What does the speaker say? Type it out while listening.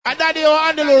Daddy or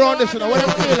ANDYLOO around this, you know, what do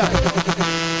you feel like?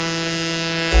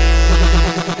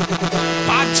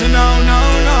 Watch you now.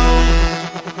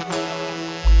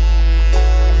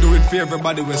 Do it for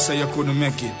everybody who say you couldn't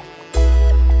make it.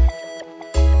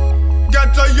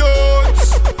 Get a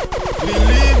youth,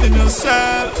 believe in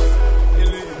yourself.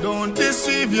 Don't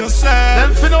deceive yourself.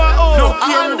 Them finna no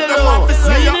care if them want to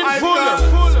say your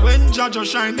icon. When Jah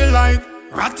shine the light,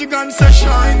 Ratigan say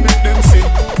shine, make them see.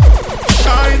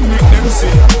 Shine, make them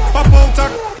see. Pop out a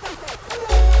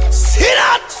see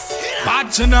that.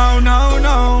 Watch you now.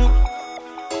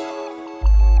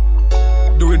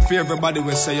 Do it for everybody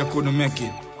who say you couldn't make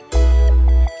it.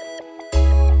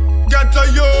 Get a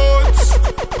youth,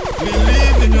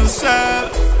 believe in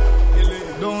yourself.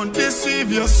 Don't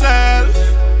deceive yourself.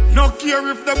 No care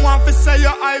if them want to say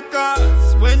your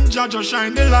icons. When Jah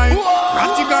shine the light,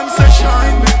 Ratigan say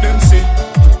shine, make them see.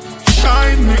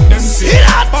 Shine, make them see.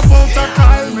 Pop out a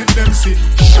call, make them see.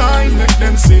 Shine, make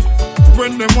them see.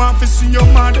 When them want to see your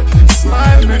mad,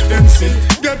 smile, make them see.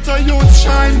 Get a youth,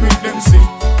 shine, make them see.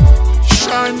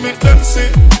 Shine, make them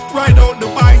see. Ride out the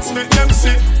bikes, make them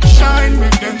see. Shine,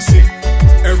 make them see.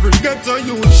 Every ghetto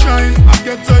youth shine, I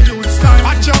get a youth time.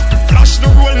 Watch out, flash the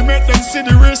roll, make them see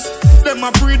the wrist. Them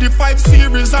a pre the 5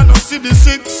 series, I don't see the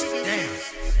 6.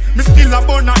 Me still a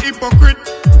born a hypocrite.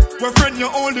 We friend you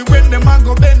only when them a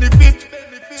go benefit.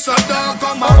 So don't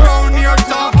come around here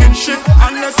talking shit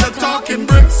unless you're talking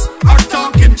bricks or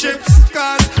talking chips.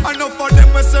 Cause I know for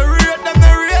them we say rate them,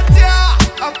 they rate ya.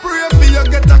 I pray for you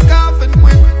get a coffin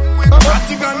quick.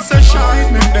 Ratigan say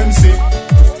shine, make them see.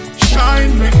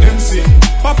 Shine, make them see.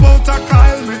 Pop out a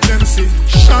call, make them see.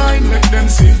 Shine, make them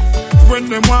see. When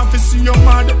them want to see your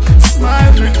mad,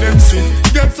 smile, make them see.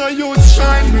 Get a youth,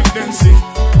 shine, make them see.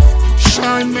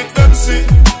 Shine, make them see.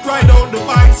 Ride out the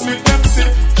bikes, make them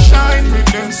see. Shine, make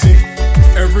them see.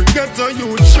 Every ghetto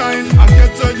youth shine, and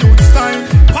ghetto youth time.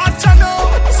 Watch ya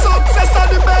now, success are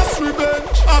the best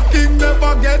revenge. A king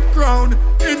never get crowned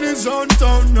in his own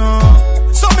town now.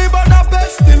 So me burn a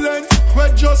pestilence. We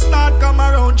just start come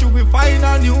around you, we find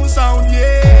a new sound,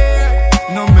 yeah.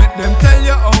 No make them tell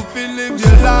you how to live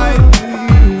your life.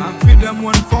 And feed them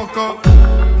one fuck up.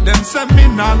 Them say me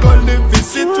nah go live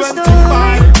this in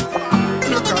 25.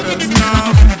 Look at us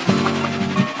now.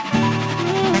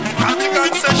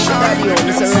 Ratigan say shine, make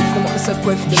them see.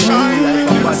 Shine, make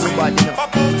them see.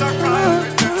 Pop out a cry,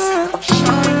 make them see.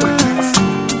 Shine, make them see.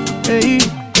 Hey,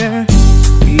 yeah.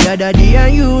 The other day a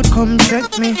youth come check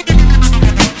me.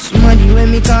 Somebody when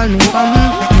me call me fam.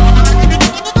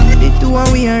 The two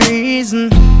of we a reason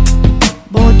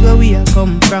both where we a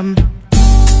come from.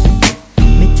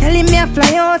 Me tell him me a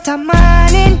fly out a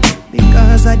morning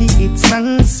because of the hit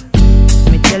songs.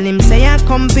 Me tell him say a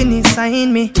company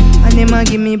sign me and them a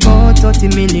give me about 30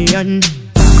 million.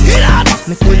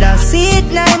 Me coulda see it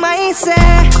now my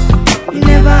say you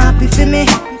never happy for me.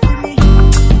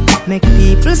 Make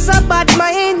people so bad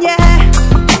mind, yeah.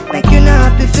 Make you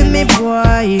not happy for me,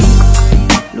 boy.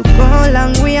 Look how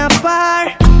long we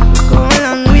apart. Look how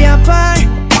long we apart.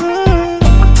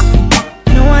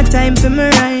 No one time for me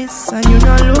rise, and you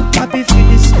not look happy for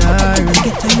the star.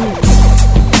 Get a look.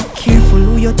 Careful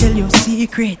who you tell your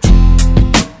secret.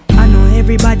 I know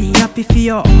everybody happy for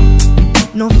you.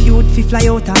 No feud fi fly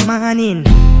out a morning,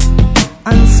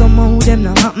 and somehow them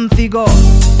not happen fi go.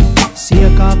 See a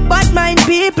cop bad mind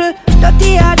people,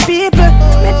 dirty hard people,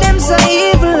 make them so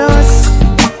evil us.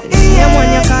 Yeah,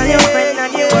 when you call your friend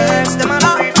and your words, them a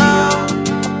free for you.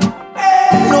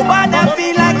 Nobody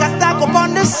feel like a stack up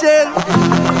on the shelf.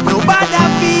 Nobody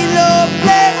feel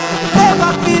hopeless.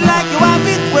 Never feel like you have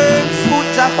it worse. Put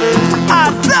your first, I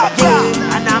love you,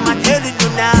 and I'm telling you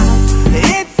now,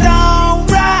 it's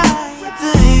alright,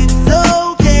 it's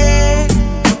okay.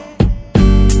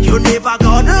 You're never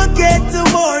gonna get to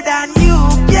more than you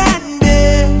can be.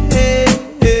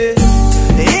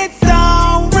 It's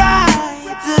alright,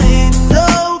 it's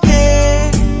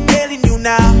okay. Telling you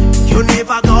now, you're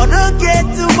never gonna get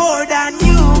to more than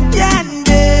you can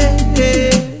be.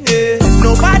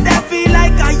 Nobody feel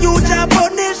like a huge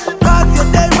punish, cause you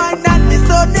tell mine not me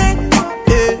sonny.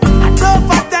 And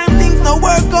over time things no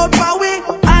work out for we,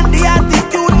 and the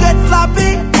attitude gets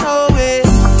sloppy. No way.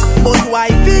 But why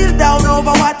feel down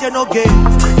over what you no get?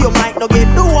 You might not get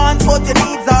the ones, but your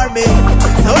needs are met.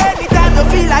 So anytime you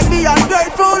feel like me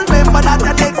ungrateful, remember that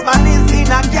the next man is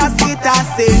in a casket. I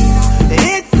say,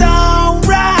 it's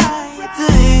alright,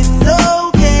 it's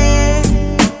okay.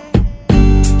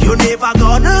 You're never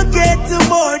gonna get to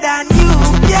more than you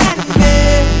can be.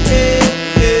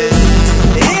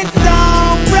 It's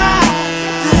alright,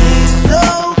 it's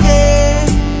okay.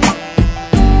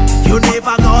 You're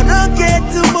never gonna get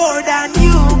to more than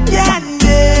you can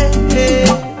be.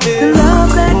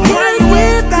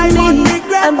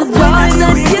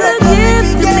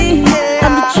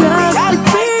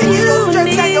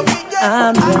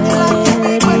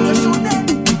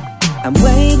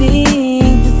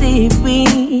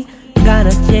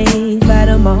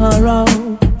 tomorrow.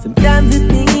 Sometimes you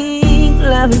think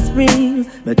love is real,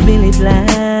 but will it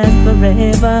last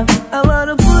forever? I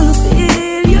wanna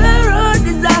fulfill your heart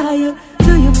desire.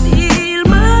 Do you feel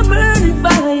my burning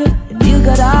fire? And you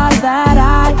got all that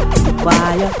I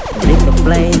require. Lift the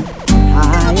flame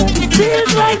higher. It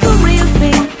feels like a real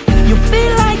thing. You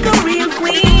feel like a real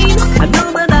queen. I know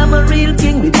that I'm a real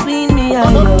king between me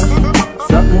and you.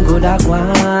 Something good I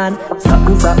want,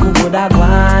 something good I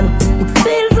want. It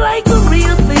feels like a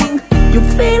real thing. You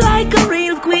feel like a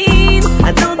real queen.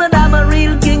 I know that I'm a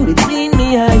real king between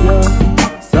me and you.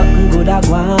 Something good I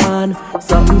want,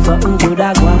 something good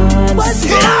I want. What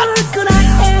more could I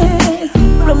ask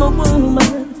from a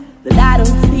woman that I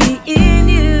don't see in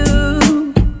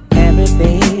you?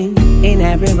 Everything, in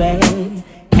every way,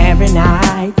 every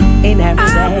night, in every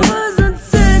day. I wasn't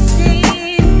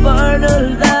searching for the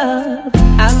love.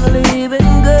 I'm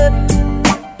living good.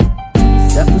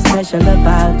 Something special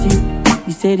about you.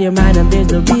 You said you're mine and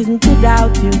there's no reason to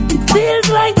doubt you. It feels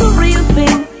like a real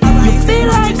thing. You feel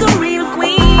like a real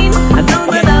queen. I know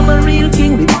that I'm a real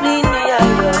king between me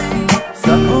and you.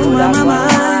 Something good I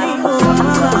want.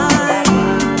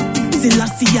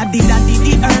 Selassie, I did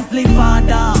the earthly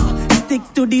father. Stick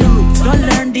to the roots, don't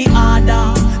learn the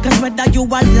order. Cause whether you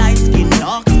are light skin,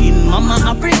 dark skin, mama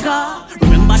Africa,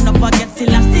 remember not forget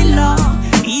Selassie law.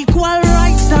 Equal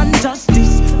rights and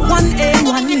justice, one aim,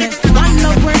 oneness, one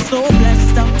love, we're so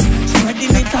blessed.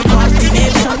 Spreading it across the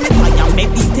nation, fire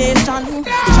meditation,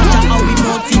 such a our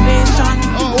motivation.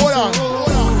 Oh, hold on.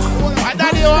 I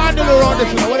thought you ANDYLOO around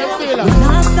this one. What do you feel like? We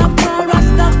not stop for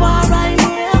Rastafari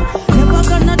name. Never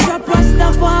gonna drop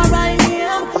Rastafari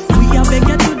name. We are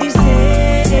begging to the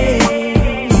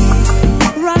same.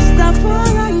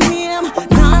 Rastafari name.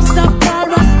 Not stop for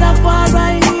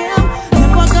Rastafari name.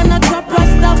 Never gonna drop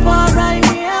Rastafari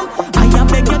name. I am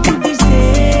begging to the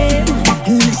same.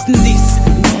 Listen this,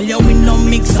 tell you we no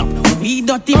mix up. We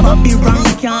dirty Bobby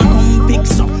rank can't come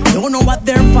fix up. Don't know what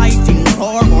they're fighting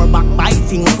for or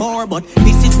backbiting for, but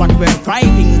this is what we're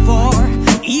striving for.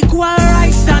 Equal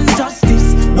rights and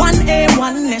justice, one aim,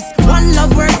 oneness, one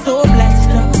love, we're so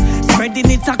blessed.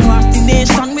 Spreading it across the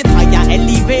nation with higher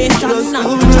elevation.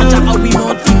 Such a our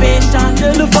motivation.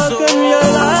 Tell the fuck and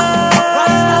realize.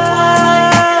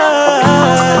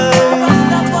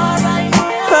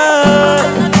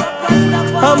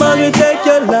 I'm gonna take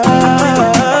your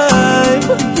life.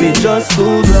 We just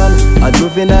too grand. A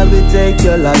juvenile will take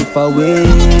your life away.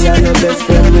 And your best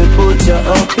friend will put you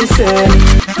up his head.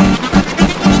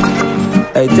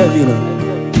 Hey, tell you now,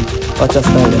 watch your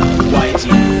style.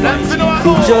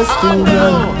 We just too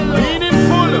grand.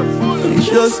 We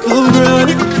just too grand.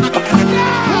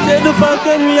 Tell the fuck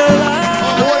and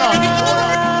realize. Hold on.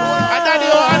 I thought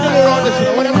you ANDYLOO around this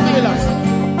one. What do you feel like?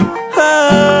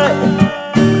 Hi,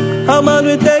 a man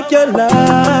will take your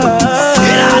life.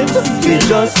 We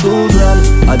just too grand.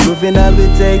 A juvenile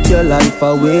will take your life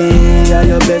away. And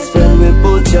your best friend will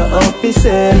put you up his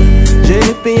head.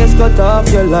 JPS cut off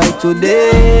your life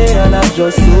today. And I'm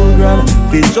just too grand.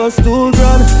 We just too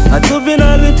grand. A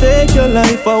juvenile will take your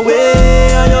life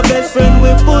away. And your best friend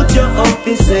will put you up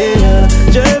his head.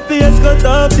 JPS cut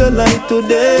off your life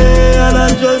today. And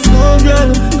I'm just too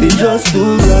grand. We just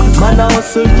too grand. Man, I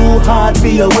hustle too hard for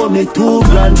you. Want me 2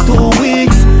 grand, 2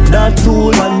 weeks. That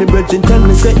too long. Me brethren tell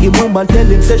me say him woman tell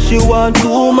him say she want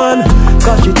 2 man.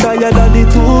 Cause she tired of the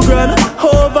 2 grand.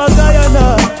 Over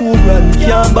Guyana 2 grand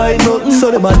can't buy nothing.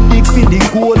 So them a dig for the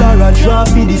gold or a drop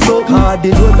for the soap. Hard the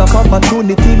road of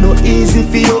opportunity no easy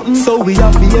for you. So we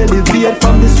have to elevate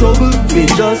from the struggle. We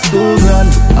just 2 grand.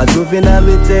 A juvenile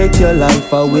will take your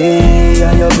life away.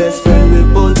 And your best friend will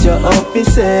put you up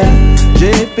his head.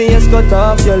 JPS cut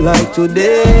off your life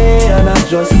today. And I'm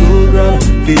just 2 grand.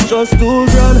 We just 2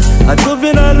 grand. A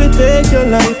juvenile will take your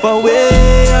life away.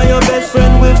 And your best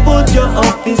friend will put you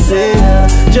up his head.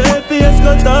 JPS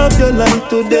cut off your life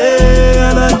today.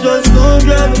 And I'm just 2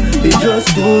 grand. We just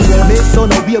 2 grand. Make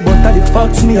son of you, but the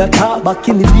facts me a talk back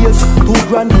in the days. 2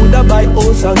 grand coulda buy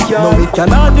house and car. Now we can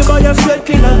hardly buy a sweat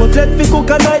cleaner, but let me cook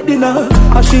a night dinner.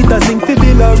 A sheet a zinc fi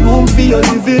build a room for your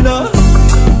living.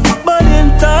 But in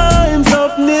times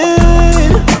of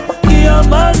need, give a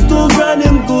man 2 grand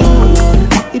him good.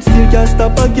 It still can't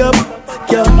stop a gap.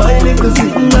 Can't buy little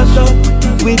sit in a shop.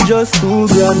 We just 2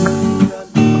 grand.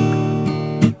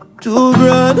 2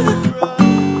 grand.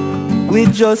 We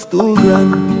just 2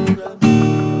 grand.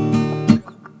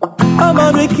 A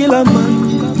man we kill a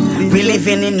man. We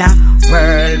living in a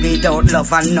World without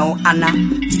love and no honor.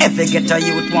 Every ghetto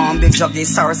youth want big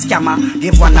juggies or scammer.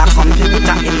 Give one a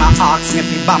computer in my ask me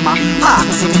fi bomber.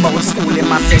 Ask him about school,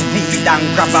 him a say weed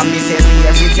and grabber. Me say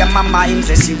where is your mama? Him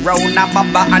say she round a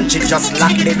baba and she just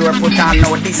lock the door, put on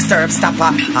no disturb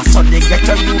stopper. I saw the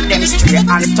ghetto youth them straight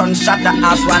and turn shatter.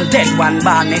 As one dead, one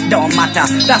born, it don't matter.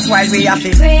 That's why we have to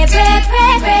pray, pray,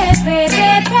 pray, pray, pray,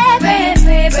 pray, pray, pray,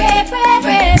 pray, pray, pray,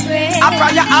 pray, pray. A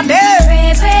prayer a day.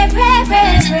 Pray, pray, pray,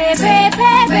 pray, pray, pray,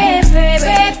 pray, pray, pray,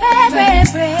 pray, pray,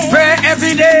 pray. Pray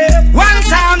every day, one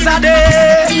times a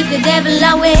day. Keep the devil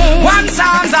away. One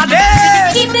times a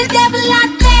day. Keep the devil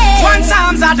at bay. One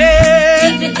times a day.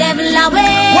 Keep the devil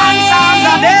away. One times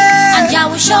a day. And Jah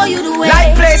will show you the way.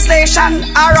 Like PlayStation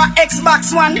or a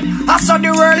Xbox One. I saw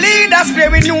the world leaders play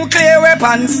with nuclear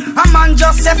weapons. A man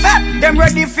just say fat, them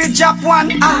ready for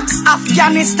Japan.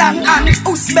 Afghanistan and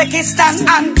Uzbekistan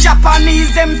and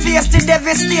Japanese them face the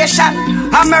devastation.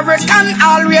 American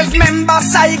always member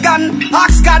Saigon.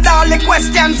 Ask God all the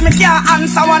questions me can't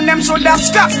answer. One them should have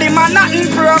scrapped the Manhattan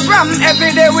program.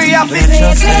 Every day we have to pray,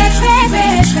 pray, pray,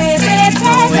 pray, pray, pray,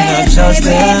 pray,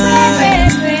 pray.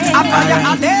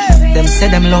 Them say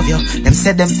them love you, them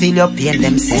say them feel your pain.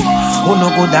 Them say who no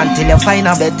good until you find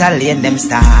a better lane. Them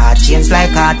start change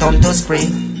like autumn to spring.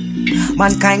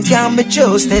 Mankind can't be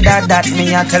trusted, that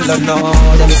me I tell you no.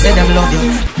 Them say them love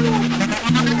you.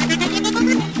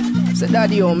 Say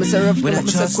daddy, oh, Mr. Ref,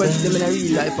 Mr. Question them in a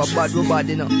real life, a bad robot,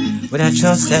 you know. We not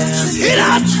trust them.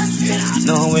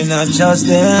 No, we not trust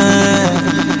them.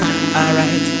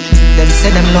 Alright. Them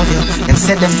say them love you, them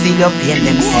say them feel your pain.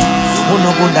 Them say who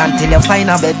no good until you find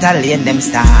a better lane. Them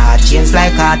start change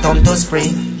like autumn to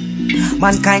spring.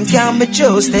 Mankind can't be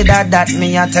trusted, that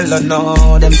me I tell you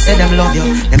no. Them say them love you,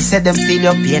 them say them feel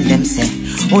your pain. Them say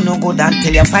who no good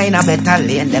until you find a better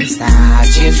lane. Them start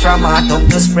change from autumn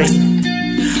to spring.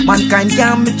 Mankind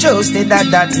can't be trusted,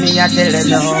 that me I tell you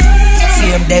no.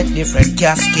 Same death, different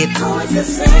casket.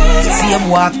 Same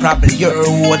walk, probably your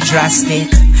road drastic.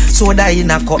 Soda in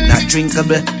a cup, not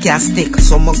drinkable, can't stick.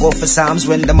 Some go for Psalms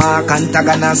when the mark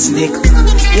antagonistic.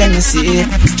 Yeah, you see it,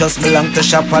 just belong to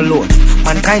shop alone.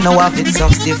 Mankind now have it so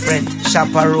different, shop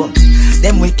alone.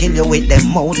 Them we kill you with them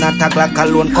mouth, not a Glock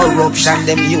alone. Corruption,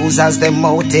 them use as them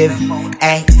motive.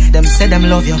 Hey, them say them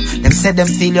love you, them say them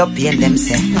feel your pain. Them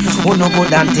say who no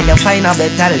good until you find a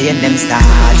better lane. Them start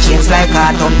change like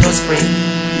autumn to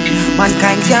spring.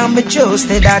 Mankind can't be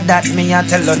trusted, that me I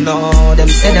tell you no. Them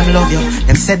say them love you,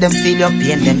 them say them feel your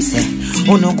pain. Them say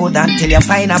who no good until you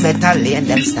find a better lane.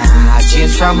 Them start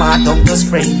change from autumn to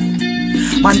spring.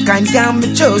 Mankind can't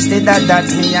be trusted, that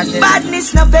me I tell you.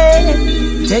 Badness no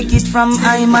pain. Take it from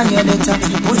I man your letter.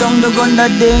 Put down the gun,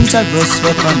 that dangerous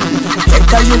weapon.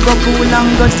 Better you go cool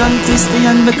and go turn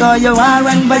Christian, because you are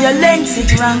and violence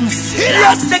it wrong.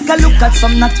 Let's take a look at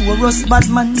some notorious bad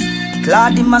man.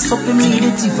 Clad him a up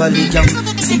immediately young.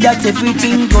 See that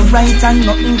everything go right and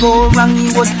nothing go wrong. He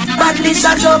was badly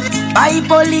shot up by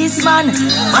policeman.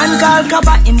 Man called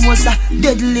Kappa, him was a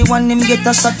deadly one. Him get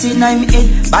a shot in him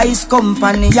head by his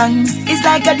companion. It's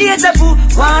like a deja vu,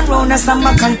 one round a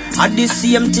samakan. And the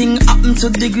same thing happened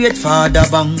to the great father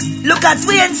bang. Look at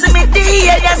Wayne Smith, the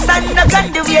alias and the gun.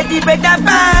 The way the brother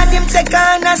ban him take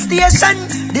on a station.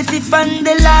 The fifth and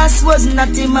the last was not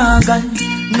him again.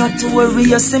 Not to worry,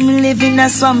 you see me living a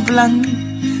swampland.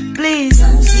 Please,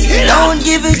 don't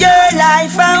give your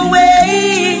life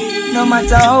away. No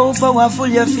matter how powerful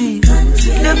you feel,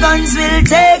 the guns will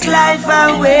take life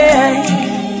away.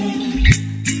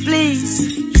 Please,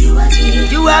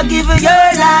 you are giving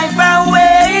your life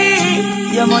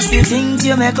away. You must think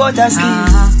you make out a steal.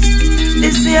 The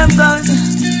same guns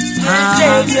will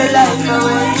take your life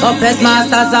away. Puppet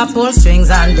masters are pull strings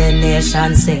and the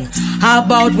nation sing. How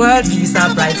about world peace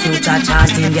and bright future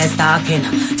chanting? Yes, talking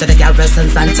to the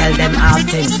garrisons and tell them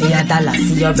acting. See a dollar,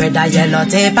 see your brother yellow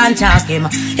tape and chalk him.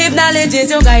 If knowledge is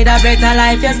your guide, a better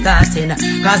life you're starting.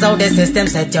 Cause how the system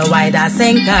set you wider,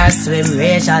 sink or swim.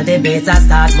 Racial debates are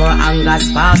start, more anger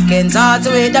sparking. Taught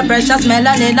with the precious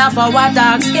melanin of our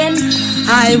dark skin.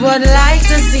 I would like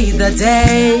to see the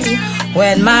day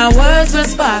when my words will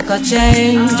spark a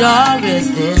change. Or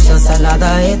is this just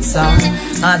another hit song?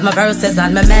 Cause my verses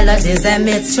and my melodies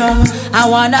emit strong. I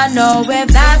wanna know if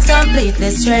that's completely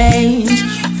strange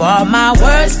for my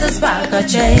words to spark a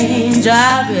change.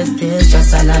 Or is this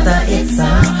just another hit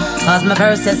song? Cause my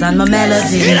verses and my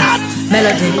melodies.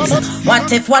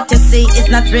 What if what you see is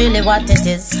not really what it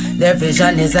is? Their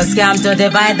vision is a scam to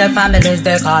divide their families.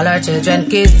 They call our children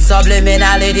kids.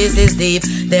 Subliminally this is deep.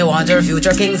 They want our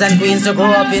future kings and queens to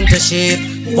grow up into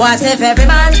sheep. What if every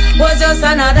man was just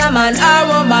another man or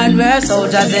woman? We're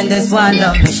soldiers in this one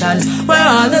love mission. We're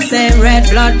all the same, red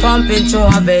blood pumping through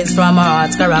our veins from our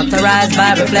hearts, characterized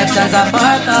by reflections of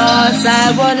our thoughts.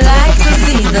 I would like to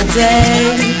see the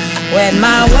day when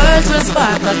my words will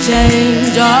spark a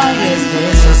change. Or is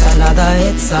this just another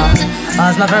hit song?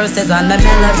 Cause my verses and my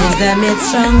melodies, them it's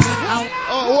strong.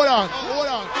 Oh, hold on.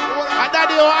 And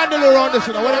daddy, you ANDYLOO around this,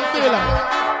 you know, what I'm feeling?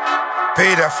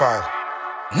 Pedophile.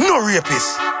 No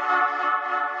rapist.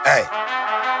 Hey.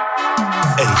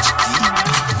 HT.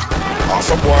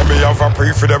 Also boy me have a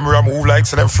pray for them. We a move like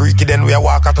so them freaky. Then we a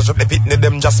walk out touch up the pitney.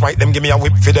 Them just might them give me a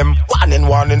whip for them.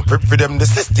 Warning prep for them. The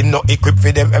system not equipped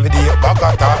for them. Every day bag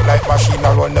a talk like machine.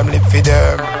 I run them lip for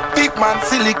them. Big man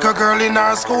silica girl in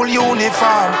her school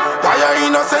uniform. Why are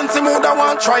innocent in mood I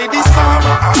want try this song?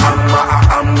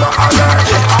 I'm not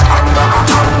alert. I'm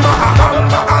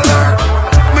not alert.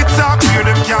 Me talk here,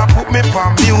 them can't put me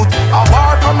on mute. A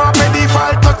war from a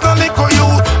pedophile, touch the little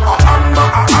youth. I'm not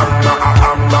alert.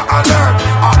 I'm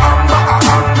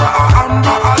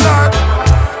not alert.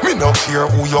 Me no care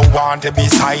who you want to be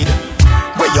side.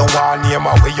 Where you want name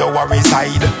or where you want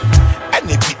reside.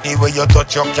 Any pity where you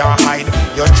touch you can't hide.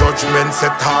 Your judgment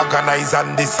set organize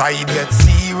and decide. Get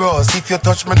serious if you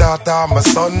touch my daughter or my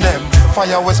son them.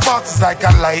 Fire with sparks like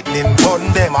a lightning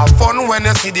gun them. Have fun when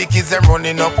you see the kids them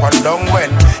running up and down.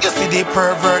 When you see the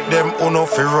pervert them who no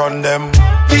fi run them.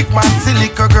 Big man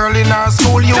silica girl in her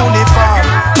school uniform.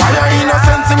 Why are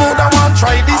innocent in mood I want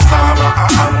try this song?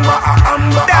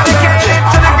 Dedicated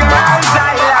to the girls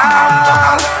I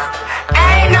love.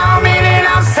 Ain't no meaning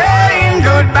of saying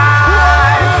goodbye.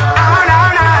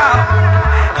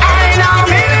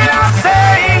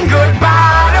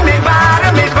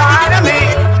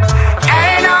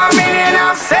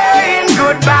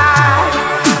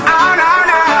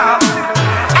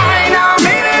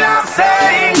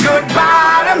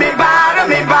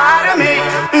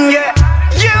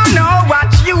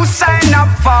 Sign up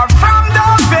for from the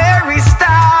very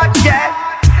start, yeah.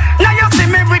 Now you see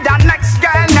me with that next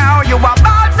girl. Now you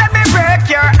about to me break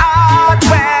your heart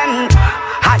when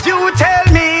you tell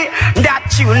me that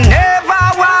you never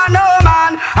want no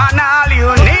man and all you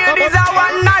need is a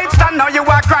one night stand. Now you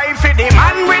are crying for the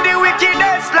man with the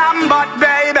wickedest slam, but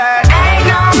baby, ain't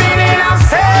no meaning of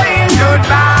saying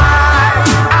goodbye.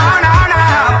 Oh no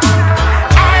no,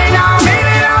 ain't no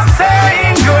meaning of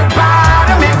saying goodbye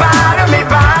to me, bye to me,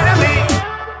 bye.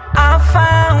 I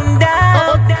found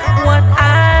out what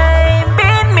I've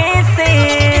been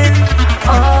missing,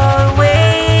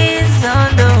 always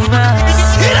on the run.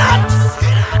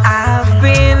 I've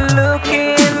been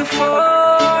looking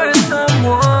for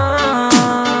someone.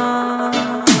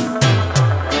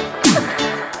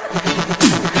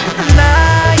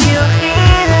 Now you're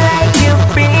here like you've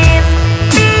been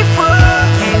before,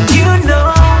 and you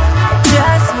know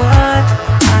just what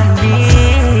I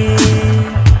need.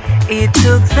 It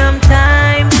took some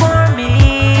time for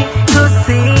me to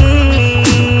see.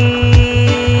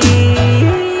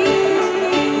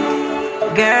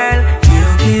 Girl, you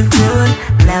give good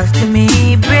love to me,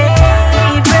 baby.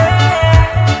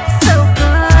 So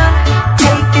good,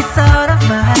 take this out of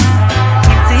my heart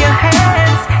into your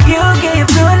hands. You give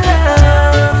good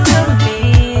love to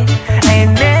me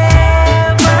and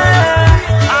never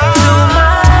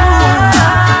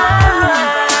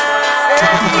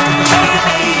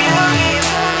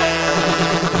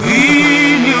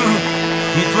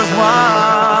to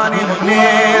one in a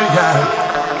million,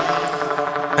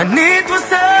 and it was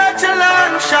such a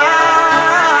long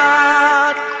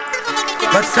shot,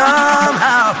 but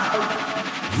somehow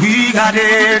we got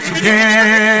it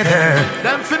together.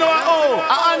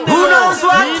 Who knows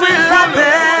what will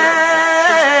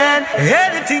happen?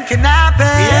 Anything can happen,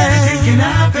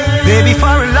 baby, for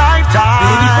a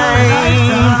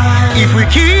lifetime. If we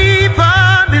keep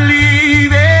on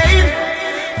believing,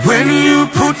 when you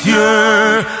put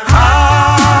your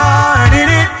heart in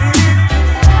it,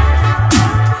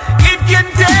 it can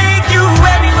take you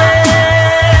anywhere.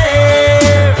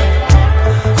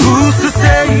 Who's to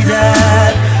say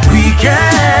that we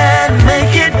can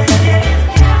make it?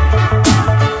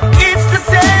 It's the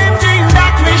same thing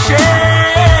that we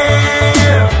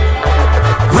share.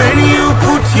 When you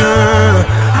put your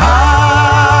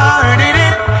heart in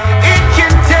it, it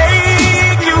can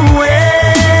take you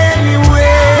anywhere.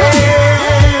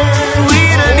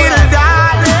 Sweet little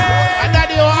darling. And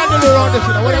daddy, you ANDYLOO around this,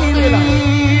 you know, what I'm feeling?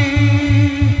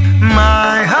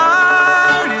 My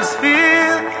heart is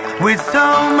filled with so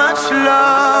much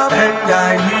love, and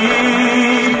I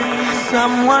need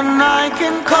someone I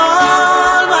can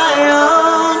call my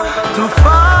own to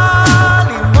fall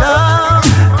in love.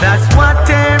 That's what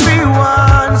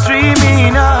everyone's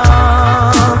dreaming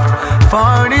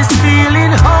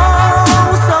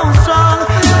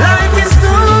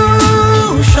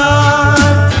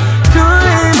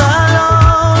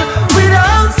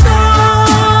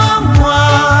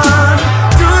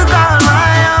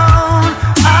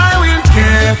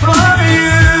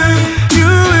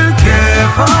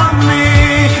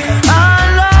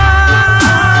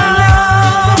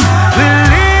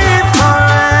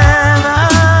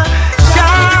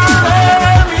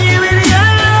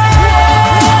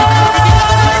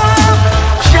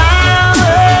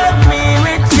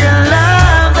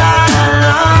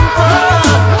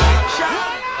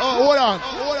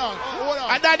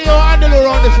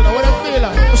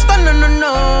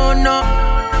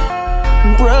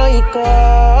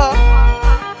Marco.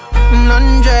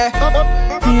 Nandre,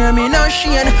 hear me no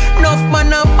shade. Enough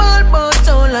man a ball, but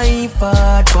all life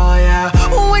hard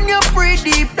boy. When you pray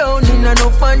deep down in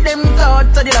enough of them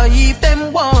thoughts, I did I if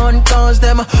them want, cause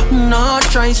them not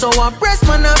try. So I press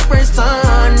man a press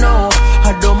on. No,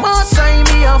 I don't must sign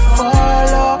me a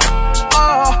follow.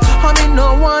 I mean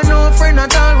no one, no friend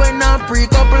at all. When I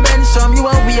pre-couple bend some, you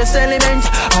a waste element.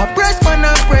 I press man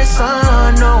a press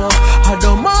on. No, I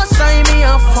don't must sign me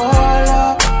a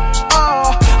follow.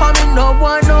 I mean no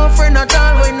one, no friend at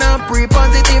all. When I'm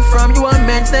pre-positive from you, I'm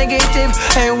meant negative.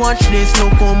 Hey, watch this,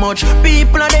 look how much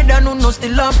people are dead and who no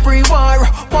still a pre-war.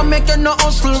 What make you no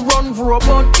hustle, run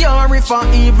robot car? If I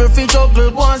evil fi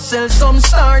juggle, go and sell some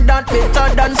star. That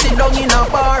better than sit down in a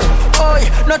bar. Oi,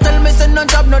 no tell me say no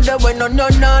job, no day when no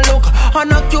look.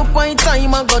 And occupy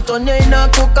time, I got on in a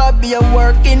cook. I be a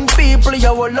working people,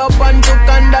 you will up and took.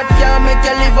 And that can't make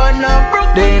you live on a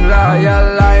brook. They ain't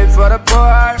loyal life for the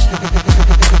poor.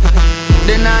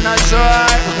 They not sure.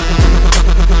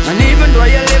 And even though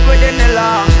you live within the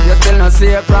law, you still not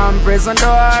safe from prison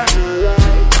door.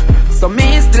 So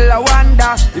me still a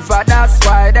wonder if that's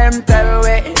why them tell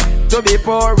we to be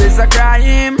poor is a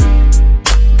crime.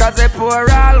 Cause they poor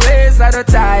always at a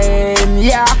time.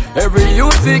 Yeah, every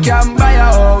youth he can buy a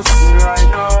house,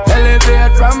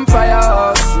 elevate from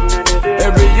firehouse.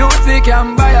 Every youth he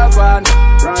can buy a van,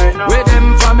 with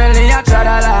them family at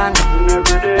Tradaland.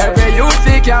 Every youth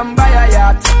he can buy a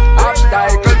yacht,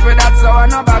 obstacles with that so I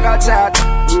no bag a chat.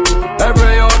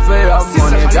 Every youth we have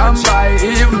money can buy,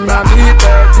 even a me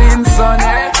 13 son,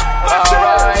 eh?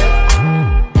 Alright.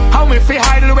 How me feel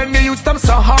idle when the youth them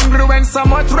so hungry, when so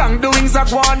much wrongdoings are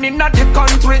going in at the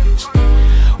country.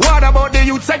 What about the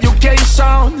youth's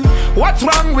education? What's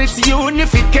wrong with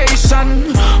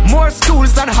unification? More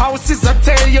schools and houses, I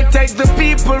tell you, take the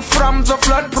people from the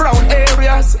flood-prone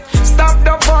areas. Stop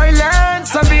the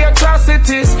violence and the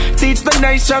atrocities. Teach the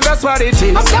nation, that's what it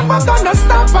is. I'm never gonna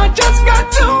stop, I just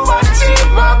got to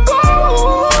achieve my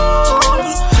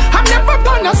goals. I'm never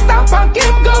gonna stop, I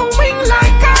keep going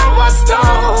like I was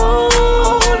told.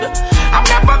 I'm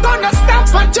never gonna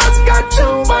stop, I just got to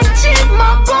achieve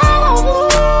my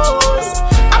goals.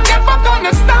 I'm never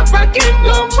gonna stop, I keep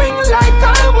going like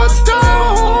I was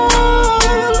told.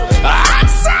 I'm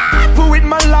sad with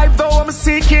my life, though I'm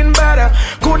seeking better.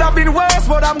 Could have been worse,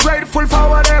 but I'm grateful for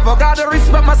whatever. Gotta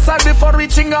respect myself before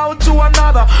reaching out to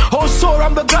another. Oh, sure,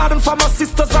 I'm the garden for my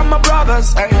sisters and my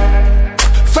brothers. Hey.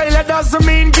 Failure doesn't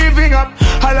mean giving up.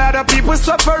 A lot of people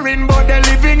suffering, but they're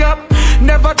living up.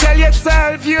 Never tell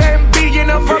yourself you ain't big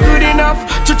enough or good enough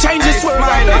to change this world.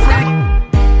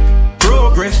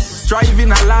 Progress,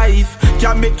 striving a life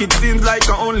can make it seem like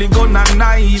I only gonna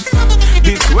knife.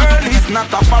 This world is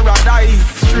not a paradise.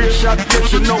 Straight shot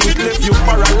get you know it left you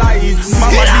paralyzed.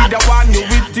 Mama need the one you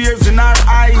with tears in her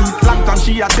eyes. Long time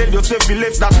she a tell yourself you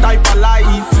left that type of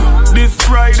life. This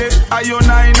Friday are your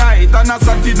night, and a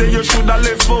Saturday you shoulda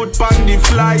left out on the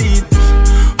flight.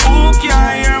 Who can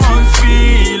hear must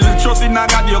feel? Trust in a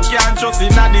God, you can't trust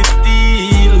in a the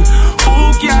steel.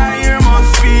 Who can hear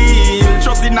must feel?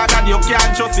 Trust in a God, you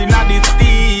can't trust in a the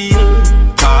steel.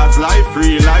 Cause life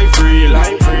real, life real,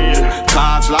 life real.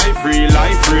 Cause life real,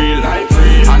 life real, life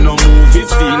real. I know movies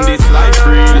seen this life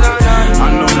real. I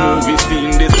know movies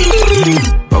seen this.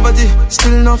 Poverty,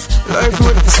 still enough. Life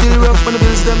road, still rough. When the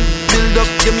bills them build up,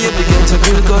 give me a big get a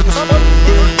bill cut.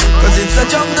 Yeah, cause it's a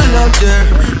jungle out there.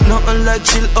 Nothing like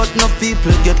chill out, no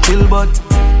people get killed, but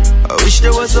I wish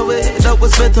there was a way that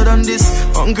was better than this.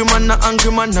 Hungry man,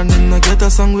 and then I get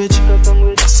a sandwich.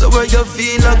 So where you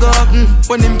feel I gotten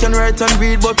when him can write and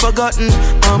read but forgotten?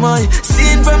 Am I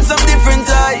seen from some different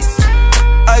eyes?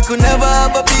 I could never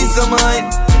have a peace of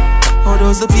mind. How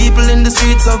does the people in the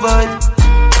streets survive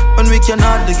when we can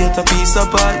hardly get a piece of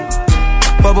pie?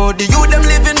 But about the youth them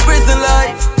living prison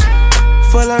life,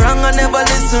 follow wrong and never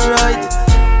listen right.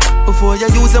 Before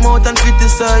you use them out and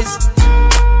criticize,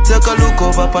 take a look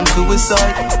over and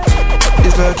suicide.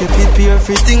 It's like you prepare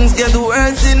for things get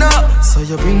worse enough, so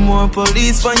you bring more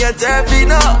police for your therapy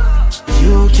now.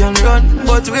 You can run,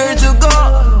 but where to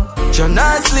go? You're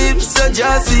not sleep, so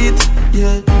just eat.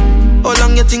 Yeah. How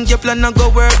long you think your plan to go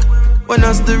work? When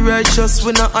us the righteous,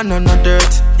 we not on no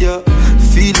dirt. Yeah.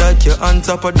 Feel like you're on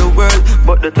top of the world,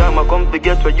 but the time I come to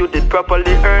get what you did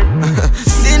properly earn.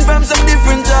 Seen from some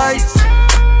different eyes,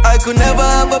 I could never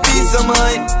have a peace of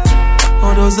mind.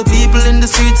 How does the people in the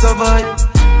streets survive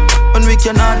when we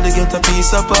can hardly get a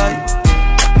piece of pie?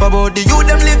 But about the youth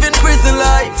them living prison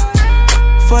life,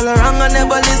 follow wrong and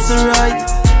never listen right.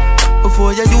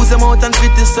 Before you use them out and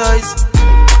criticize,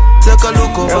 take a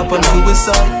look over and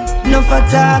suicide. No for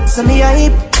talk, so me a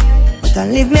hip, but I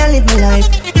live my life.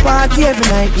 Party every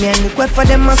night, me and the quest for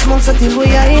them a smoke so till we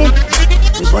are hit.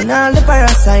 We burn all the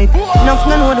parasite. Enough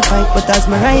no know the fight, but as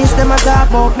my rise, them a talk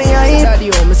about me a hit. Daddy,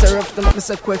 oh, Mr. Rough, them,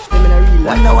 Mr. Quest, them in a real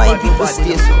life. Wonder why people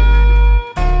stay so.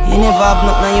 You never have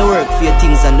nothing on your work for your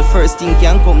things, and the first thing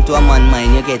can come to a man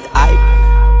mind, you get hype.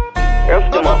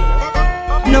 Rough them up.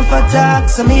 Enough attack,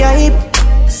 so me a hip.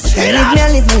 Can live me a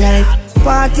live my life.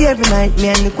 Party every night, me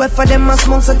and the quest for them a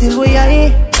smoke so till we are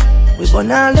hit. We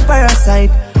burn all the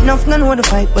parasite. Enough no know the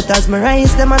fight, but as my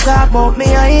rise, them a talk about me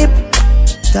a hip.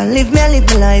 Can live me a live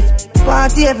my life.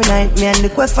 Party every night, me and the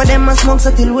quest for them a smoke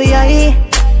so till we are here.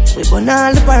 We burn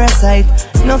all the parasite.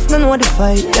 Enough no know the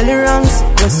fight. Tell the wrongs,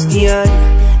 just scared.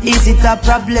 Is it a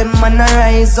problem, man,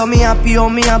 arise? So me happy,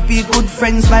 good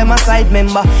friends by my side,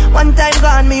 member. One time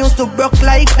gone, me used to broke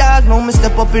like dog. Now me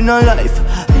step up in a life.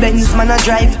 Benz, man, I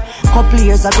drive. Couple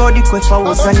years ago, the quest for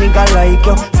was a nigga like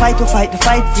you. Fight to fight, the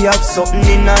fight for you have something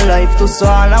in a life. To so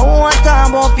all I want to talk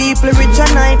about people rich a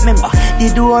night, member.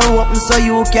 The door open so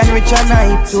you can reach a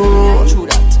night too. True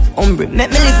that. Hombre,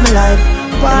 make me live my life.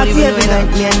 Party every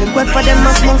night, me and the quest for them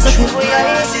a smoke so people.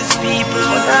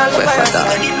 Quest for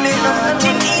that.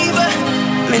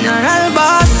 Mineral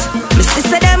boss. Me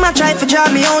sister them a try to draw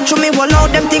me out. To me wall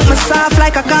out them think me soft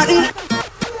like a cotton.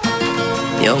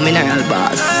 Yo, mineral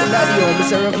boss. Daddy, oh,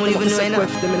 Mr. Rough, them even know enough.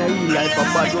 Them in a real life, a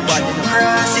bad,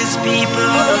 Racist people.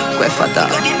 Quest for that.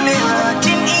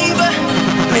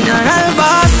 Mineral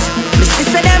boss. Me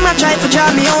sister them a try to draw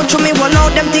me out. To me wall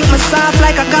out them think me soft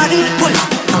like a cotton. Pull.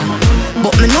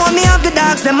 But me know me have the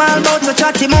dogs, them all about to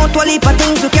chat him out. All heap of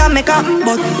things we can't make happen.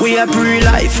 But we are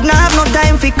pre-life, now have no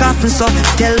time for coffin. So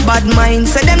tell bad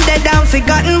minds, say them dead and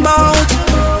forgotten about.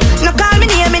 No call me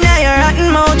name in your rotten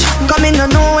mouth. Come in, no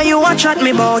know what you watch at me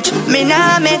about. Me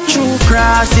nah make true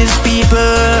crosses,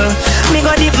 people. Me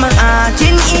go dip my heart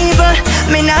in evil.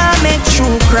 Me nah make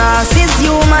true crosses,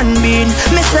 human being.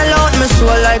 Me sell out my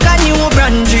soul like a new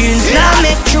brand jeans. Nah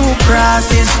make true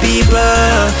crosses,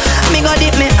 people. Me go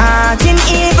dip my heart in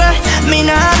evil. Me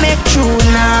nah make true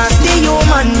nasty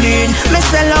human being. Me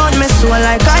sell out my soul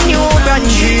like a new brand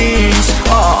jeans.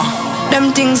 Oh.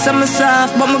 Them things I'm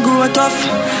soft, but me grow tough.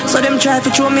 So them try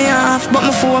to throw me off, but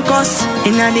me focus.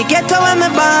 Inna the ghetto where me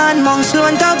born, amongst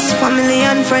lone thugs, family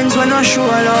and friends when I show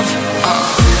love.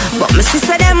 But my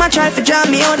sister them a try to draw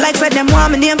me out like said them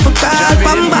want me name for call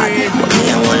from bad. But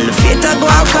me a hold the fate to go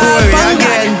and call from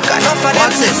God. Can't offer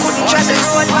them, they couldn't try to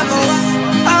road.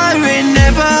 I will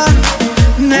never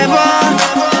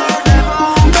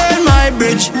burn my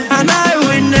bridge, and I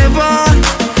will never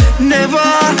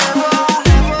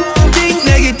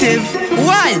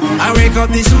why? I wake up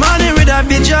this morning with a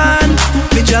vision.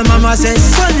 Vision mama says,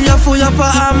 son, you're full of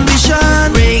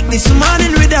ambition. Wake this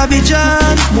morning with a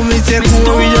vision. When we take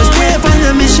over, we just pray for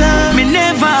the mission. Me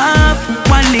never have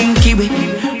one linky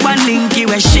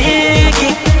way shake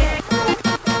it.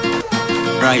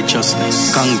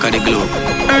 Righteousness, conquer the globe.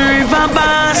 River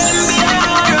boss,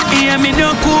 hear me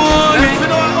no cool.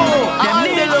 Them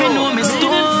never know me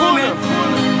story.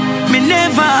 Me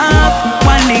never have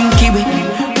one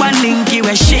linky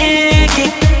way shake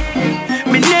it.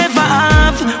 Me never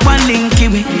have one linky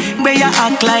way where you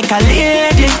act like a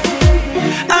lady.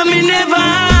 And me never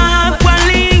have one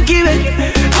linky way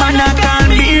man I call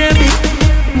baby.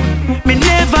 Me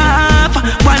never have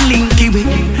one linky way,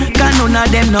 cause none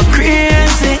of them no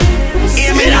crazy.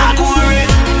 Hear me no worry.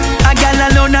 A girl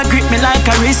alone a grip me like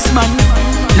a wristband.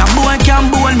 No boy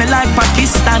can bowl me like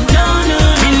Pakistan.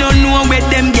 Me no know where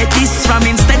them get this from.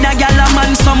 Instead a girl a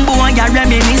man, some boy a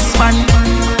reminisce man.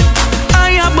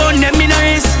 I about them in a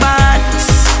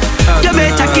response. You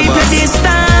better keep your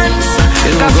distance.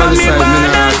 Cause from me born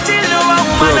until now a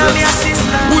woman of me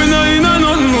assistant. We know you know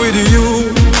nothing with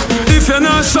you if you're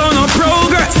not showing no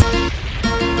progress.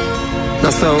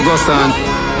 That's how it goes on.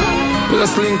 We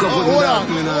just link up with the dark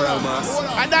mineral boss.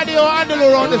 And daddy, you ANDYLOO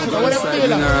around this, what do you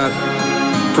feel like?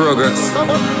 Progress.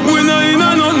 We know you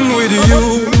know nothing with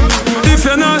you if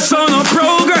you're not showing no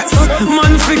progress.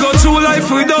 Man figure through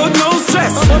life without no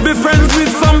stress. Be friends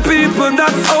with some people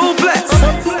that's hopeless.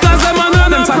 Cause them are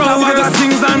none of them progress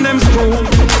things and them screw.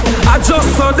 I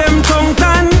just saw them tongue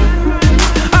tan.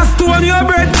 As to when your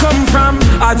bread come from.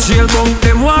 A jail bunk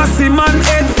them want see man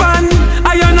head pan.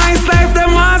 A your nice life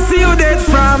them want see you dead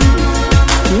from.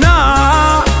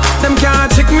 Nah, them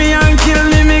can't check me and kill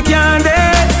me, me can't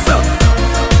dead so.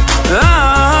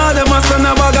 They must send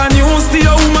a bag of news to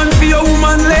your woman for your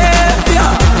woman left,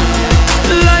 yeah.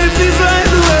 Life is like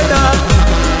the weather.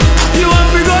 You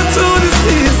have to go through the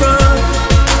season.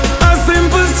 A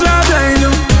simple strategy.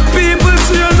 People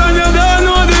change and you don't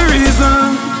know the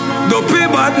reason. The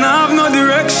people not have no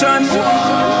direction.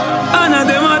 And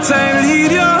them a time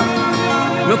lead you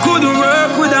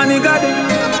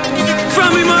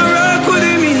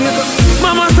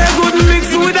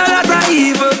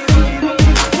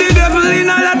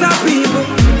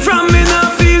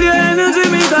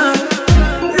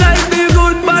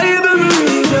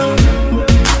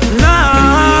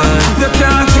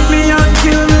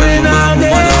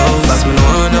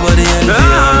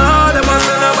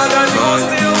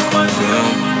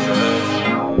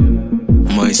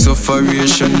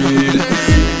collaboration real.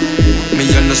 Me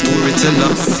and the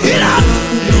storyteller.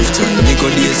 Enough time me go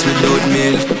days without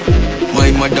meal.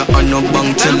 My mother and no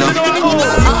bank teller.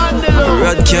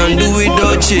 Rat can't do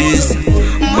without cheese.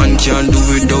 Man can't do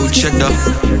without cheddar.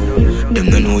 Them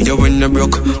don't know you when you're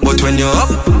broke, but when you're up,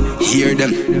 hear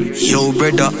them, yo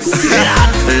brother.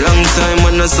 Long time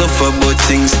when I suffer, but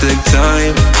things take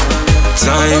time.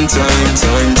 Time.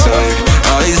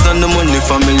 Eyes on the money,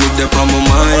 family, they on my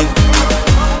mind.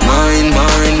 Mine.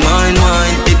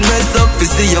 It mess up to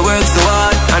see you work so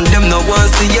hard, and them no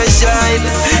want see you shine.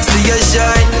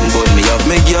 But me have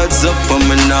my guards up, and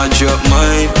me not drop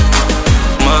mine.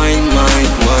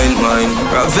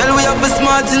 Ravel, we have a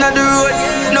smart in the road.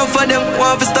 Enough for them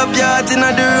want to stop your heart in the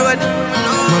road.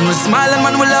 Man will smile and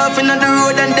man will laugh in the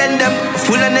road, and then them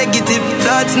full of negative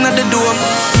thoughts in the dome.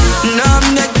 Now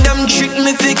make them trick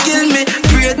me fi kill me.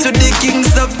 Pray to the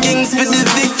kings of kings for the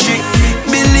victory.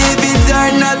 Believe it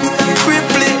or not,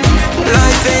 Ripley.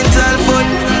 Life ain't all fun,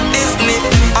 Disney.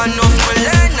 Enough me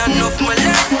learn.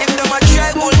 If them a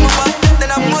try hold me back, then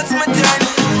I must my turn.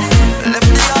 Left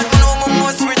the yard, know I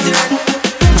must return.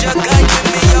 Jah guide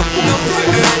me up, no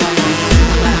fear.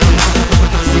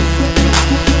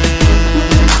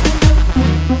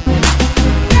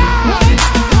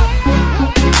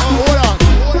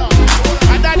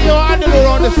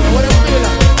 What do you feel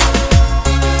like?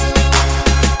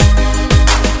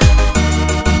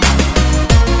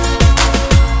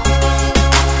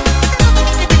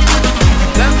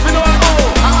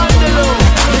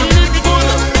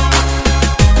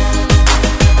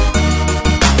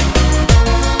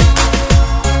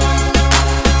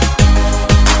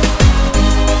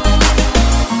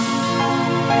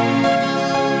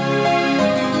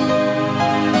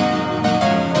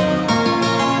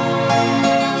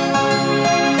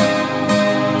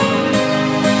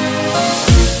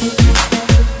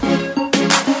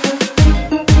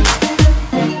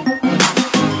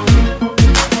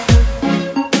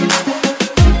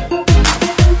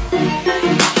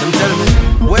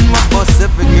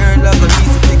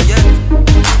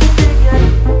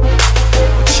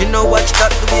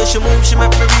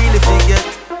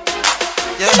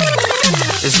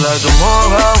 The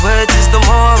more I wait is the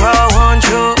more I want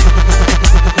you.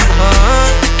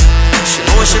 She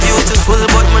know she beautiful,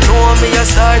 but me know me a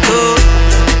star too.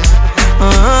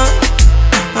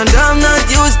 And I'm not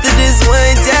used to this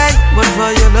waiting, but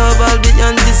for your love I'll be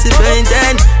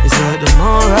anticipating. It's like the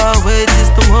more I wait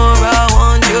is the more I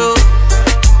want you.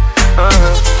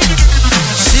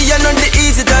 She ain't not the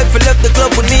easy type for left the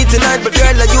club with me tonight, but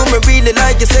girl like you me really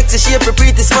like your sexy shape, your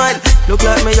pretty smile. Look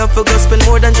like me up for go spend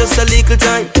more than just a little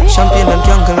time. Champagne and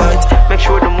candlelight, make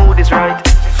sure the mood is right.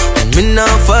 And me now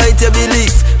fight your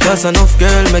belief, cause enough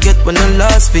girl me get when I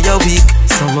last for your week.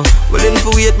 Summer, willing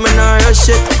for wait me now rush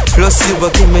it. Plus you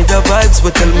will give me the vibes,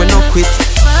 but tell me no quit.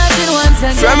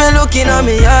 From me looking at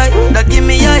me eye, that give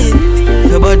me a hit.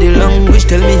 Your body language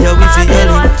tell me how we feeling.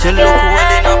 You look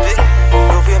well enough it.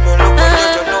 Love you me look when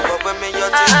you know when me your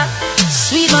thing.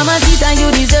 Sweet mamacita, you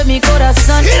deserve me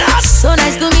corazón. So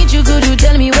nice to meet you, could you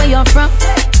tell me where you're from?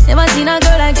 Never seen a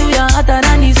girl like you, you're hotter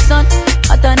than the sun.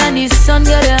 Hotter than the sun,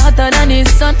 girl, you're hotter than the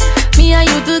sun. Me and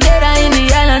you together in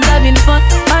the island having fun.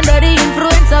 Under the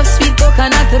influence of sweet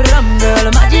coconut rum,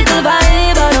 girl. Magical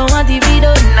vibe, I don't want to be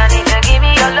done. I need to give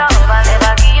me your love, I'll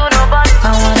never give you no bun.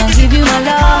 I wanna give you my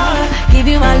love, give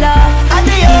you my love,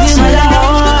 give you my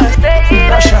love.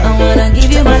 I wanna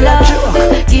give you my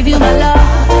love, give you my love,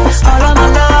 all of my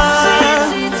love.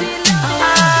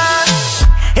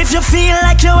 If you feel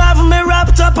like you have me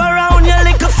wrapped up around your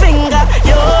little finger,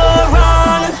 you're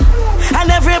wrong. And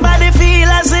everybody feel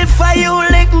as if you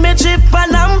lick me chip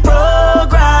and I'm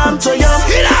programmed to you.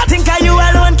 Think you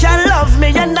alone can love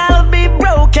me and I'll be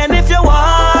broken if you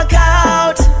walk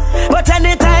out. But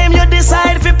anytime you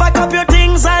decide to pack up your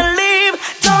things and leave,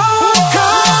 don't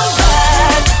come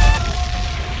back.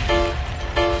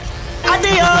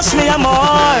 Adios, mi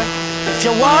amor. If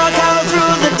you walk out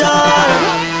through the door,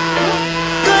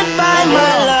 goodbye,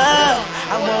 my love.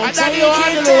 I won't take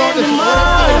it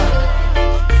anymore.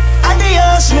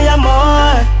 Adios, mi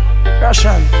amor.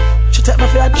 Russian, you take me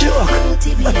for a joke.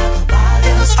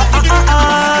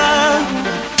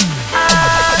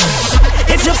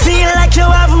 If you feel like you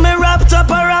have me wrapped up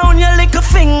around your little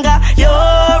finger,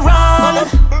 you're wrong.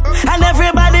 And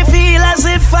everybody feel as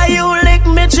if you lick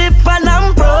me chip and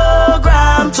I'm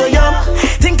programmed to you.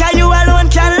 Think you alone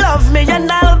can love me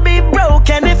and I'll be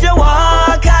broken if you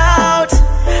walk out.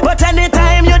 But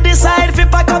anytime you decide to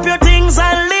pack up your things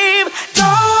and leave,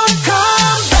 don't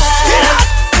come back.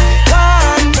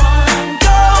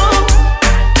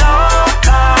 Don't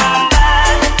come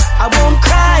back. I won't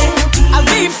cry, I'll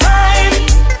be fine.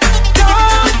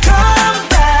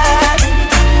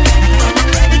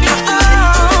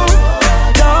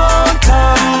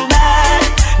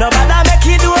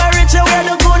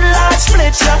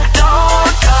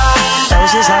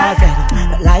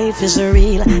 love is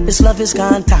real. This love is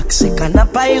gone toxic and a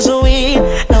poison weed.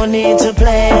 No need to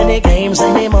play any games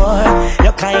anymore.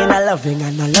 You're kinda loving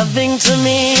and not loving to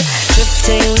me.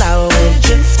 Drifting now, we're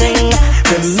drifting.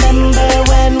 Remember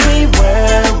when we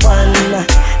were one?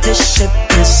 This ship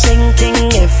is sinking.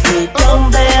 If we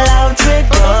don't bail out, we're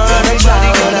gonna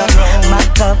drown. My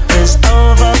cup is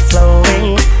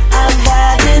overflowing. I've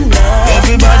had enough.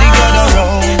 Everybody got a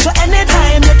roll. So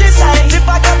anytime you decide to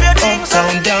pack up your things,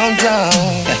 uptown,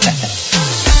 downtown.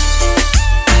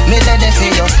 Me ready for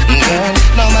you, girl.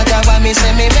 No matter what me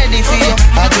say, me ready for you.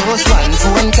 I just one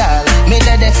phone call. Me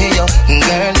ready for you,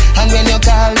 girl. And when you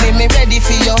call me, me ready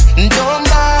for you. Don't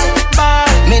ball.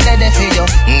 Me ready for you,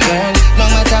 girl. No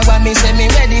matter what me say,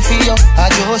 me ready for you. I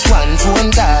just one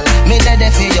phone call. Me ready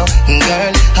for you,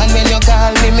 girl. And when you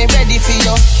call me, me ready for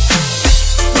you.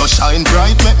 You shine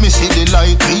bright, make me see the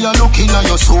light. Me a looking at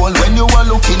your soul when you are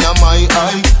looking at my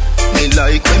eye. Me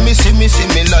like when me see me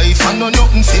life. I know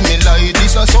nothing for me like.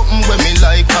 This is something when me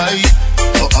like I.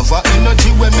 No have a energy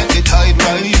when make the tide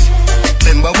rise.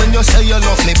 Remember when you say you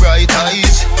love me bright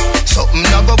eyes. Something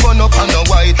I go burn up on the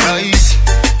white rice.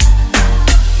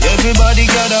 Everybody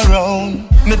gather round.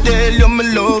 Me tell you me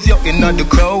love you in the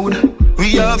crowd.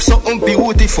 We have something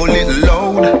beautiful little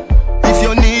loud. If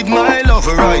you need my love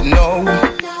right now,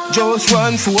 just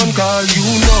one phone call, you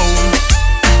know.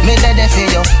 Me ready for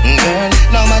you, girl.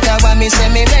 No matter what me say,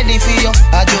 me ready for you.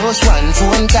 I just one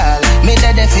phone call. Me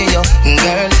ready for you,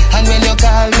 girl. And when you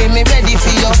call me, me ready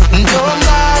for you. Don't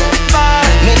ball.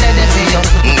 Me ready for you,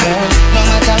 girl. No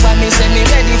matter what me say, me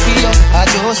ready for you. I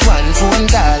just one phone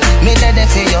call. Me ready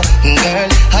for you, girl.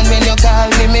 And when you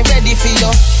call me, me ready for you.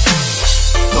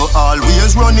 You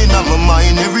always running on my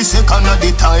mind every second of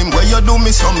the time. Where you do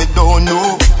me so me don't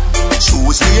know.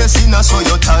 Shoes lace in so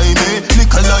you tiny.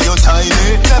 Little of you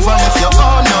tiny. Never left your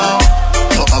heart now.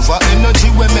 You have a energy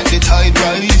when make the tide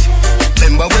rise.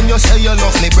 Remember when you say you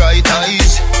love me bright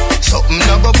eyes. Something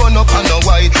I go burn up on the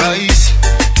white rice.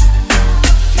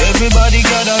 Everybody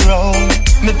gather round.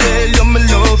 Me tell you me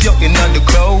love you in the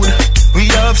crowd.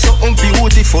 We have something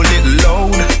beautiful little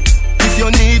loud. If you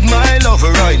need my love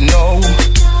right now,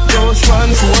 just one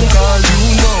phone call, you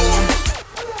know.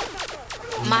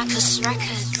 Marcus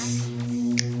Records.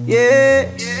 Yeah,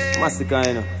 Massacre,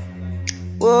 you know.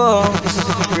 Whoa,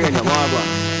 brain, you want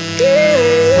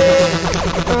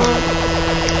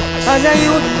As a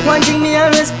youth, one thing me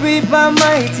always preach on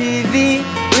my TV.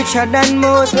 Richer than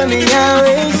most when me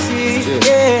always see.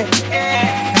 Yeah,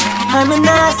 I'm a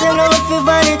nice love for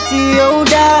vanity, oh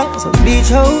dog. Some beach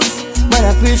house, man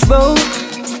I preach boat.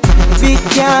 Big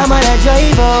car, man I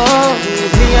drive out.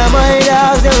 Me and my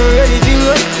dogs, they were ready to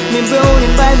roll. Me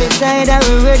browning by my side, I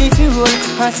was ready to roll.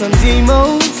 And some dream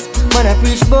house, man I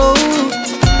preach boat.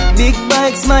 Big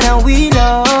bikes, man I wheel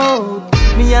out.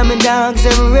 Me and my dogs,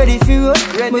 they were ready to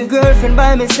roll. My girlfriend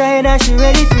by my side, and she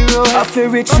ready to roll. I feel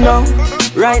rich now.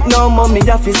 Right now, mommy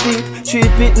da fi sleep. 3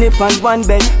 picnic and 1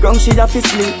 bed, ground she da fi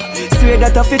sleep. Swear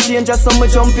that I fi change just so me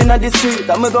jump in the street.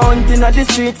 I'm go hunting at the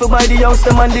street for buy the house,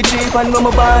 them and the jeep. And when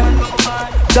me born,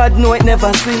 God know it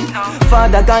never see.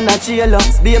 Father gonna jail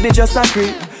us, baby just a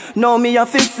creep. Now me a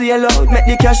fi sail out, make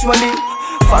the cash money.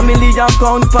 Family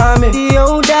account for me. The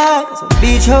old dogs,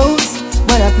 beach house,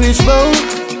 man I preach boat.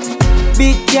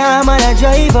 Big car, man I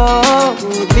drive out.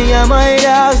 Me and my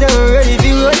dogs, they were ready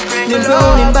to roll. Me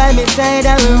browning by my side,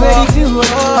 I was ready to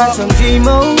roll. And some dream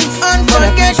house,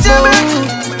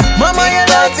 unforgettable. Mama, your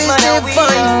love is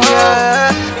divine,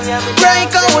 yeah.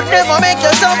 Breaker would never make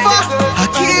you suffer. I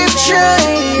keep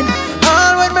trying.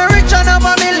 All when me rich and have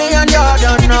 $1 million, you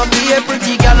don't know. Be a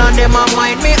pretty girl and them a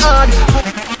mind me hard.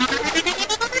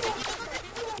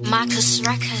 Marcus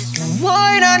Records.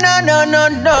 Why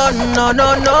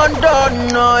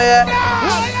no, yeah.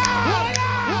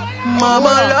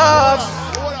 Mama love.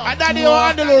 And daddy, you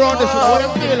ANDYLOO around this one. What do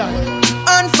you feel like?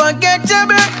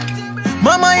 Unforgettable.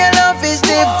 Mama, your love is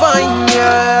divine,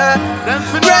 yeah.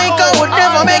 Breaker would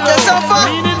never make you suffer.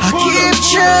 I keep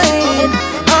trying.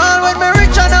 All when me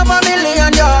rich and have $1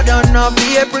 million, you don't know.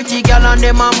 Be a pretty girl and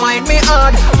them a mind me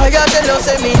hard. I tell you,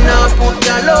 say me nah put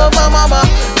your love on mama.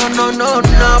 No,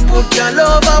 nah put your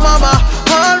love on mama.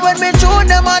 All when me tune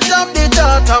them a top the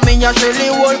top. I mean, you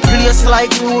really whole place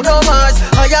like you no Mars.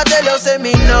 I tell you, say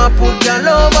me nah put your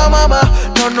love on mama.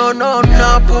 No,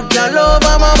 nah put your love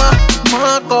on mama.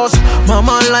 Marcus,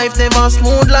 mama life never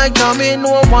smooth like that. Me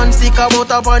no one sick about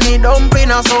a funny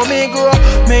dumpling. So me grow,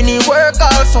 many work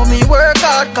hard, so me work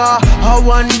hard. Car,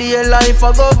 one day life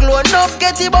I go glow. Enough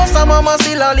get it bust, a mama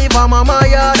still a live a mama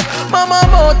yard. Mama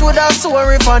mouth with a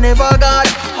sore if I never got.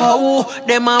 How,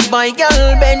 them a buy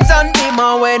girl Benz and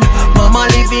Beamer when mama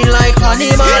living like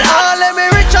animal. All let me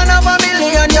rich and have $1 million.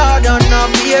 million yard and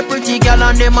not be a pretty girl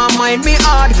and them a mind me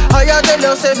hard. I tell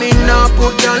you say me nah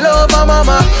put your love on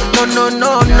mama.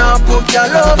 No, put your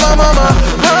love on mama.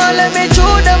 Let me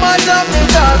chew them out of me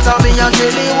thoughts. And me a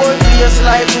tell you one place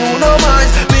like Bruno Mars.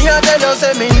 Me a tell you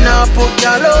say me nah put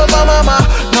your love on mama.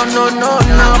 No,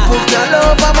 put your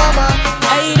love on mama.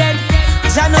 Hey then,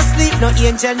 Jah no sleep, no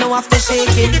angel, no after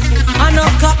shaking. And no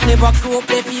cock never croak,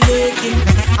 they feel aching.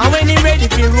 And when he ready,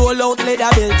 he roll out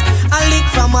leather belt. And lick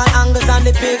from all angles and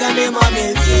the pig and them a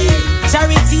melt.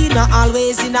 Charity not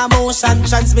always in a motion,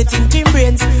 transmitting team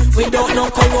brains without no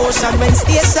corrosion. When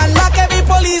station lock, every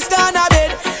police gone a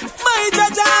bed. My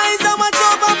judge eyes are much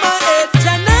over my head.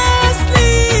 Jah no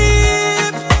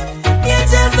sleep,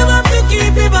 angels them have to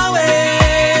keep him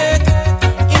awake.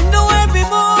 Him know every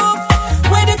move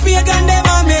where the pagan them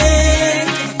a make.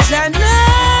 Jah no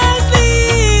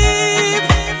sleep,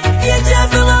 angels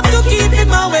them have to keep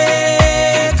him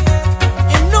awake.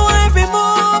 Him know every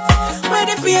move where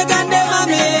the pagan them a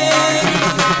make.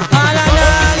 All and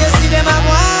all you see them a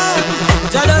go on.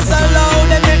 Jah just allow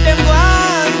them make them go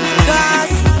on.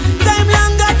 'Cause time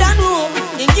longer than rope.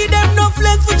 He give them no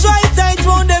flex for try tight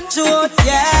round them throats.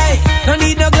 Yeah, no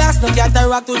need no glass, no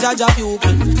cataract to judge a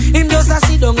pupil. Him just a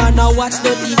sit down and a watch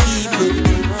dirty people.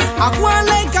 I go on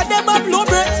like a them a blow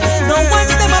breath. No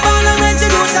watch them a ball and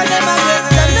retribution and them a get.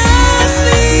 Jah no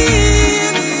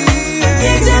sleep,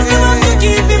 angels them have to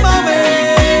keep him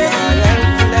away.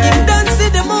 Him done see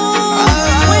the moon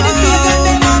when the pagan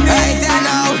them a make. Right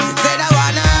now, say that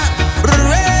wanna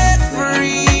break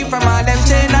free from all them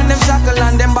chain and them shackle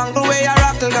and them bangle way a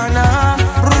rockle gonna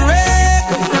break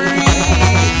free.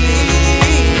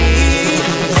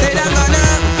 Say that gonna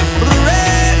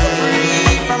break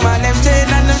free from all them chain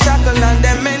and them shackle and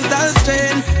them mental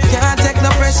strain. Can't take no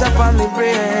pressure from me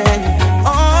brain.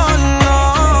 Oh no,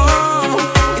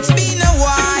 it's been a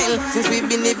while since we've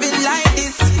been living like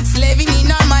this, slaving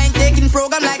in our mind, taking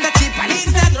program like a chip, and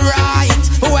it's not right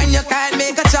when you can't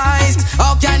make a choice.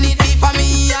 How can it be for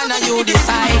me and you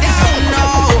decide? Oh no,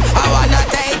 I wanna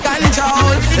take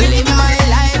control, live my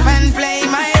life and play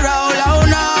my role. Oh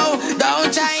no, don't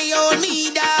try hold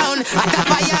me down. I got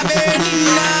fire burning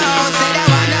now. Say that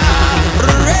wanna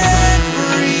break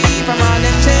free from all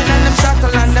them chain and them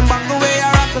shackle and them back away a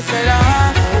rockle. Say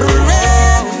that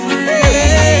break free.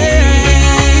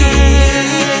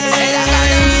 Say that wanna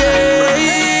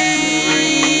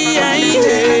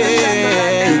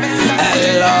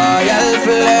loyal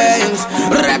flames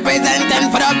representing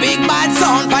for the big bad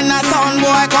sound. When a sound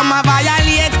boy come a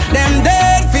violate, them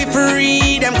dead fi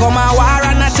free. Them come a war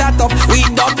and a chat up. We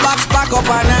dub box back up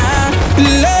and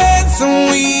let's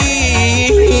sweet.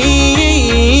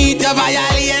 You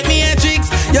violate matrix,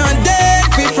 you're dead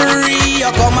fi free.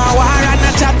 You come a war and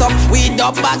a chat up. We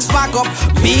dub box back up,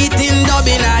 beating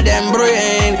dubbing at them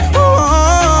brain.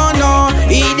 Oh no,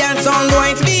 he dance on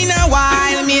going. It's been a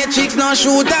while, matrix no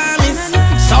shoot and miss.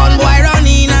 Sound boy run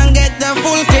in and get the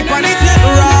full clip and it's not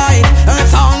right. And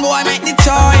sound boy make the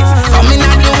choice. Coming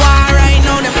at the war right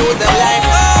now, they lose their life.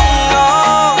 Oh no,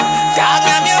 can't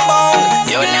grab your bone.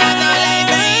 You not gonna like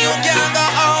me, you can't go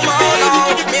home. Oh no,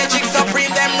 Matrix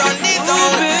Supreme, them run this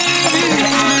zone.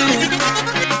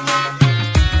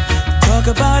 Talk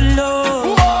about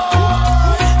love,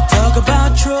 talk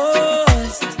about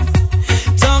trust,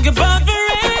 talk about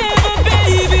forever,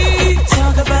 baby.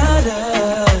 Talk about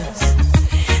us.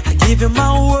 I give you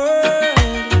my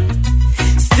word,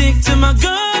 stick to my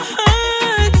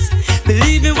guns.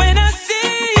 Believe me when I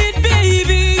say it,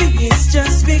 baby. It's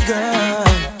just begun.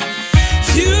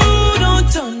 You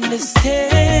don't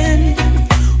understand,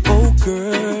 oh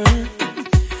girl,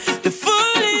 the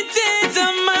full intent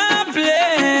of my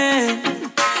plan.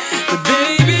 But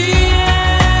baby,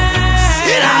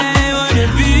 I wanna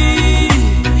be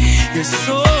your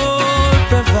sole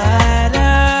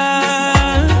provider.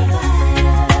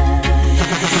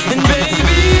 And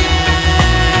baby,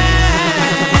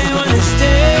 I wanna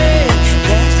stay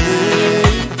that way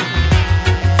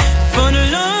for the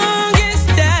longest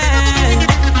time.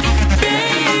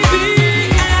 Baby,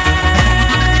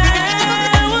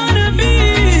 I wanna be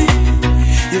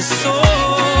your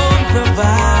sole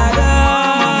provider.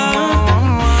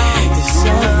 It's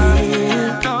so real.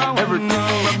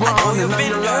 I know you've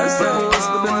been nervous.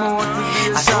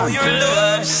 I know your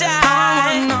love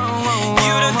shine.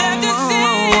 You don't have to say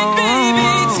it, baby.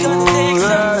 It's gonna take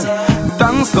some time.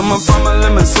 Thanks to my family,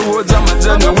 my soldier, my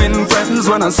genuine friends.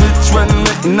 When I switch, when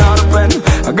making out a pen,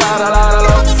 I got a lot of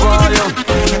love for you.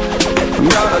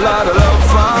 Got a lot of love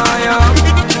for you.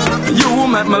 You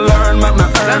make me learn, make me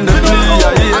earn the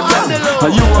creator.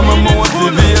 You are my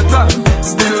motivator.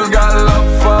 Still got love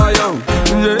for you.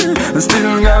 Yeah,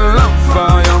 still got love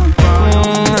for you.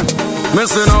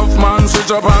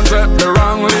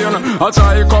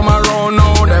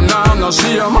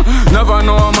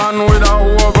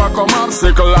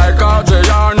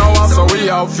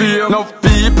 Enough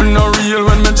people no real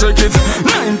when me check it.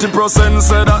 90%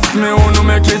 say that me wanna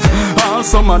make it. All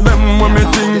some of them when me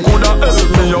think coulda help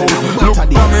me out. Look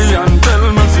at me and tell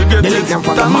me forget it. Them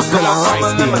from the muscle and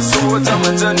rice days.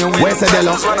 Where's the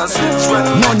Delo?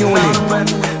 No new link.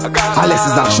 Alice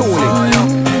is a surely.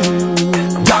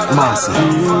 Jack Marcy.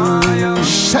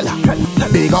 Shut up.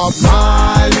 Big up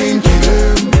my link in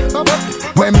them.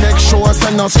 We make sure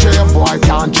send us straight, boy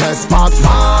can't trespass.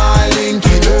 My link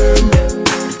in them.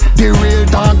 The real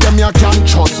dog them you can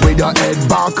trust with your head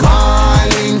back. My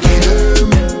link in them.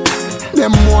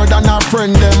 Them more than a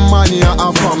friend, them man you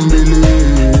a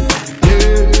family.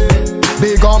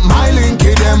 Big up my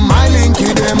linky them, my linky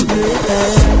them.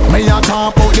 Me a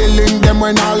talk about the link them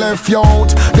when I left you out.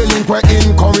 The link where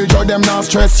encourage you, them not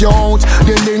stress you out.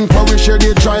 The link where we share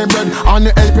the dry bread and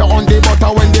help you on the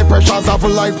butter when the pressures of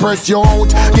life press you out.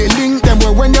 The link them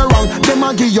where when you're wrong, them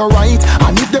a give you right.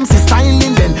 And if them see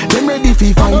styling then, them ready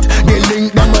fi fight. The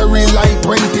link them where real light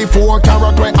 24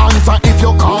 carat we answer if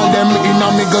you call them in a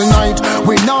middle night.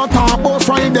 We not talk about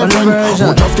Friday friend.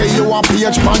 We just get you a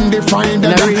page pan the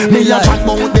Friday. Me a chat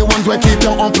about the ones where keep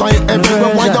you up like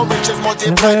everywhere. Why the riches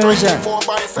multiply 24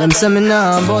 by 7. Them say me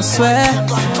nah boss swear.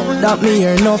 That me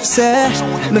hear enough say.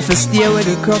 Me fi stay with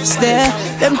the crops there.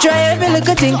 Them try every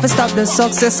little thing for stop the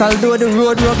success. Although the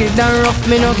road rugged and rough,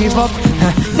 me no give up.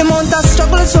 The amount of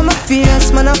struggles from my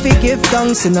face, man I fi give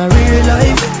thanks in a real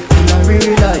life. In a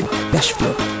real life. Dash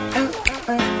flow.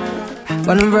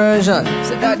 One version.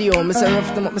 Say daddy oh, me say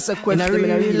rough them up, me say quench them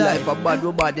in a real life. But bad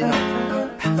we bad enough.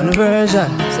 One version.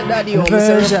 Say daddy oh, me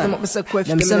say rough them up, me say quench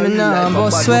them in a real life. But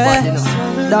bad we bad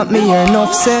enough. That me hear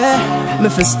enough say. Me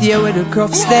fi stay with the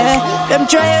crops there. Them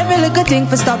try every little thing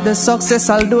for stop the success.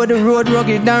 Although the road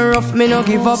rugged and rough, me no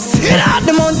give up.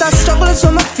 The amount of struggles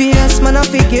from my face, man I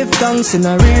fi give thanks in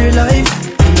a real life.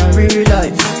 In a real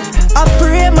life. I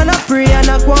pray, man I pray, and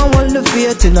I go and hold the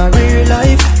faith in a real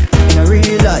life. In a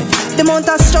real life. The amount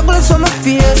of struggles from my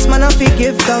face, man I fi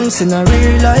give thanks in a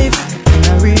real life. In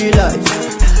a real life.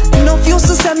 Enough used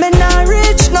to say me not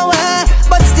rich nowhere,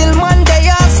 but still one day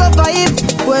I survive.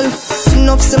 Well,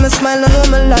 enough see me smile and know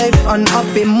my life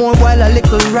unhappy. More while a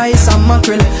little rice and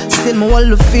mackerel. Still me hold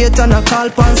the faith and I call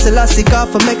pan Selassie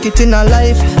for make it in a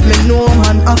life. Me know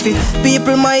man happy.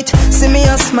 People might see me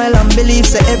and smile and believe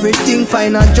say everything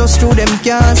fine and just through them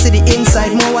can't see the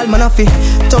inside. More while man happy.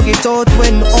 Tug it out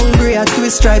when hungry a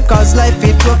twist stripe. Cause life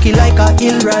it rocky like a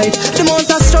hill ride. The amount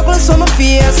of struggles from my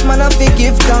face, man I fi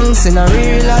give thanks in a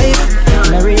real life.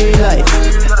 In a real life.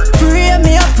 Pray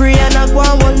me a pray and I go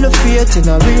and hold the faith in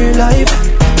a real life.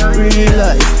 Real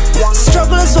life.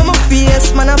 Struggles from my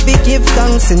face, man I fi give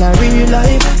thanks in a real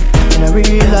life. In a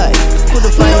real life. Could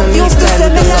have find a new style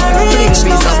because of a big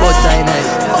piece of butter.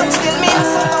 But still me a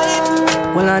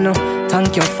survive. Well I know.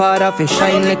 Thank your father for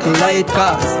shine little light.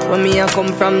 Cause when me a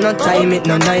come from no time it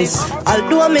no nice.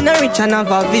 Although I'm in a rich and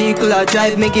have a vehicle I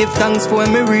drive, me give thanks for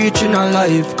when me reach in a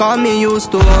life. Cause me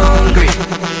used to hungry,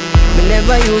 me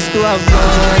never used to have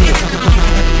money.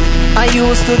 I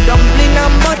used to dumpling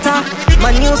and butter.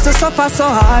 Man used to suffer so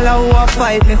hard I who a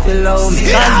fight me feel love me.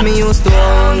 Cause me used to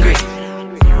hungry,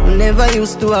 me never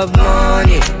used to have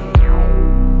money.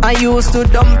 I used to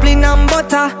dumpling and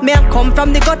butter. Me I come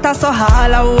from the gutter, so all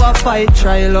I who a fight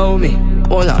try allow me.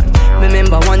 Hold on.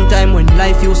 Remember one time when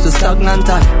life used to stagnant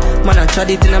and man I tried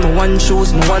it in my one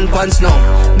shoes, my one pants now.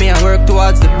 Me I work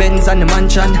towards the Benz and the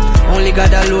mansion. Only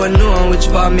God alone know which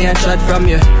part me I tried from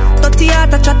you. 30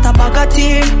 heart I chat a bag of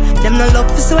team. Them no love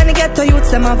for so when they get to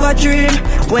youths, them have a dream.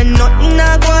 When nothing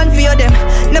I go on for them,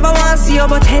 never want to see you,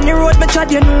 but any road me tried,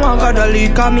 you know I got a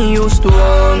leak. Cause me used to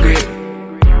hungry,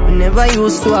 never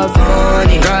used to have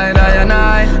money.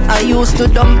 I used to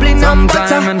dumpling and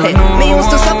butter. Hey, me used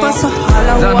to suffer so all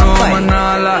I want fight.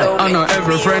 I know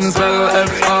every friend spell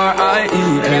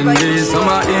F-R-I-E-N-D. Some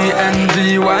are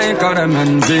E-N-D-Y, cause them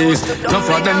NZs. Enough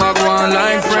of them are going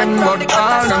like friend, but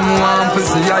all them want to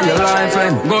see how your life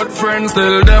end. Good friends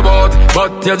still they bout,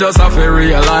 but you just have to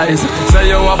realize. Say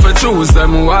you have to choose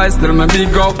them wise, still me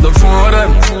big up the four of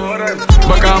them.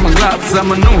 But I'm glad some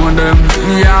know them.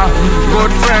 Yeah,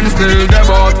 good friends still they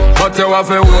bout, but you have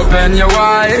to open your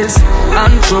eyes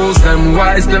and choose them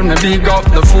wise. Still me big up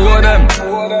the four of them.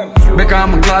 Because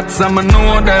I'm glad some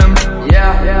know them.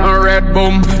 Yeah, Red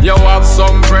Boom, you have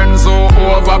some friends who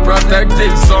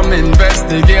overprotective. Some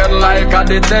investigate like a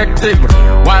detective,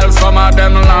 while some of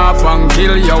them laugh and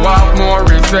kill. You have more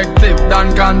effective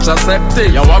than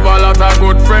contraceptive. You have a lot of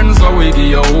good friends so we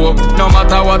give you hope. No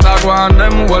matter what I want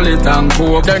them, hold it and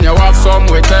cope. Then you have some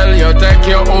we tell you take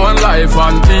your own life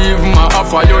and even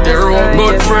offer you the rope.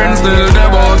 Good friends still they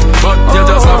bout, but you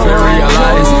just have to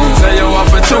realize. Say you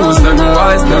have to choose them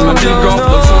wise, them big up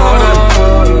the phone.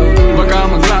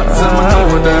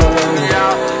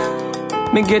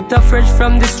 me get a fresh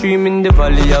from the stream in the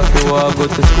valley of the war. Go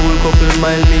to school, couple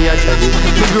mile me a chatty.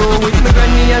 Me grow with me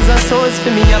granny as a source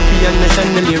for me happy and the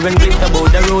chandelier and get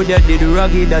about the road that did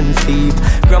rugged and steep.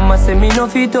 Grandma say me no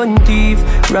fit on thief.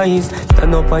 Rise,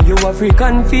 stand up on your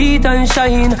African feet and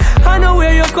shine. I know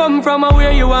where you come from and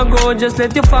where you want go. Just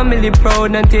let your family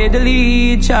proud and take the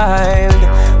lead,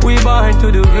 child. We born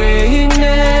to do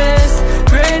greatness.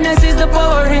 Greatness is the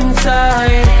power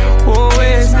inside. Won't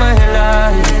waste my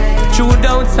life. True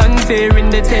doubts and fear in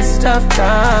the test of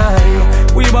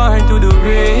time. We born to do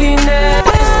greatness.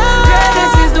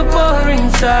 Greatness is the power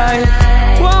inside.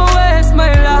 Won't waste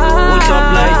my life. Put up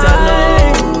light and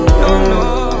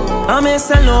no. I miss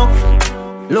a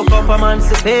look up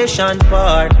emancipation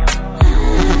part.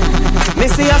 Me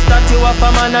see a statue of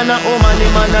a man and a woman, the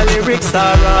man a lyrics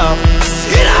are rough.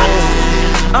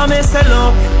 I miss a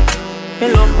look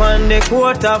on the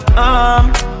coat of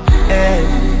arm. Hey.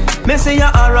 Me see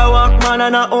a walk man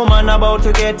and a woman about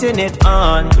to get in it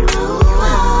on.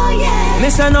 Me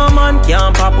say no man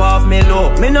can't pop off me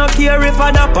low. Me no care if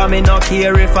I dap or me no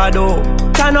care if I do.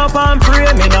 Turn up and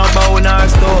pray, me no bow nor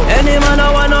stove. Any man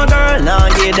I want a girl, now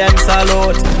give them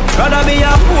salute. Rather be a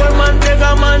poor man, take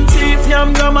a man thief.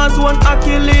 Yam grandma's one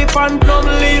ackee leaf and plum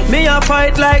leaf. Me a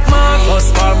fight like Marcus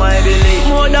for my belief.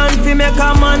 More than fi make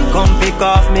a man come pick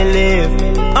off me leave.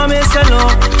 I me say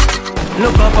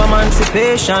look up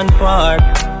emancipation part.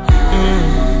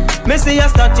 Me see a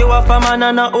statue of a man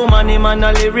and a woman, him and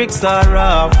the lyrics are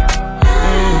rough.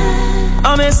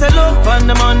 I me say look on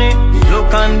the money,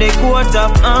 look on the coat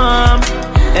of arm.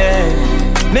 Hey.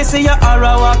 Me see a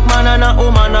walk man and a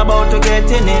woman about to get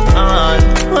in it on.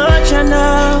 Watch you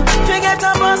now, forget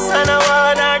a bus and a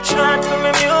water chant for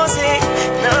me music.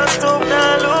 Now stop,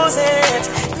 now lose it.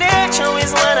 Nature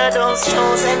is one of those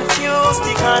shows infused.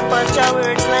 You can't punch your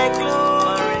words like glue.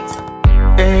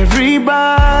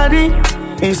 Everybody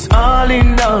is all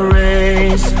in the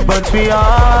race, but we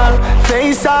all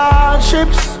face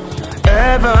hardships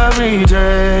every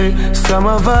day. Some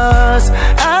of us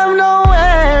have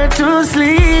nowhere to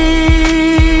sleep,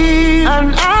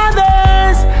 and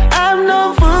others have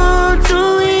no food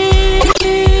to eat.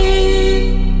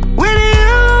 With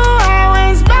you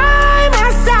always by my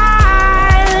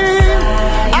side,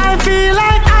 I feel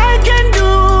like I can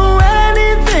do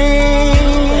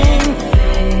anything.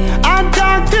 I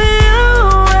talk to you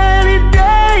any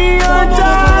day or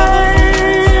time,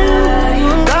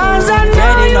 'cause I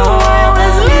know you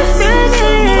always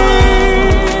listening.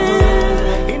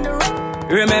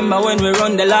 Remember when we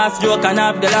run the last joke and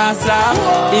have the last laugh?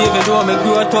 Even though me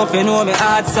grow tough, you know me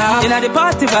hard soft. Inna the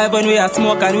party vibe when we a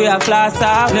smoke and we a flash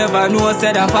off. Never know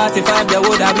said a 45 they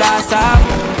would have blast off.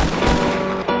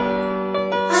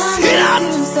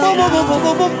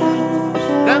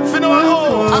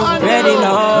 Ready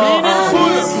now.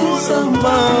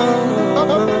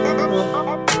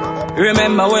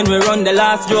 Remember when we run the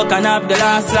last joke and have the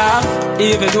last laugh?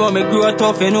 Even though me grow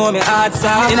tough, you know me hard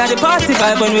soft. Inna the party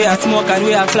vibe when we a smoke and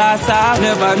we a flash off.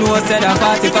 Never know said a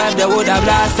 45 they would have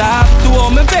blast off. To all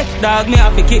me pet dog, me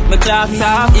have to kick my clocks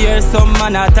off. Hear some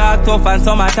man a talk tough and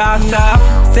some a talk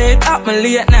soft. Say it happen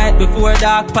late night before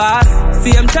dark pass.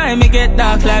 Same time me get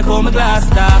dark like how my glass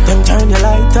dark. Them turn your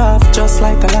light off just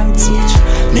like a light switch.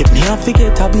 Make me have to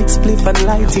get a big spliff and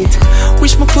light it.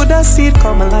 Wish me coulda see it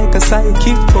coming like a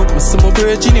sidekick, but me see my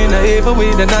virgin in a ever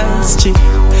with a nice chick.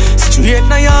 Straight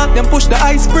na yard, them push the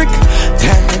ice brick.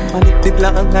 Damn, man, it did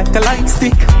long like a light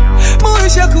stick.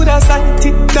 Wish you coulda sight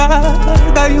it,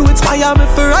 dog. You inspire me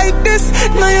for write this.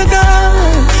 Now you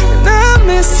gone, and I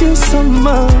miss you so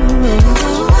much.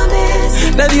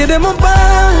 That you them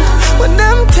above when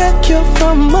them take you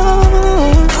from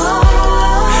us.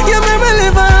 You make me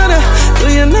live on, do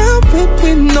you not with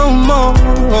me no more?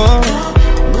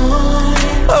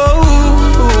 Oh,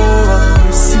 I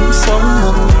miss you so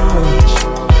much.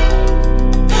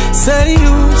 Say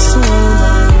you so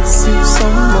much, miss you so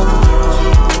much.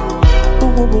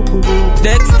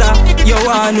 Dexter, you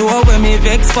wanna know when me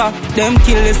vex for? Them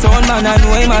kill the sound man, I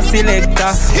know him a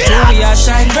selector. Truly a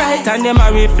shine bright and them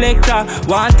a reflector.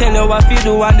 Want tell you what you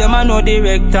do and them a no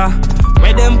director.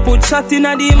 Where them put shot in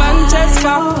a the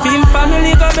Manchester. Film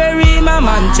family go bury my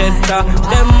Manchester.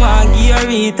 Them want give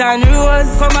you it and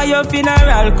rose. Come at your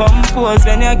funeral, compose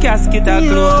when your casket a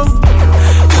close.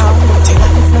 How much your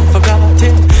life not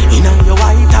forgotten? Inna your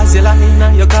white as you lie inna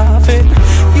your coffin.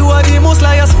 You are the most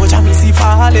liars, watch me see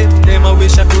falling. Them I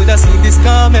wish I coulda seen this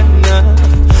coming.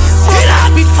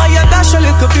 Big fire, dash a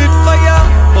little bit fire.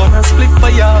 Gonna split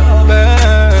fire,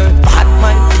 burn. Bad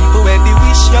mind people where they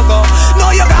wish you go.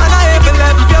 No, you're gonna ever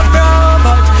left your bro,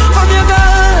 but from your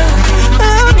girl,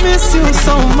 I miss you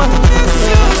so much.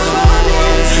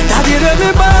 That you let me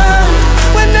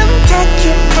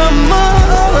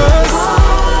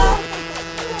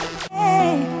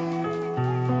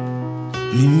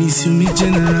Me miss you, me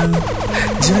general.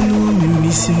 Jano, me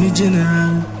miss you, me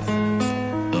general.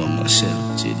 Oh, Michelle,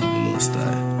 JD, me no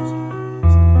star.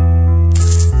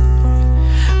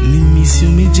 Me miss you,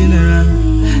 me general.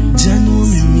 Jano,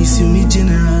 me miss you, me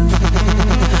general.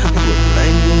 But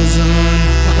life goes on.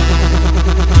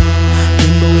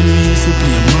 Remember when we used to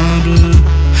play marble?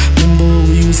 Remember when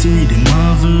we used to read the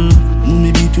Marvel?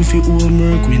 Mommy beat with your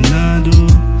homework, we not do.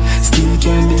 Still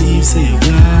can't believe, say you're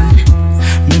gone.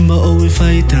 Remember how we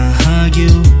fight and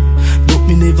argue, but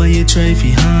me never yet try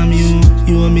to harm you.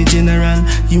 You are me general,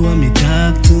 you are me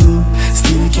dog too.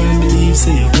 Still can't believe,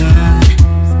 say you're gone.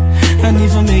 And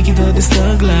if I make it out the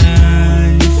stag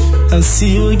life, I'll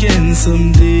see you again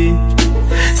someday.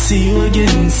 See you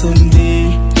again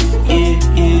someday.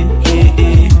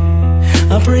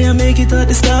 I pray I make it out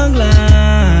the stag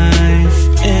life.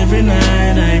 Every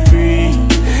night I pray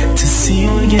to see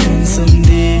you again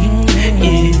someday.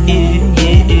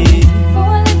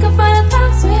 Oh, looking for the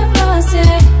thoughts we have lost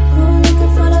it. Oh,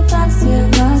 looking for the thoughts we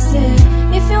have lost it.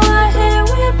 If you are here,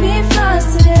 we'll be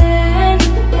flossing.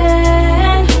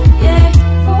 Yeah.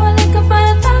 Oh, looking for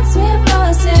the thoughts we have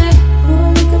lost it.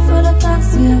 Oh, looking for the thoughts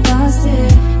we have lost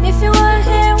it. If you are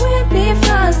here, we'll be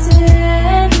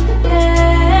flossing.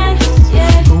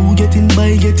 Yeah. Oh, getting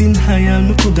by, getting higher,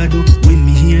 me coulda do. When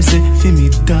me hear say, fi me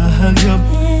dog job.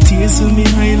 Tears on me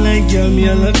high like girl, me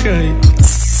all a cry.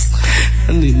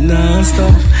 And it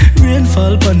non-stop.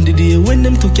 Rainfall pon the day when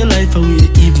them took your life away.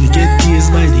 Even get tears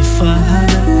by the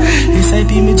father.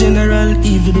 SIP me general,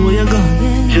 even though you're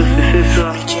gone. Justice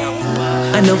is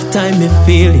enough time me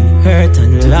feeling hurt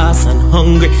and lost and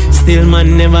hungry. Still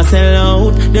man never sell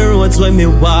out. The roads where me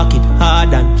walk it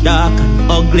hard and dark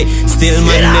and ugly. Still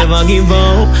man never give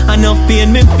up. Enough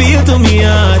pain me feel to me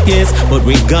heart, yes. But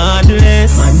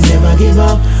regardless, man never give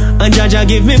up. And Jaja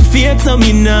give me faith so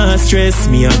me not stress.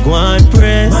 Me a go and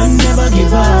press. Man never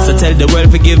give up. So tell the world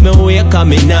forgive me way, cause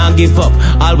me not give up.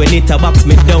 All when it a box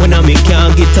me down and me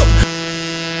can't get up.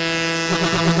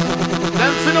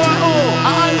 Them finna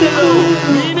ANDYLOO,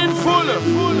 meaningful.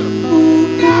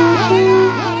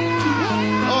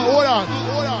 Oh, hold on.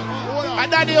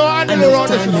 And daddy, ANDYLOO around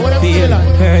this, what I'm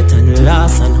feeling. Hurt and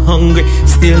lost and hungry.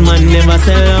 Still man never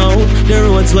sell out. The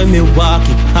roads where me walk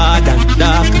it hard and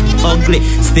dark and ugly.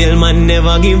 Still man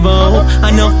never give up.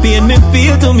 Enough pain me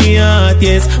feel to me heart,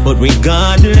 yes. But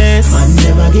regardless, man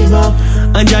never give up.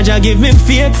 And Jaja give me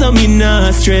faith so me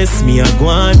not stress. Me a go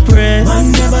and press.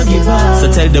 Man never give up. So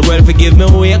tell the world forgive me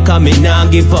way, cause me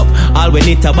not give up. All when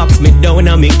it a box me down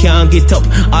and me can't get up.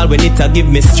 All when it a give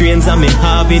me strains and me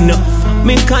have enough.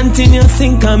 Me continue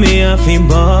sink and me have him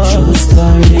ball. True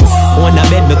stories. On a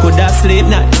bed me coulda sleep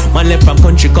nights. Man left from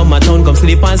country come a town come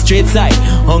sleep on street side.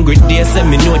 Hungry days say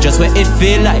me know just where it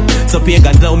feel like. So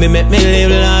pagans now me make me live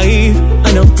life.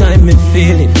 Enough time me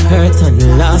feeling hurt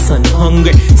and lost and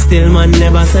hungry. Still man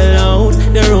never sell out.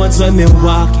 The roads where me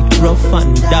walk it rough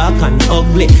and dark and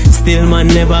ugly. Still man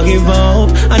never give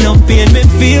up. Enough pain me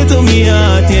feel to me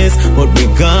heart, yes. But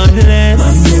regardless,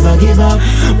 man never give up.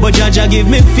 But Jaja give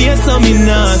me faith so me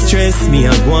not stress. Me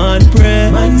a go and pray.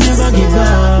 Man never give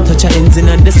up. Touch a engine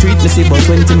on the street, me see about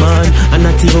 20 man. And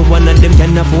not even one of them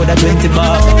can afford a 20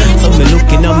 baht. So me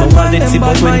looking at my wallet, see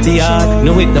about 20 yard.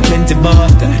 No it no plenty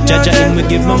baht. Jaja him me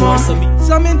give me more so me.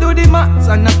 So me do the maths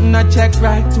and nothing a check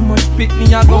right. Too much pick me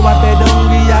a go a bed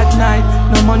hungry at night.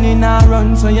 No money nah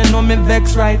run, so you know me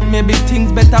vex right. Maybe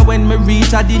things better when me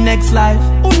reach at the next life.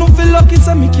 Oh no feel lucky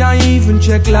so me can't even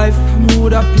check life. Me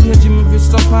woulda page me be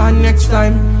suffer next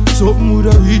time. Something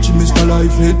woulda reach Mr.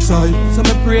 Life headside. So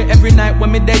me pray every night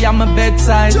when me day at my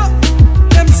bedside.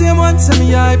 Them same ones say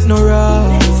me hype no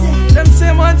right. Them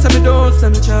same ones say me don't say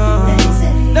me chance.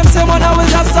 Them same ones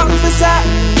always have something to say.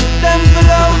 Them feel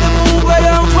how they move I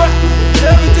am quick.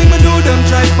 Everything me do them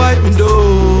try fight me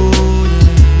down.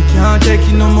 Me can't take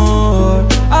it no more.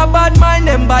 A bad mind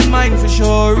them bad mind for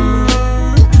sure.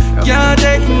 Can't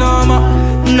take it no more.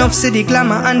 Enough see the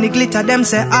glamour and the glitter, them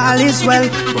say all is well.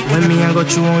 But when me I go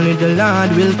through, only the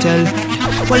Lord will tell.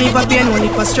 One if a pain, one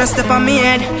if a stress step on me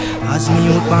head. As me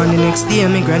out on the next day,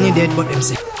 me granny dead. But them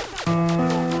say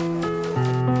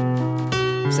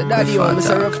daddy, I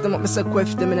say rough them up, I say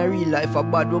quiff them in a real life. A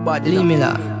bad, leave me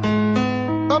la.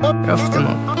 Rough them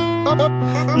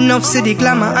up. Enough see the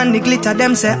glamour and the glitter,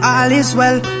 them say all is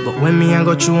well. But when me I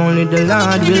go through, only the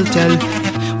Lord will tell.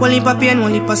 One heap of pain,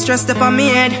 one heap of stress step on me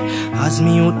head. As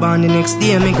me out born the next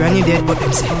day, me granny dead. But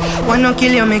them say, one no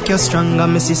kill you, make you stronger.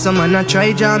 Me see some man a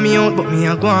try draw me out, but me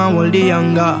a go and hold the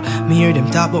younger. Me hear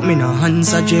them talk, but me no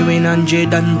answer. J Wayne and J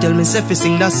Dan tell me say fi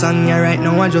sing that song. Yeah, right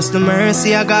now I just the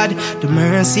mercy of God, the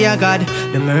mercy of God,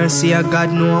 the mercy of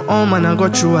God. No, all man I go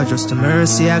through, I just the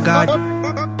mercy of God.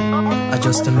 I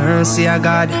just the mercy of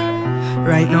God.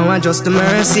 Right now I just the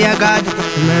mercy of God.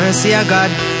 The mercy of God.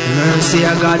 The mercy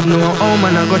of God. No, oh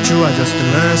man, I go through. I just the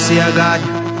mercy of God.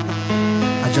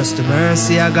 I just the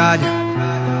mercy of God.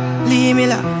 Leave me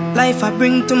life I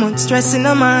bring too much stress in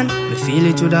a man. Me feel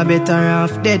it would have better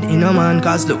off dead in a man.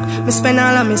 Cause look, me spend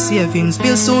all of my savings,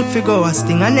 bill suit fi go a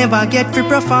sting I never get free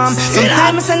perform.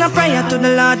 Sometimes I send a prayer to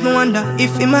the Lord, me wonder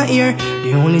if in my ear.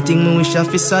 The only thing me wish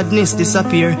of is sadness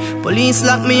disappear. Police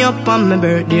lock me up on my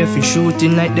birthday for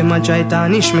shooting like them a try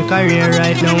tarnish my career.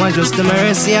 Right now I just the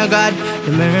mercy of God.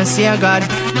 The mercy of God.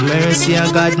 The mercy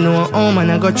of God. No, oh man,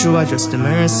 I go through. I just the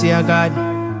mercy of God.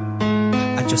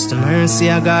 I just the mercy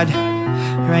of God.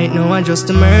 Right now I just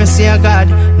the mercy of God.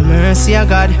 The mercy of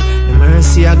God. The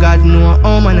mercy of God. No,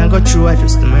 oh man, I go through. I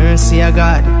just the mercy of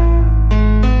God.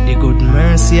 The good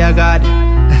mercy of God.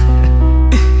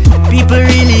 People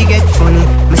really get funny.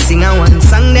 Me sing a one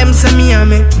song, them say me and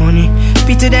make money.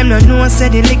 Pity them not know I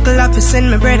said the little have to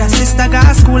send my brother, sister go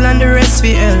to school and the rest fi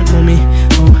help mommy.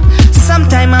 Oh.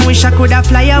 Sometime I wish I could have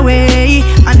fly away,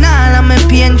 and all of my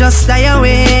pain just die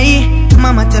away.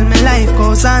 Mama tell me life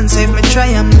goes on, so if me try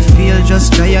and me feel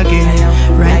just try again.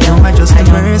 Right now I just the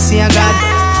mercy of God.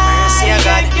 Mercy of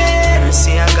God.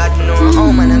 Mercy of God. No,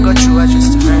 oh man, I go through. I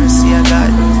just the mercy of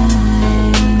God.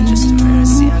 I just the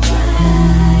mercy of God.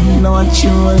 Now I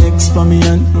chill Alex for me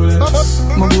and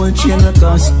my boy chain will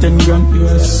cost 10 grand. No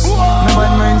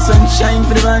bad mind sunshine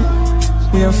for the van.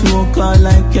 We have flow car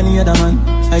like any other man.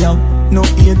 I have no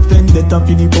 8 pen that up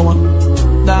in the power.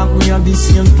 Dark we have the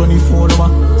same 24 hour.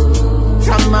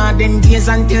 From modern days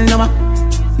until now,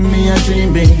 me a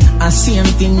dream big. I same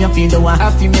thing you feel the I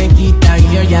fi make it a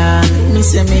year, yeah. Me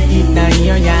say make it a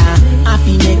year, yeah. I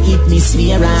fi make it me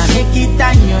swear, make it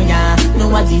a year, yeah. No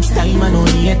what this time and no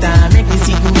later. Make it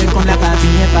see you come like a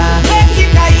paper. Make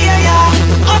it a year,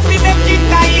 yeah. I fi make it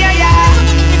a year, yeah.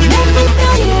 Make it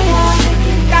a year,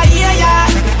 yeah. A year, yeah.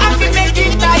 I fi make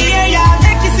it a year, yeah.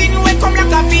 Make it see you come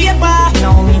like a paper.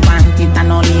 No me want it and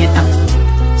no later.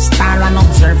 Star and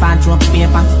observe and drop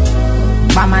paper.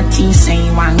 Bama tea say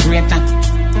you want greater.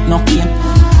 No cake,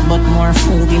 but more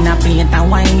food in a plate. And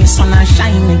why the sun a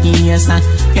shine me gears?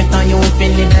 You thought you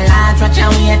feel it large, watch your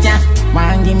weight, yeah.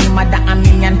 Why give me mother a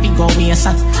million figure waist?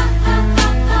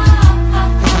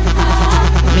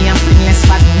 Me a place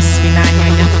but me spin on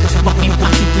ya. But me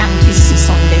pocket long to see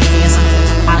Sunday face.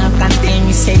 All can tell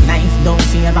me say life don't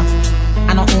favor.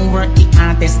 I don't overwork the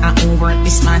artist, I overwork the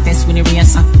smartest with the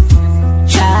racer.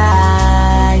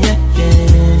 Try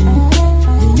again.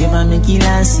 They never make it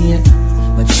last year,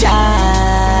 but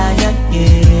try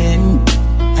again.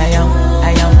 I am.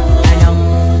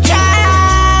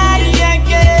 Try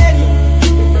again.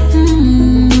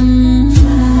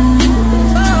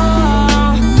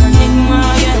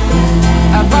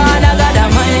 I got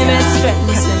my best friend,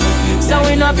 so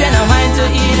we not pay no mind to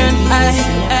even.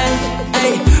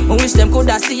 I wish them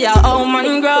coulda see how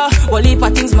man grow. Well, heap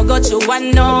of things me go through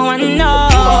and no one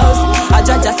knows. I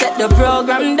just set the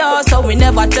program down, so we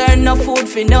never turn no food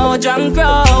for no drunk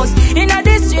crows. Inna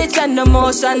the streets and the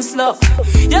motion slow,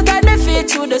 you got the feet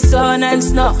through the sun and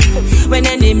snow. When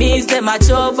enemies them a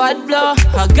throw bad blow,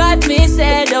 I got me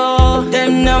said oh,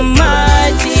 them no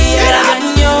mightier than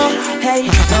you. Hey,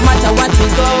 no matter what we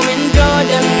going through,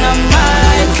 them no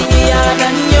mightier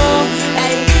than you.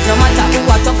 Hey, no matter who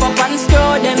what tough up and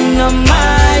screw, them no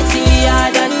mightier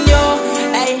than you.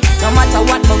 Hey, no matter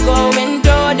what we're going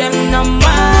through, them no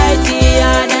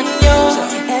mightier than you.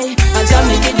 Hey, I just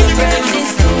me give the praises.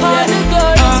 All the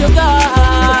glory to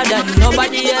God and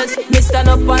nobody else. Me stand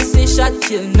up and see shot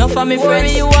kill. No for me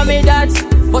friends, you want me that.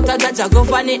 But I got go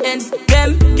for the ends.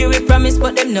 Them give me promise,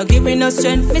 but them no give me no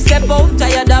strength. Me step out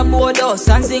tired of board house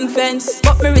and sing fence.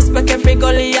 But me respect every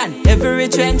gully and every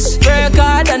trench. Work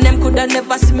hard and them coulda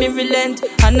never see me relent.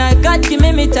 And I God give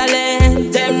me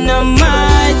talent. Them no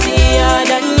mightier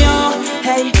than you.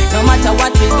 Hey, no matter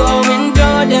what we going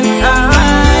through, them no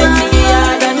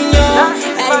mightier than you.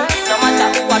 Hey, no matter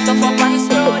who what up and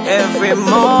slow. Every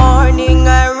morning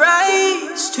I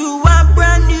rise to a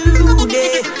brand new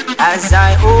day. As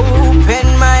I open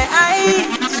my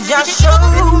eyes, just show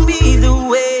me the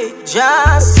way.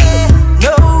 Just say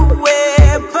no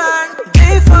weapon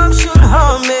they form should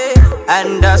harm me.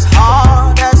 And as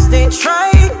hard as they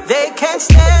try, they can't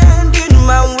stand in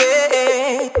my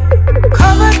way.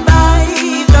 Covered by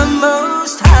the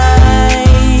Most High,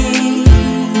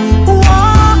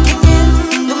 walking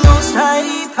in the Most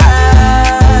High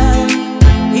path.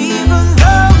 Even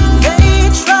though they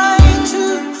try to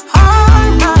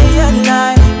harm my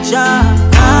Elijah,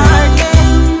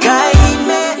 guide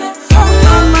me from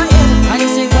my end.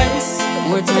 Consequence,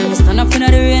 more time I stand up in the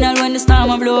rain and when the storm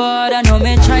a blow, I know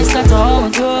me try start how I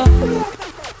grow.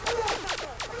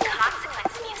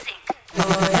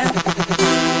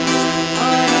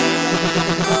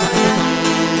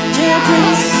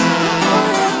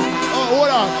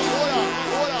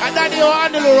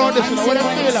 ANDYLOO around this one, what do you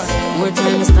feel like? More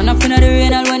time I stand up in the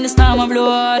rain and when the storm a blow,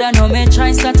 I know me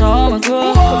try start how I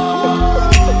grow.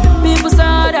 People say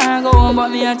I go home, but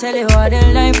me I tell you all the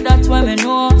life that's what me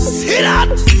know. See that?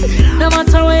 No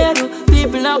matter what you do,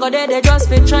 people not go there, they just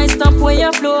fit try stop where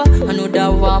you flow. I know that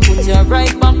one put you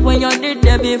right back when you did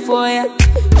there before you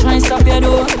try stop your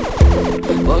door.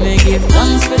 But me give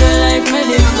thanks for the life me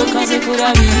live because it could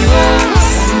have been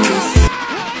worse.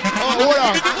 Hold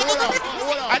on.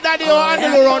 ANDYLOO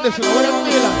around this one, what do you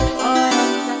feel like?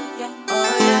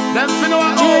 Them feel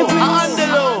what?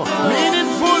 ANDYLOO,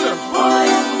 meaningful.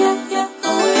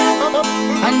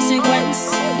 Consequence.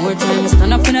 More time I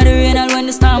stand up in the rain and when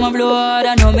the storm a blow,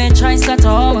 I know me try start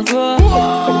how I grow.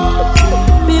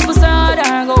 People say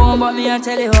I go home, but me I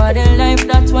tell you all the life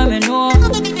that's what me know.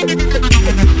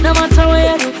 No matter what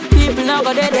you do, people not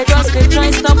go there, they just keep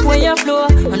try stop where you flow.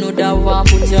 I know that one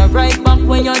put you right back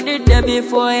when you did there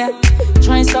before you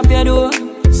try stop your door.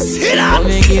 See that? But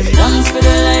me give thanks for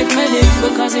the life me live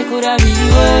because it could have been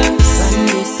worse than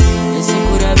this. Yes, it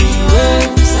could have been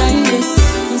worse than this.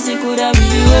 Yes, it could have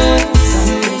been worse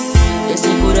than this. Yes,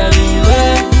 it could have been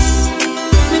worse.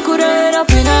 Me could have ended up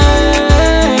in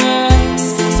earth.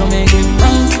 So me give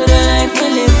thanks for the life me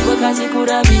live because it could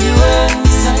have been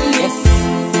worse than this.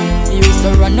 Me used to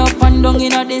run up and down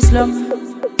in the slum.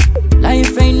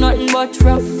 Life ain't nothing but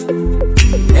rough.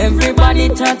 Everybody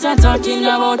talking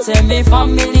about say me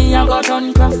family I got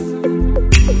on craft.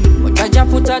 But Jaja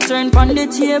put a turn on the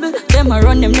table. Them a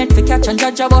run them net for catch and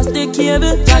Jaja bust the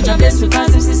cable. Jaja bless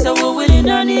because him sister we willing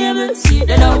and able. See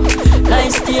the now,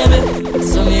 life stable.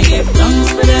 So me give thanks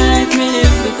for the life me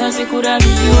live because it could have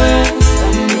been worse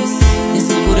than this. Yes,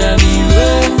 it could have been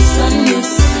worse than this.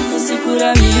 Yes, it could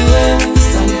have been worse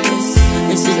than this.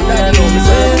 Yes, it could have been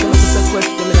worse.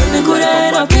 Me could have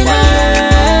ended up in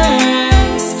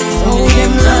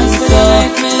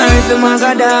Sorry for my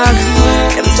dog.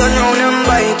 Them turn round and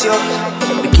bite you.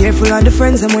 Be careful of the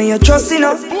friends and when you trust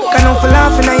enough. Can not for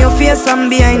laughing at your face and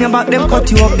behind your back them cut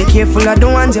you up. Be careful of the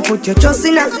ones you put your trust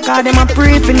in. Cause them a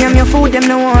pray for them your food. Them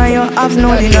no want you have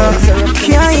no dinner.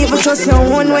 Can't even trust your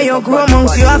own way you grow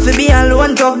amongst. You have to be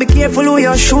alone talk. Be careful who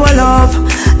you show love.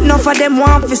 Enough of them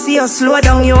want to see you slow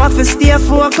down. You have to stay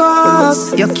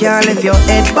focused. You can't leave your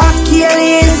head back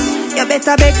careless. You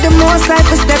better beg the most life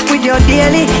to step with your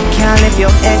daily. Can't leave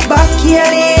your head back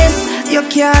careless. You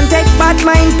can't take bad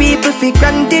mind people for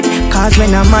granted. Cause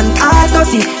when a man heart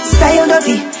dirty, style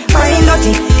dirty, mind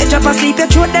dirty, you drop asleep, you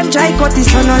throat them try cut it.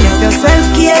 So no let yourself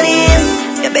careless.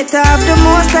 You better have the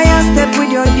most I and step with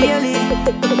your daily.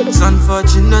 It's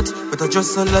unfortunate, but I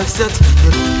just a life set.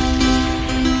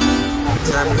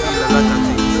 Time to feel a lot of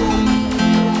things.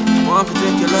 Want to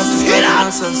take your life to get an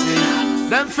answer, say.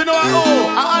 Them finna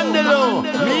ANDYLOO,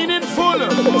 meaningful.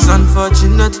 It's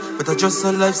unfortunate, but I just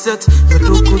a life set. You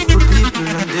do good for people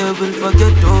and they will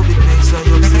forget. Oh, it makes I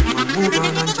upset. Man, move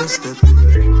on and just step.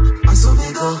 And so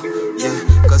we go, yeah.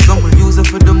 Cause some will use it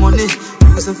for the money,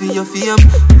 use it for your fame,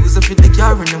 use it for the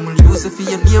car, and them will use it for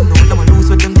your name. Now them will lose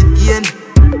what them did gain.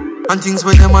 And things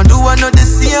where them a do are not the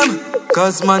same.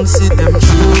 Cause man see them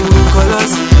true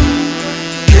colors.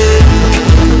 Yeah.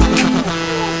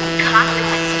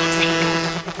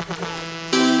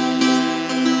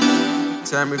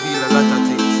 Time reveal a lot of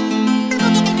things.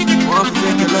 Want to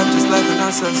take your life just like an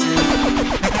assassin.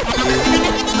 Yeah.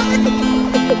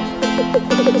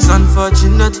 It's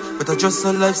unfortunate, but I just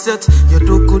a life set. You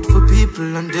do good for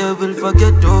people and they will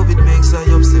forget. Oh, it makes I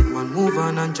upset. Man, move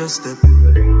on and just step.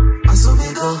 And so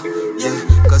we go, yeah.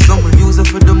 Cause some will use it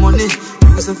for the money,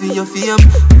 use it for your fame,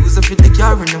 use it for the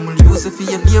car, and them will use it for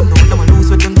your name. Now them will lose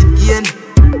what them did gain.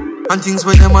 And things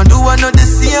where them a do are not the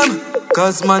same.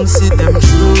 Cause man see them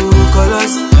true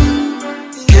colors.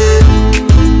 Yeah.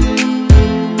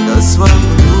 That's why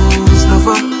we lose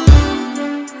never.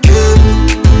 Yeah.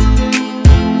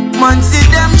 Man see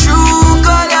them true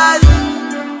colors.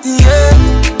 Yeah.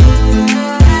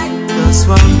 That's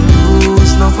why we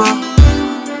lose never.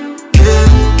 Yeah.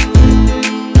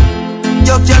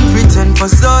 You can pretend for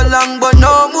so long but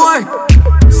no more.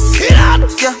 See that?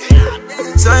 Yeah.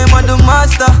 Time of the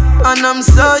master and I'm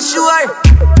so sure.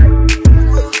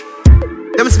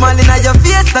 Them smiling at your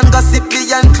face and gossip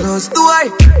behind closed door.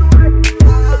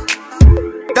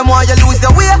 Them why you lose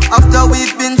your way after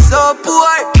we've been so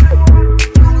poor.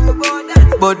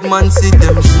 But man see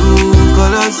them true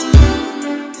colors.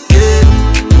 Yeah.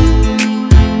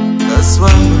 That's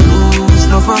why we lose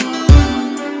never.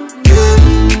 Yeah.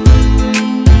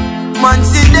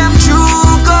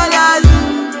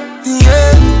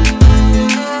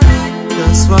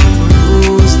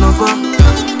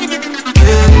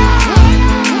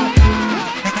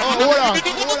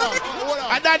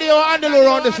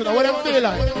 listen, what them feel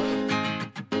like?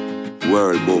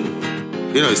 World boom.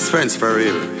 You know it's friends for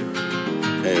real.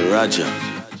 Hey Roger.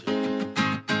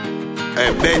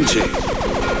 Hey Benji.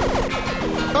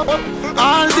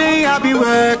 All day I be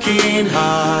working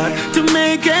hard to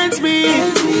make ends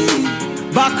meet.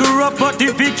 Back her up but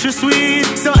the victory sweet.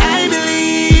 So I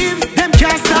believe them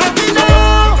can't stop me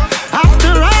now.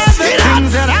 After all the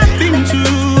things that I've been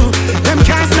through, them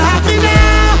can't stop me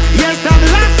now. Yes, I've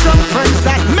lost some friends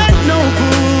that meant no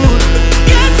good.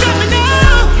 Can't stop me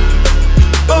now.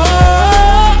 Oh,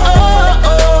 oh,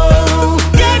 oh.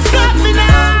 Can't stop me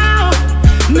now.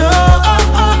 No,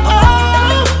 oh, oh,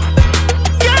 oh.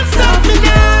 Can't stop me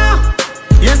now.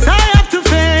 Yes, I have to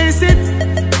face it.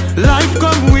 Life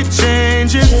come with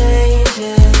changes.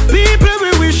 People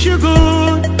will wish you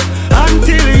good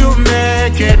until you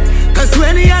make it. Cause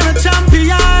when you're a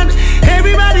champion,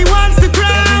 everybody wants the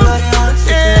crown.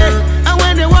 Yeah. And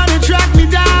when they wanna track me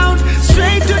down,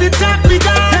 straight to the top me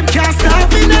down. Them can't stop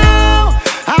me now.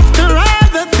 After all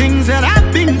the things that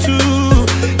I've been through,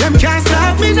 them can't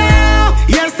stop me now.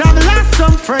 Yes, I've lost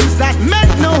some friends that meant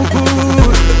no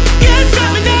good. Can't stop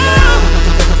me now.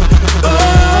 Oh,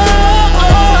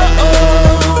 oh,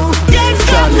 oh. Can't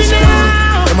stop me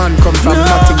now. The man come from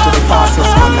nothing to the fastest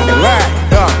man in the world.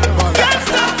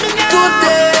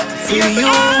 Today for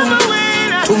you,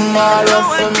 tomorrow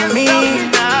for me.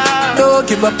 Don't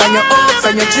give up on your hopes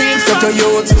and your dreams. Set your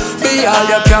youth, be all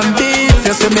you can be. If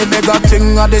you see me beg a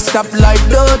thing at the stoplight,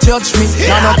 don't judge me.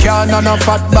 Now no car, no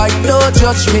fat bike, don't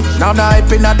judge me. Now no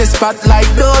hyping at the spotlight,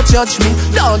 don't judge me.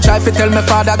 Don't try to tell me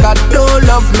Father God don't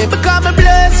love me. Because me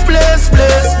blessed, blessed,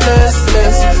 blessed, blessed,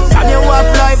 blessed. And you have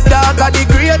life dog are the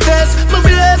greatest. Me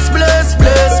blessed, blessed,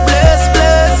 blessed, blessed,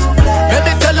 blessed. Let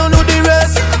me tell you the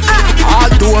rest.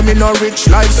 Although me no rich,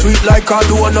 life sweet like a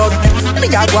donut. Me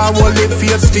a go and hold the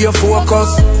faith, stay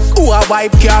focused. Who a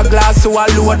wipe car glass, who a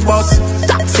load bus.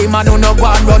 Taxi man who no go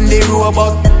and run the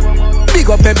robot. Big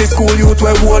up every school youth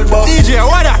where whole bus. DJ,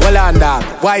 what up? Well on dog,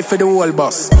 why for the whole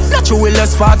bus? Not you will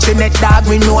less fortunate dog,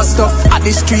 we know stuff. At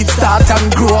the street start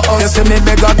and grow up. You see me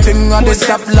beg a thing on the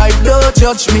stoplight, don't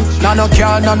judge me. Now no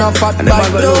car, no fat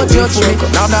bike, don't judge me.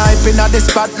 Now no hyping at the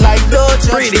spotlight, don't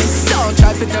judge me. Don't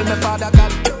try to tell me Father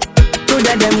God.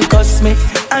 Today them cuss me,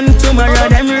 and tomorrow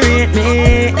them rate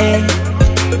me.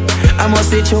 I must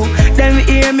say true, them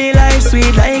hear me life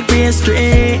sweet like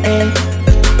pastry.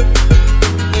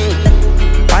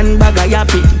 One bag of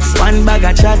yappings, one bag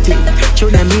of chatting. Show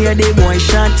them hear the boy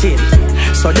shouting.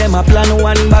 So them a plan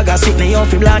one bag of sitting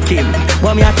off the black him.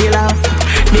 But me a feel off,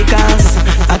 because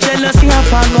I jealousy a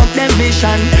fog up them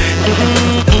vision.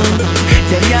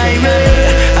 Them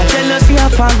irate, I jealousy a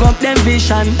fog up them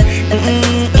vision.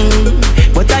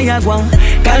 But I have one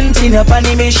continue upon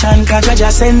the mission. Cause I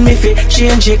just send me fi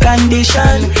change the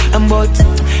condition. But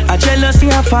I jealousy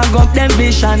a fog up them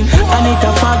vision. And it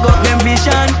a fog up them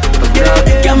vision.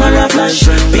 Camera flash,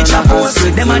 picture post.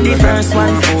 Them are the first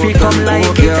one, fi come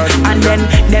like it. And then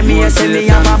them here say me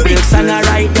have a big song I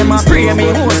write. Them a pray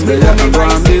me host me come in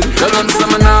vice it. Tell them say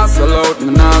me nah sell out,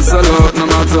 me nah sell out. No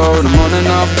matter how the money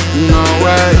enough, no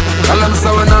way. Tell them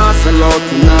say we nah sell out,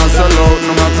 we nah sell out.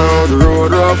 No matter how the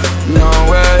road rough, no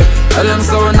way. Tell them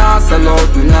so we nah sell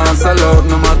out, we nah sell out.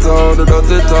 No matter how the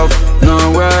dirty tough, no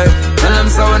way. Tell them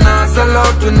so we nah sell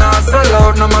out, we nah sell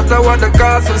out. No matter what the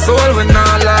cost of soul, we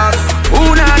nah last.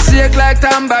 Who nah shake like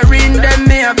tambourine, them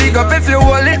me a big up if you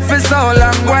hold it for so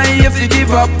long. Why if you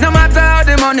give up? No matter how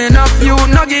the money enough, you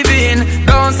no give in.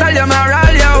 Don't sell your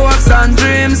moral, your hopes and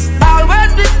dreams.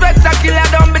 Always be spectacular,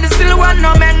 don't be the still one,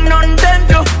 no men, none them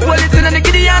you. Hold it in the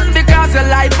Gideon because your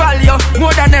life value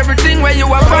more than everything where you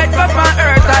are fight for my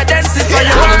earth, identify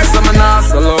your heart. Tell them so me nah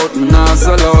sell out, me nah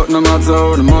sell out. No matter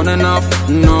how the money enough,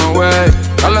 no way.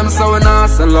 Tell them so we nah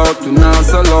sell out, we nah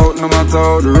sell out. No matter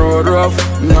how the road rough,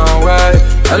 no way.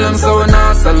 Tell them so we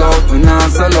nah sell out, we nah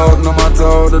sell out. No matter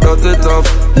how the dirty tough,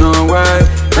 no way.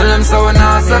 Tell them so we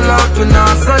nah sell out, we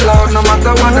nah sell out. No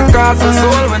matter what the cost of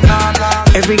soul, we nah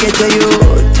last. Every ghetto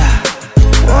youth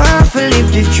want to live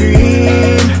the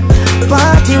dream.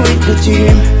 Party with the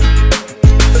team,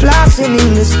 flossing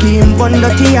in the scheme. One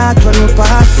dirty heart when we're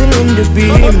passing in the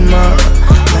beam.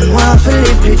 Man want to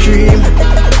live the dream.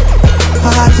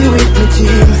 Party with the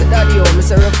team,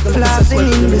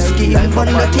 flossing in the scheme. One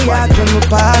dirty heart when we're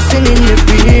passing in the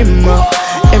beam.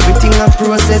 Everything a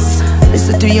process.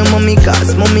 Listen to your mommy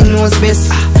cause mommy knows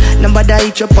best. Nobody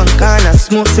eat up on corner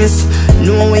smoke sis.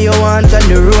 Know where you want on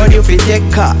the road you fi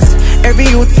take cars. Every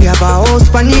youth fi have a house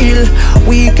pan the hill.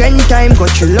 Weekend time go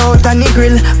chill out on the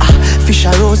grill. Fish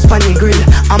a roast pan the grill.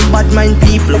 And bad mind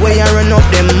people where you run up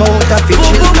them out of fi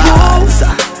chill cars.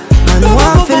 Man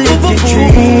want fi live the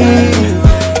dream.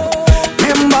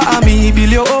 me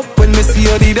build you up when me see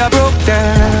you did a broke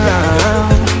down.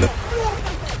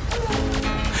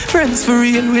 Friends for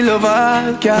real, we love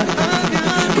all cat,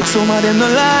 but some of them no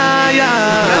liar.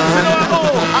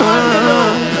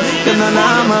 Them no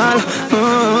normal.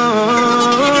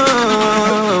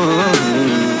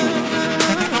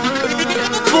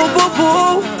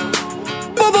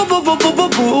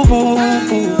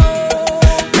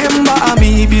 Remember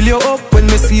me build you up when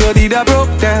me see you did a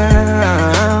broke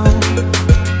down.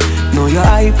 Know your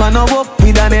hype and no up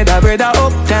with another brother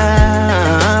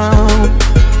uptown.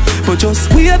 But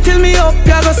just wait till me up,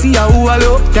 you go see how I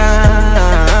look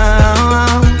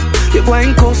down. You go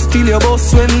and cuss till your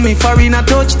boss when me foreign a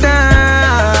touchdown.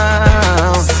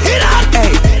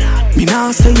 Hey, me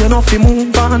now say you know fi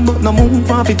move on, but no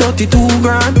move on fi 32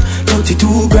 grand.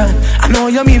 32 grand. I know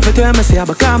you mean for tell me say,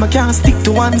 but I can't stick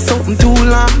to one something too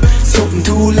long. Something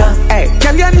too long. Hey,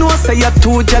 girl, you know say you're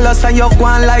too jealous and you go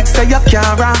on like say you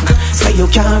can't rock. Say you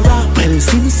can't rock. Well,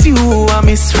 since you are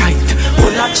miss right,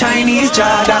 all that Chinese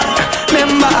Jordan.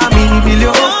 Remember me build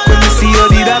you up when you see you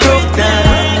did a broke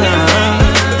down.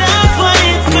 That's what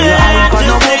it's good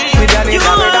to see. You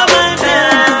are my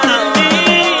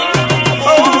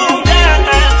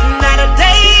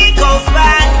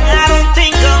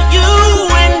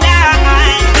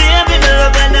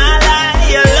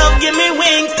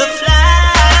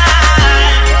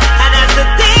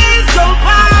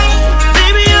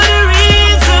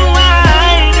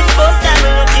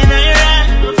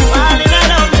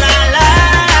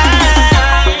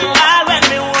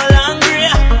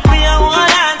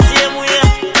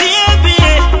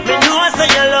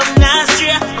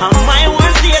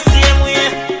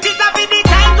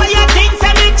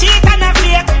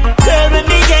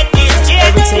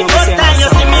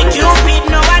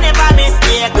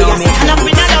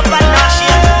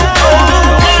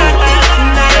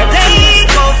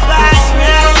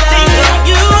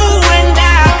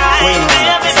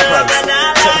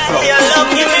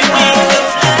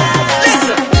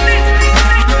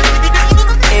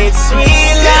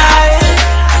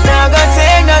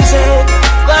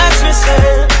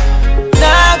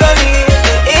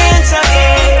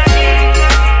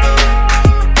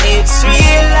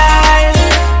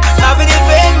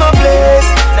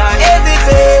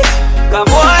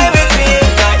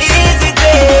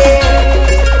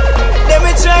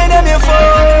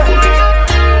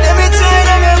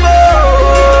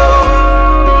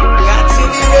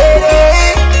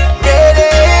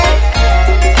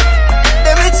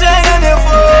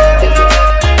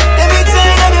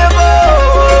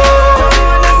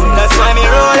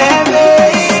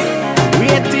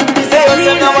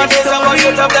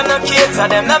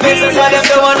them no business for them,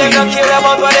 the one them don't care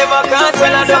about whatever can't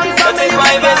tell them.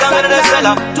 35 years I'm in the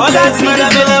cellar. Oh, that's murder,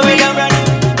 with them running.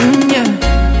 Yeah.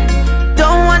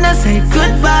 Don't wanna say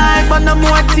goodbye, but no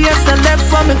more tears are left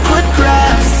for me could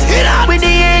cry. With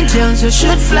the angels you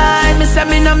should fly. Me say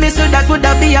me no miss you, that would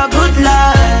be a good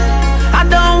life. I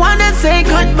don't wanna say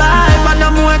goodbye, but no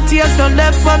more tears are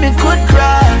left for me could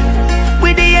cry.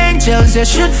 With the angels you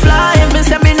should fly. Me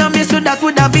say me no miss you, that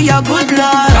would be a good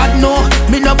life. God no,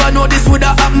 me never know this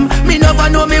woulda happen. Me never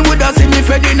know me woulda see me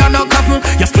friend in a no coffin.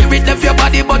 Your spirit left your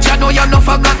body, but you know you're not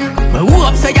forgotten. Me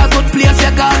hope say a good place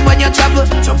you gone when you travel.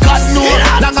 So God know,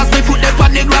 long as me foot them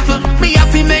on the gravel, me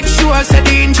have to make sure say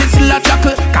the engine still a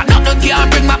chuckle. Cause nothing can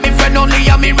bring back me friend, only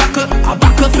a miracle. A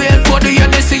buckle fail for the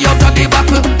end, they see out of the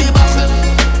buckle.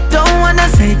 Don't wanna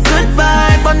say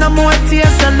goodbye, but no more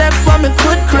tears are left for me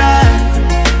could cry.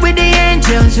 With the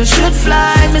angels you should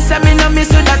fly. Me say me no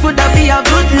miss you, that woulda be a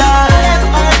good life.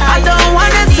 I don't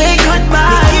wanna say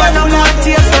goodbye, but no more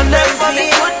tears are left for me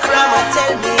could cry.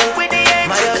 With the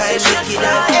angels you should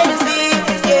fly.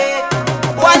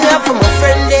 One year for my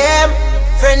friend them.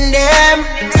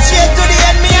 Straight to the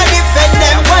end, me a defend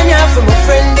them. One year for my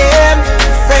friend them.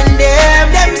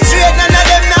 Them straight, none of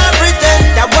them not pretend.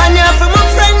 That one year for my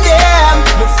friend them.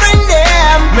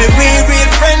 My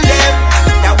real friend them.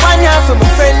 That one year for my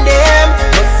friend them.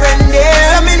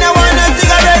 So me no wanna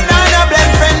cigarette, nah, no black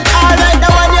friend. Alright, that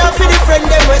one year for the friend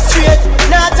them was straight.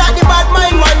 Now talk the bad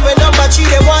mind one when number 3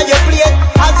 they want you play.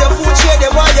 As your food share they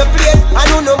want you play. I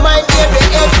don't know mind every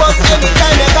 8 bus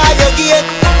anytime you got your gate.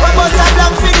 What must I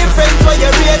block for the friends for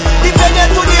your rate?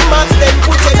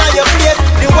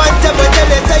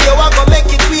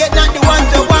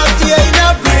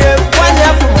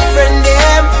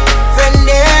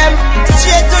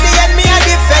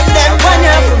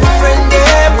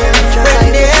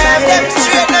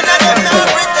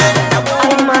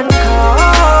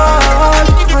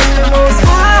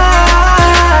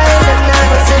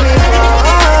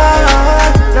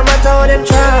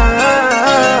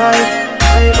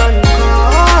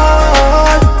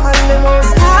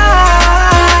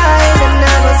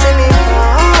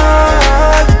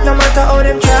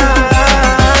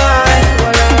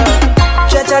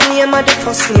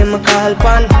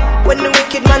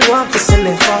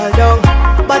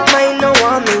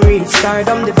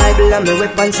 Bible and my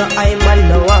weapon, so I man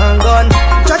no one gun.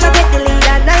 Judge take the lead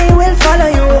and I will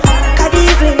follow you. Cause the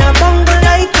evil in a bungle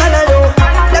like Callaloo.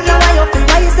 Them know why you feel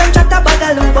wise, them chat a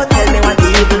bagaloo. But tell me what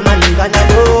the evil man gonna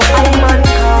do. I man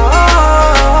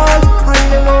call on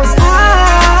the most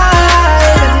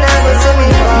high. Them never see me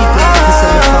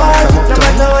fall. No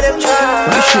matter what them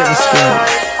try.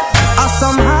 Are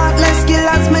some heartless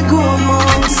killers me go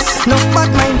amongst. No bad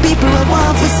mind people who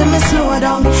want to see me slow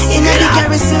down. In the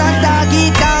garrison a dog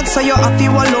eat dog. So you have to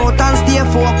wall out and stay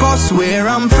focused. Where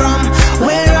I'm from,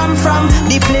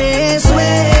 the place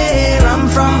where I'm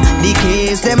from. The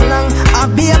case them long, I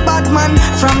be a bad man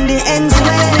from the ends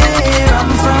where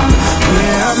I'm from.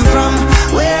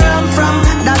 Where I'm from,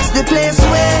 that's the place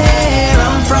where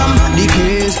I'm from. The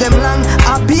case them long,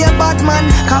 I be a bad man.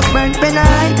 Cause burnt pen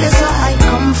right, that's where I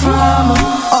come from.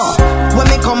 Oh, when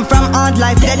me come from hard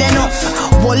life, dead enough.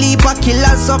 Whole heap of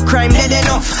killers of crime, dead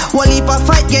enough. Whole heap of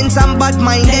fight against some bad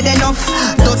mind, dead enough.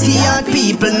 Dirty hard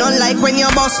people, not like when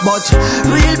you're boss, but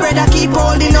real brother keep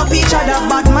holding up each other.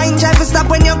 Bad mind try to stop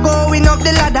when you're going up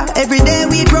the ladder. Every day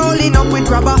we rolling up with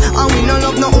rubber, and we no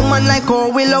love no woman like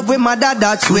how we love with mother.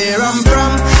 That's where I'm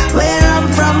from,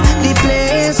 the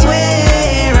place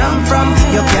where I'm from.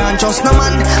 You can't trust no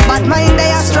man, bad mind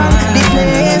they are strong. The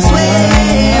place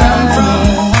where I'm from.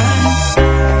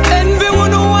 Envy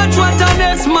wanna watch what the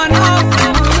next man have,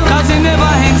 cause he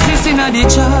never exists in the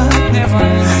chart.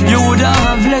 You woulda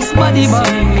have less body bag.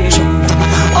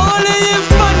 Only if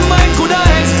bad mind coulda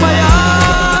expire.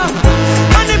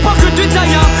 And hypocrite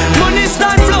retire. Money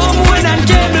start flow more than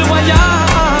cable wire.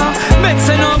 Bet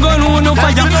say no gun who no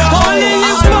fire. Only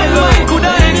if bad mind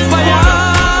coulda expire.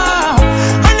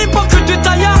 And hypocrite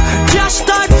retire. Cash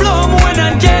start flow more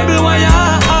than cable wire.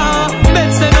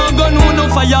 Bet say no gun who no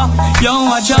fire. Young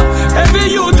watcher, every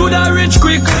youth to the rich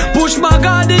quick. Push back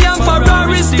all the young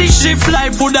Ferrari stick shift.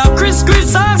 Life would have Chris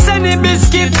sauce, any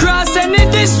biscuit cross, any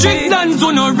district. None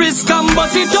do no risk and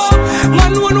bust it up.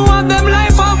 Man wouldn't want them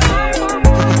life up.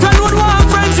 Friend would want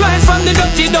friends right from the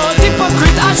dirty door.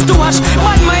 Hypocrite ash to ash,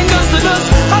 bad mind dust to dust.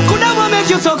 I could never make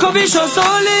you so vicious.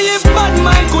 Only if bad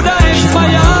mind could have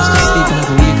expire.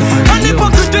 And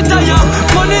hypocrite retire.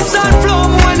 Money start flow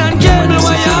more than cable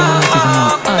wire.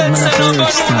 Let's say no gun,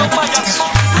 no fire.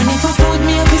 And if I food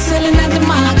me, I'll be selling at the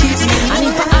market. And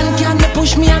if I hand can they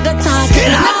push me, I got target.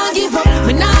 Me nah give up,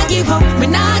 me nah give up, me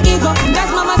nah give up.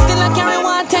 Cause mama still a carry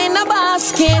water in a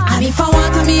basket. And if I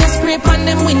want to be a spray on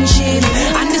them windshield,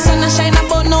 and the sun a shine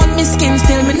about on me skin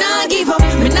still, me nah give up,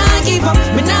 me nah give up,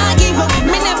 me nah give up.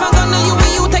 Me never gonna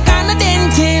you take on a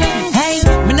dental. Hey,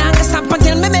 me nah gonna stop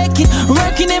until me make it.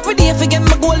 Working every day, forget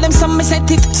my goal, them some me set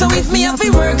it. So if me have to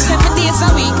work 7 days a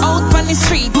week, out on the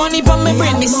street, money from me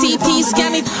brain, me CT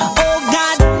scan it. Oh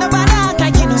God, nobody act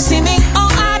like you don't see me. Oh,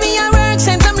 I be a work,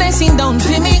 send some blessing down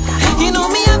for me. You know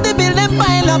me have to build and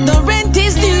pile up, the rent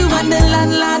is due, and the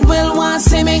landlord will want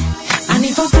see me. And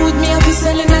if I food me, I'll be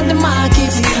selling at the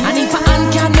market. And if I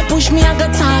hand can they push me, I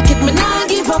got target. Me nah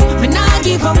give up, me nah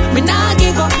give up, me nah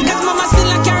give up. Cause mama still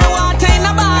a carry water in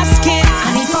a basket.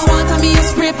 And if I want to be a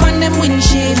spray on them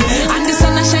windshield, and the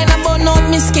sun a shine about on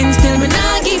me skin still, me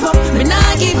nah give up, me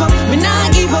nah give up, me nah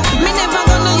give up. Me never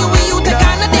gonna you take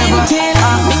on a dental.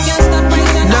 Me can't stop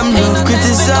breathing. Them love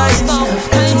criticize,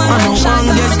 I don't want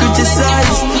to get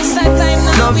criticized.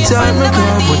 Love time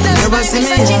record, but they never see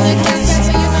me.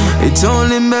 It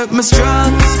only make me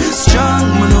strong, strong.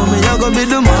 Me know me I go be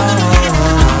the man.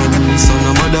 So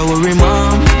no matter worry,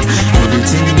 mom.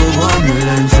 Everything go on me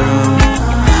learn from.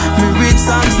 Me read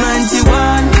Psalms 91,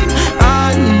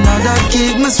 and now that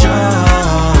keep me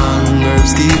strong.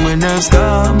 Herbs keep my nerves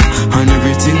calm, and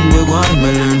everything go on me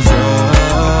learn from.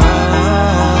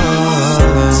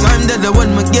 Time that the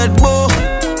one me get bow,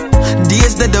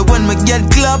 days that the one me get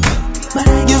club.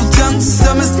 Give thanks,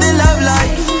 so me still have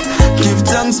life. Give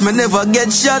thanks, me never get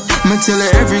shot. Me tell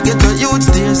her every ghetto youth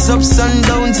stays up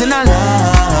sundowns in a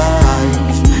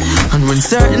life. And when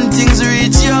certain things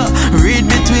reach you, read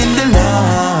between the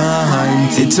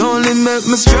lines. It only make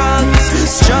me strong,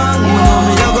 strong. Me know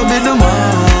me I go be the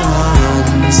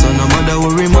man. So no matter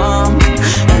worry, mom.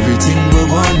 Everything we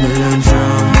want me learn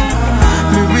from.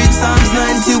 Me read Psalms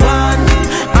 91,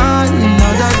 and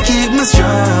now that keep me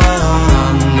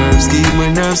strong. Herbs keep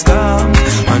my nerves calm,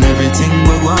 and everything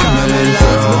we want me learn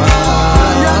from.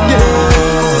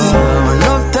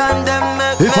 Enough time them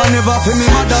make if I never feel me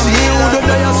mother, me would have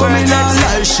died so me not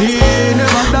like she.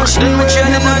 Never dash me when she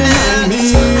never did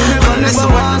me. Never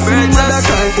want see me mother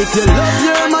cry. If you love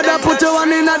your mother, put your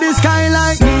one in the sky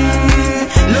like me.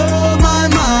 Love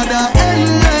my mother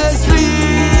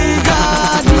endlessly,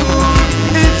 God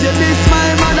knows. If you diss my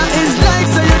mother, it's like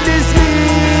so you diss me.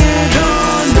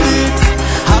 Don't do it.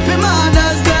 Happy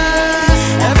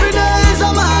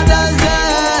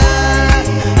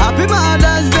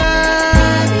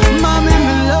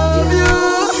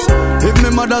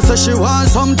say she want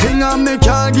something and me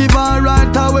can't give her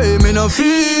right away. Me no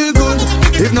feel good.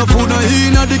 If no food no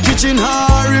in the kitchen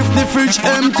or if the fridge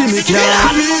empty, me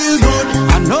can't feel good.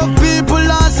 Enough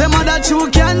people ask them that you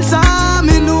cancer,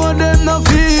 me know them no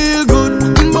feel good.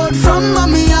 But from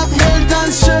mommy have health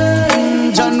and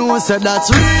strength, I know said that's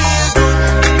real good.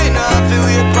 Me not feel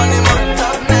wait for the month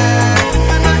of May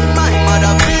to make my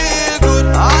mother feel good.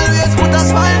 Always put a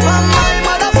smile on my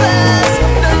mother face.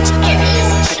 Then she give me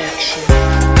some production.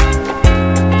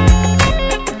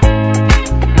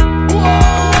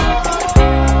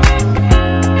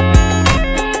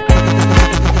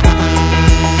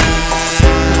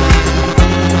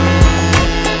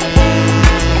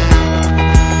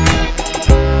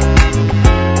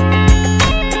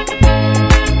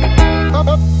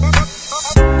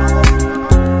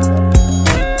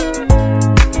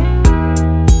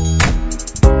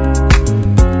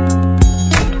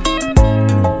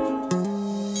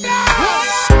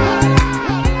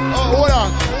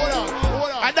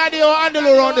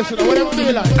 ANDYLOO around this, what do you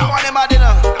feel like? I want him at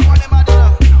dinner.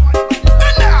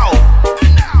 Now.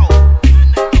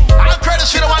 I'll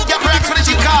credit you the one get back for the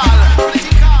call.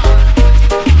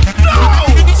 No.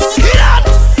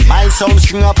 My sound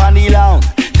string up on the lounge.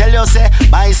 Tell you say,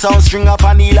 my sound string up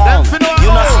on the lounge.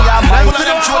 You know see how my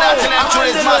sound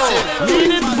is massive.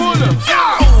 Need it full.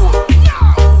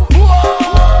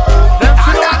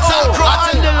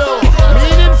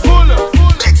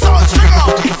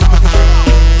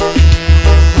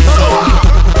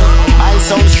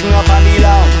 String up on the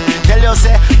lawn. Tell you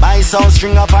say my sound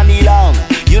string up on the lawn.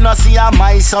 You know see how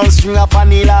my sound string up on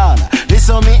the lawn.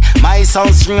 Listen me, my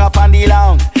sound string up on the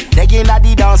lawn. They get at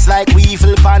the dance like we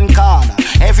feel pan corner.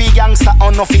 Every gangster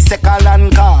on office second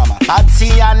and calm.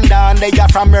 Patsy and Dan they are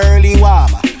from early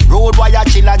warm. Road wire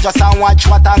chill and just and watch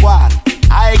what I want.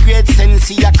 I grade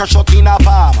sense a crush out in a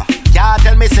palm. Can't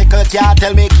tell me secret, can't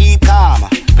tell me keep calm.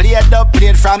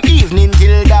 Played from evening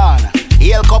till dawn.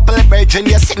 Hail couple brethren,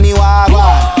 you see me walk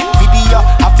on. Video,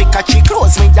 Africa, she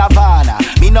close me Javana.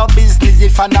 Me no business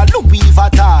if I no Louis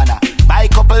Vuitton. Buy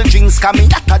couple drinks,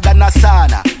 coming hotter than a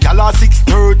sauna. Y'all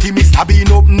 6:30, me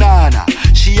stabbing up nana.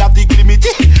 She have the glimity,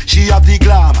 she have the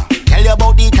glamour. Tell you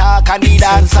about the talk and the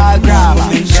dancehall grammar.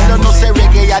 She don't know say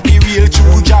reggae are the real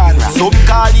true genre. Some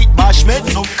call it bashment,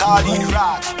 some call it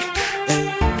rock.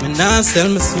 Me nah sell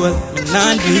my soul, me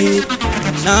nah do it.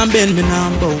 Me nah bend, me nah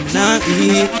bow, me nah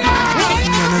eat. Me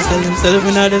nah sell himself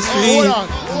in the street.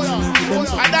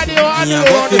 Me a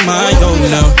go for my own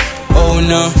now, oh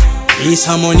no. This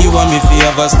harmony want me fi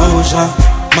have exposure.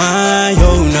 My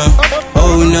own now,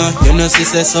 oh no. You know see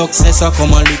say success I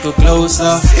come a little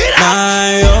closer.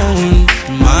 My own.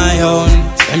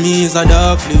 Tell me is a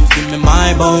dark live, give me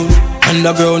my bone.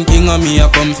 Underground king of me I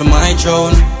come for my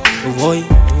throne. Boy.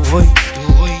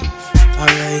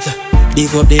 Alright,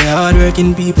 big up the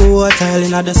hard-working people who are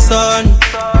toiling at the sun.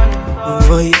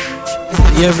 Boy,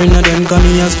 every one of them come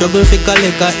here and struggle for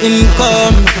collect a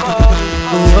income.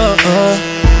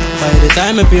 By the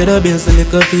time I pay the bills, the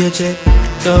liquor paycheck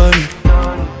done.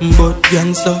 But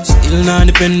gangsta still not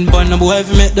depend on a boy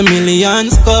to make the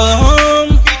millions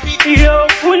come. Yo,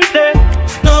 Wednesday.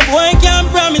 No boy can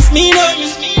promise me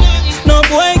nothing. No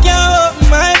boy can open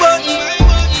my button.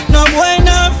 No boy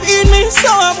not feed me, so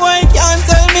a boy can't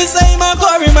tell me say my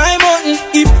curry my mutton.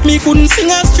 If me couldn't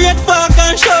sing a straight fork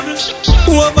and shovel,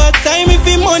 over time if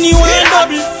the money won't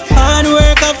double. Hard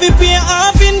work I fi pay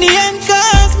off in the end,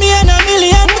 cause me and a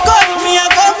million cover me I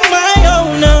go for my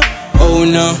own. Oh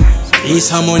no, this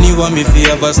harmony want me fi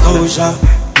have exposure.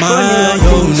 My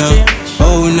own.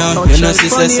 Oh no, you know see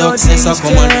say success I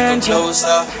come a little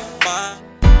closer.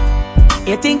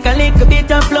 You think a little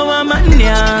bit of flour man,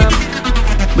 yeah,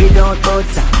 without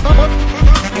butter.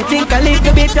 You think a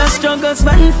little bit of struggles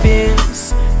man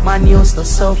feels, man used to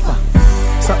suffer.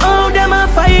 So how them a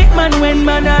fight man when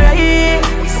man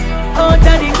arise out of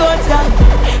the gutter?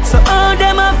 So how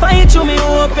them a fight to me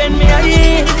open me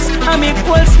eyes and me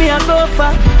pulse me a go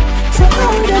for? So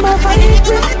how them a fight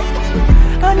with,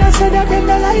 and I said that them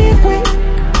not like with.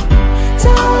 So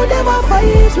how them a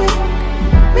fight with,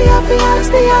 me have to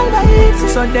ask the Almighty.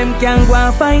 So them can go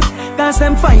and fight, cause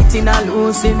them fighting a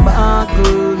losing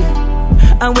battle.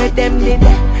 And with them did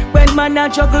it, when man a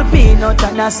juggle peanut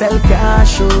and a sell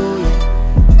cash.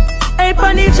 Hey,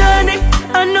 on the journey,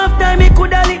 enough time me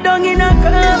coulda lit down in a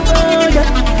cupboard.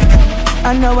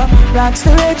 And now I blacks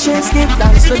the riches, give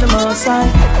thanks to the Most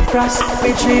High. Cross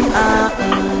we dream,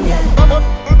 yeah.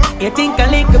 You think a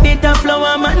little bit of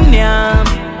flour man, yeah,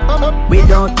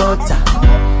 without butter.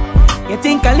 You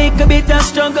think a little bit of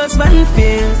struggles man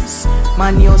feels,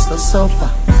 man used to suffer.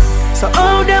 So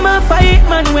how them a fight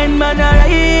man when man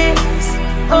arise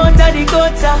out of the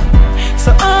gutter.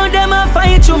 So all them a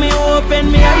fight to me,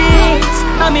 open me eyes.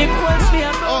 I make calls me.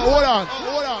 Oh, hold on.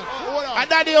 And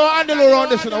daddy or ANDYLOO around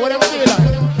this, what do you feel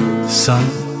like? Son,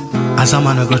 as a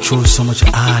man I go through so much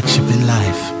hardship in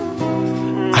life,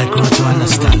 I grow to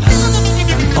understand that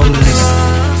humbleness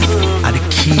are the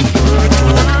key to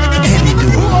any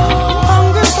door.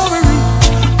 Hungry so we rich,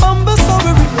 humble so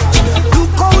we rich.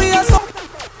 Look how we are so.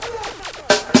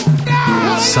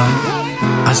 Son,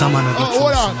 as a man I go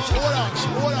through so much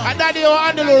hardship in life, and daddy or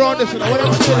ANDYLOO around this, what do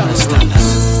you feel like? Understand that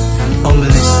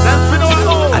humbleness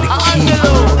are the key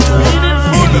to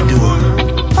any door.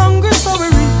 Hungry so we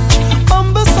rich,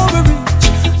 humble so we rich.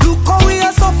 Look how we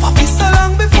are so far, we so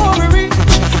long before we reach.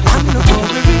 And look how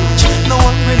we reach, no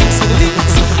one really to the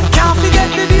least. Can't forget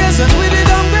the days when we did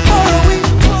hungry for a week.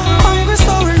 Hungry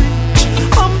so we rich,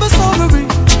 humble so we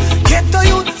rich. Get the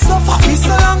youth so far, we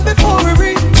so long before we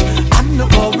reach. And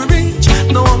look how we reach,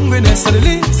 no hungriness to the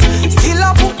least. Still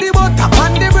I put the butter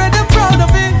on the bread, I'm proud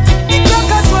of it.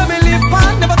 That's where we live,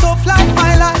 man, never tough like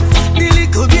my life. The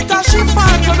little bit of shit,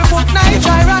 man, when we put night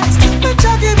dry rice. Me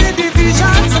just give me the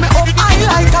vision, so me up high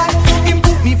like I. Him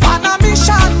put me on a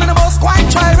mission, man, I must quite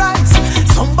try rise.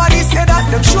 Somebody said that,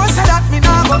 them sure said that, me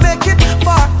now go make it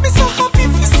far. Me so happy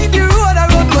to see the road, I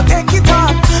road go take it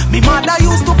on. Me mother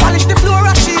used to polish the floor,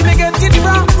 and she me get it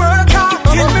from work hard.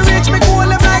 Till me reach me goal,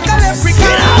 I'm like a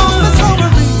leprechaun. Hungry so we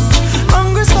rich,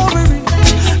 hungry so we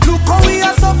rich. Look how we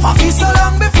are so far, we so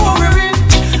long before we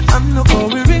reach. And look how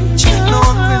we reach, no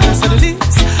hungriness of the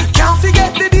least. Can't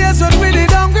forget the days when we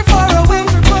did hungry for a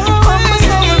week. Hungry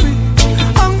so we rich,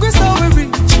 hungry so we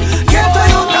rich. Get the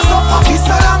youth that's so far, we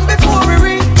so long before we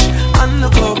reach. And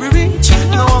look how we reach,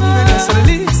 no hungriness of the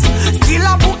least. Still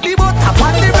I put the butter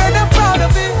on the bread, I'm proud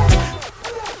of it.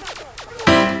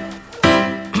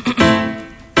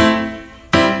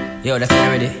 Yo, that's it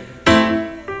already.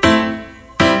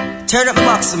 Turn up the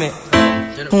box for me.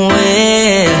 Well,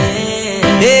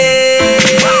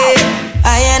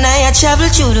 I and I travel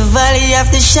through the valley of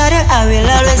the shadow. I will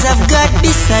always have God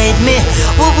beside me.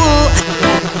 Woo woo.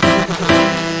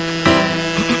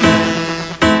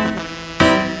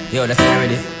 Yo, that's it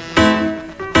already.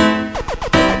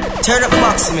 Turn up the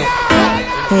box for me.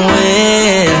 Well,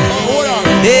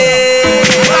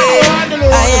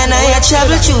 I and I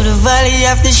travel through the valley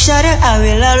of the shadow. I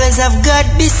will always have God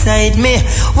beside me.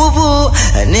 Woo woo.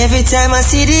 And every time I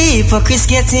see the hypocrites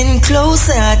getting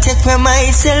closer, I take for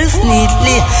myself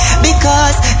neatly.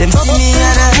 Because them see me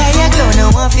on a higher ground,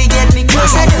 I want to get me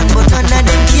closer down, but none of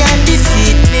them can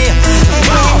defeat me.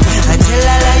 I tell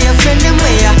all of your friends them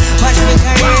way ya watch me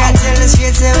career. I tell the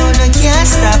straight say oh no can't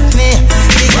stop me.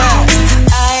 Because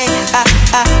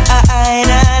I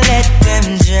not let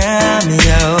them jam me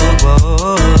out.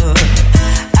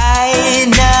 I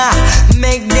nah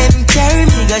make them carry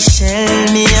me, go shell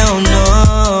me out.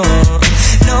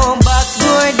 No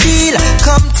backdoor deal,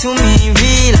 come to me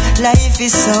real. Life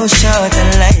is so short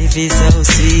and life is so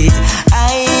sweet.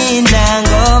 I nah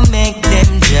go make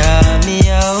them jam me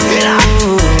out.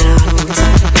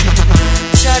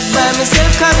 Shot by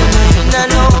myself, coming in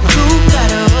no crew.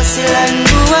 Gotta hustle and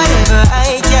do whatever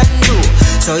I can do.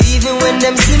 So even when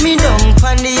them see me down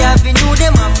on the avenue,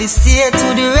 them have to stay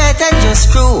to the right and just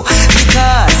screw.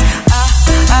 Because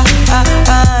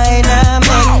I nah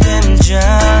make them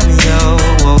jam yo.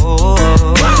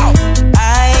 I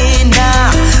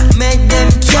nah make them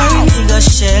carry me, go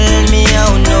shell me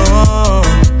out.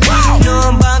 No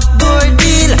backdoor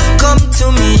deal, come to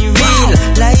me real.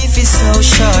 Life is so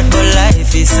short, but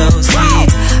life is so sweet.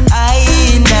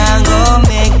 I nah go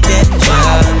make them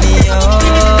jam me out.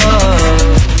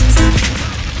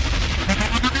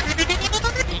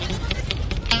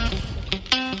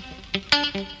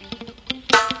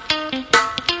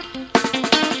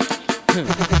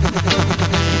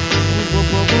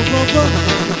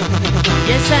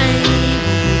 Yes,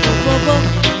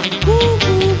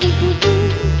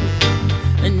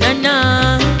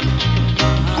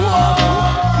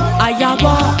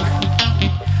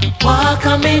 walk, I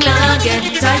may not get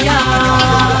tired.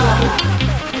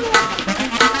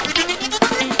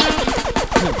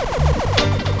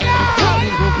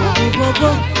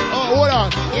 Oh, hold on.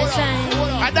 Yes,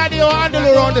 and daddy or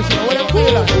ANDYLOO around this, what do you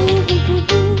feel like?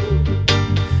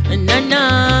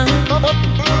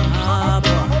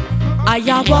 I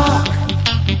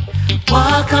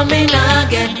walk, I may not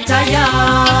get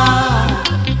tired.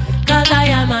 Cause I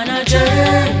am on a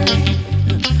journey,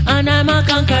 and I'm a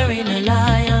conquering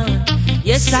lion.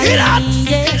 Yes, I am,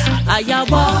 yes, I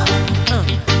walk,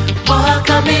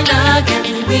 I may not get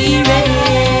weary.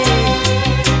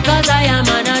 Cause I am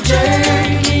on a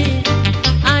journey,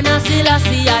 and I still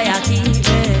see I keep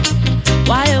it.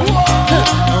 Why?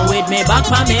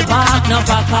 me back,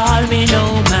 never call me no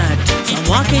man. So I'm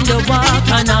walking the walk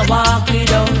and I walk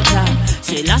without that.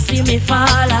 Still I see me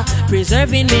fall,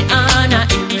 preserving me honor,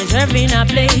 preserving a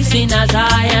place in a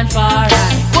Zion for I.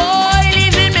 Boy,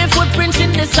 leaving me footprints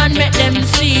in the sun, make them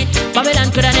see it.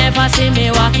 Babylon coulda never see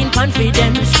me walking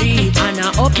confident street. And I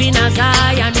up in a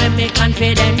Zion when me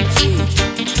confident street.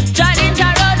 Challenge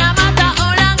around no matter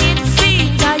how long it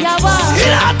seems. I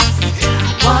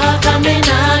walk and me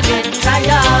not get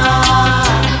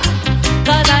tired.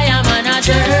 Cause I am on a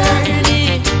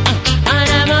journey, and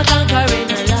I'm a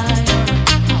conquering lion.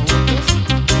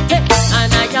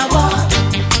 And I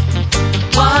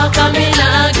walk and me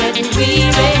not get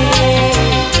weary.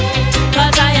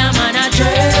 Cause I am on a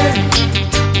journey,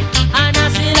 and I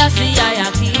see I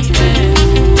keep it.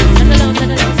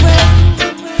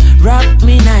 Rock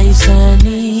me nice and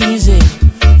easy,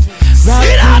 rock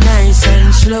me nice and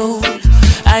slow.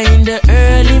 I in the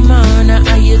early morning,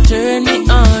 and you turn me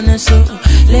on, so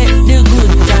let the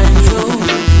good times roll.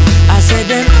 I said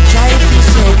them try to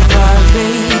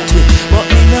separate me, but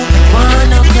me no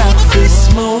wanna crack this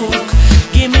smoke.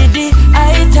 Give me the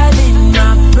ital in my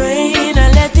brain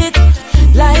and let it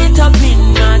light up in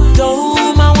my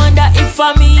dome. I wonder if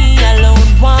I'm me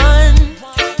alone one,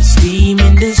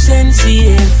 steaming the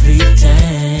sensei every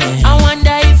time. I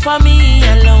wonder if I'm me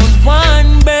alone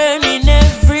one, burning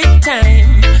every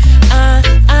time.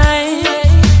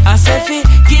 I said,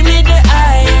 give me the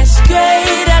highest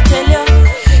grade. I tell you,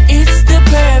 it's the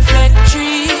perfect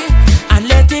tree, and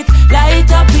let it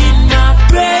light up in my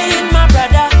brain, my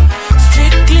brother.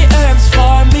 Strictly herbs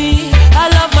for me. I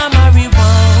love my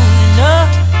marijuana.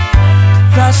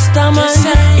 Rastaman,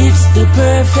 it's the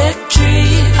perfect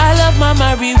tree. I love my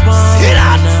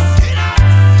marijuana.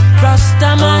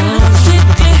 Rastaman,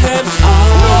 strictly herbs for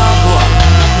me.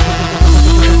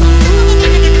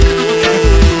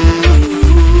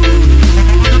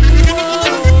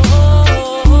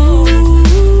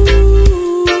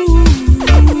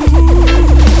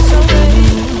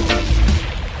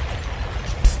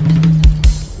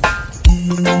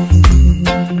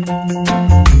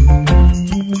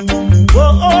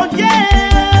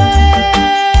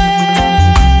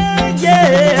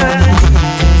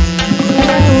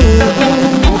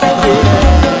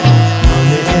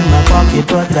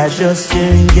 But I just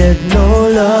can't get no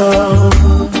love.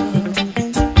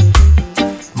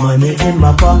 Money in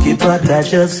my pocket, but I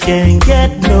just can't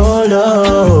get no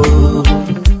love.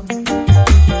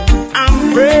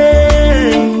 I'm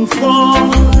praying for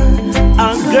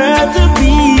a girl to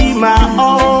be my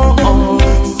own.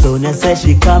 Sonia says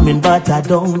she coming, but I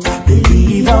don't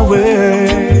believe a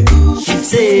word she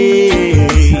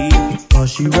say. Cause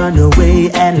she ran away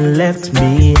and left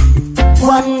me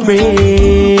one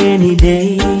rainy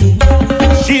day.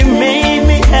 She made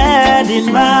me had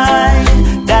in mind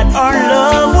that our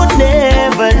love would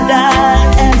never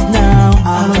die. And now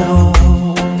I'm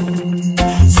alone,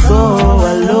 so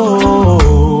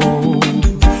alone,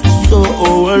 so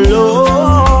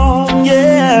alone,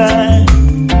 yeah.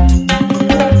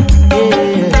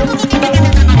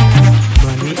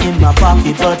 Money in my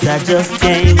pocket, but I just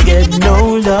can't get no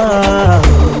love.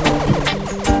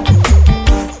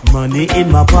 Money in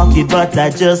my pocket, but I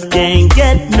just can't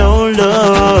get no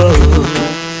love.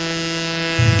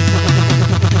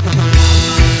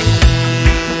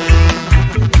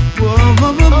 Whoa,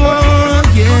 whoa, whoa, whoa,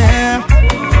 yeah.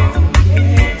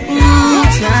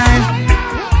 Time.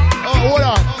 Oh, hold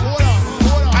on.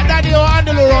 And daddy,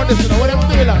 ANDYLOO around this, what do you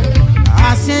feel like?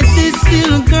 I said this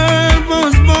little girl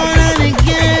was born and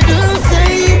again to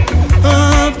say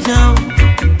uptown.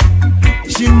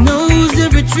 She knows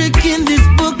every trick in this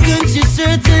book and she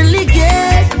certainly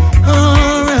gets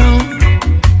around.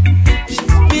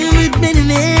 She's been with many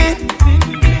men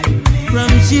from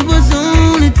she was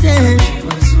only 10.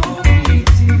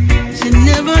 She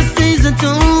never stays at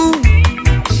home.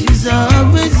 She's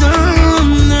always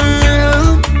on her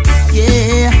own.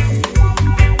 Yeah,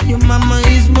 your mama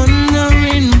is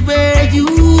wondering where you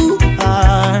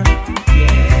are.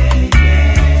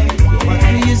 What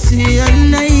do you see at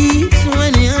night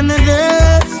when you're under the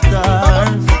stars?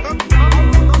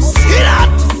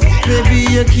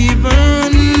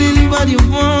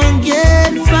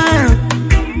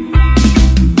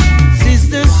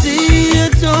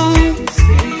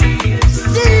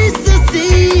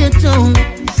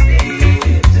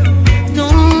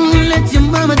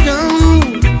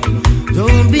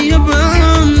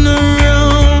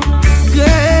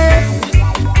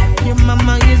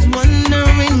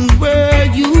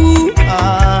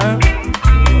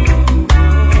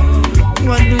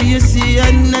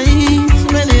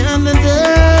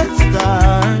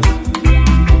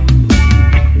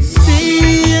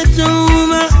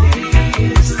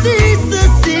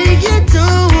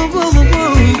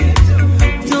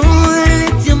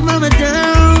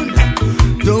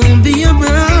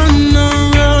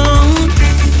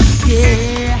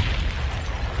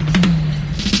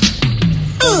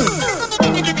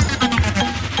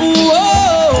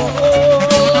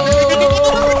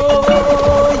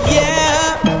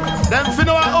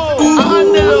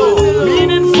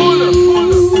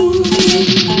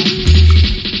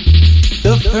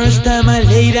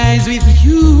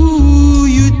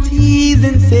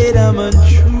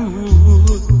 untrue.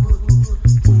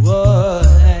 Why?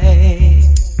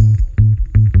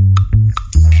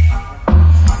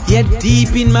 Yet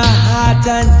deep in my heart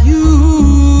I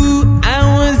knew I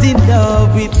was in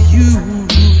love with you.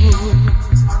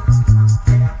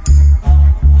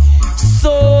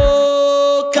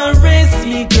 So caress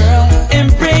me, girl,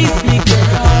 embrace me,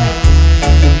 girl.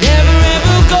 Never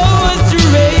ever go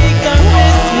astray.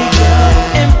 Caress me, girl,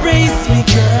 embrace me,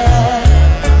 girl.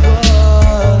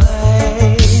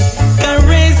 Boy.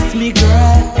 Caress me,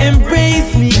 girl,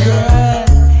 embrace me, girl.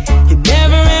 You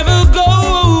never ever go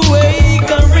away.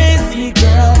 Caress me,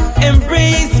 girl,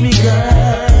 embrace me,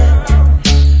 girl.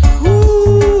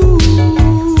 Ooh.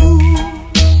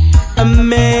 A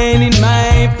man in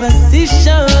my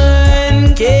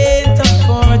position can't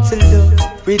afford to look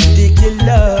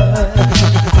ridiculous.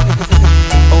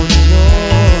 Oh no.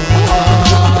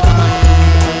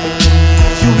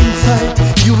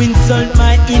 You insult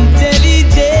my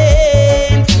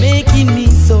intelligence, making me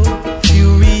so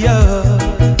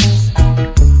furious.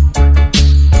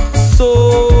 So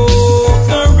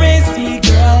caress me,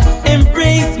 girl,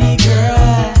 embrace me,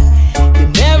 girl. You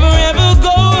never ever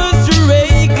go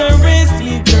astray. Caress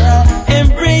me, girl,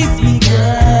 embrace me, girl.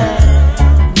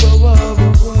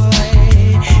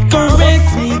 Caress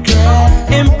me, girl,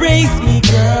 embrace me,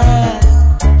 girl.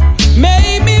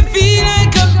 Make me feel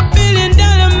like $1 billion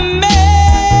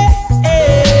man.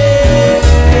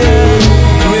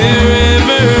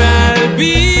 Wherever I'll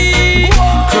be,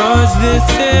 cross the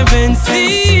 7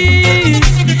 seas,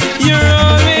 you're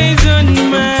always on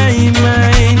my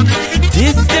mind.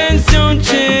 Distance don't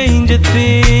change a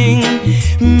thing.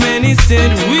 Many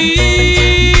said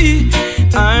we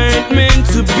aren't meant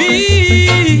to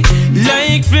be,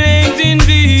 like flames in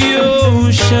the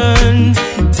ocean,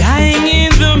 dying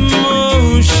in the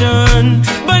motion.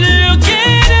 But look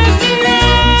at us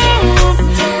now,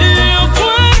 look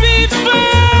what we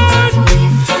found.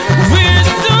 We're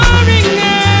soaring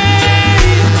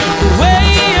high, way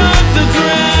off the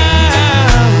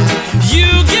ground. You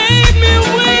gave me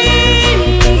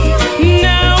wings,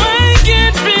 now I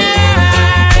can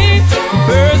fly,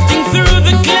 bursting through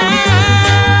the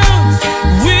clouds.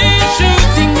 We're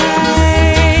shooting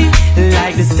high,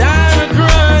 like the star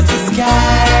across the sky.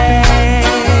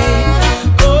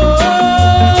 Oh,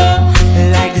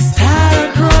 like the star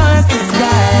across the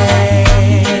sky.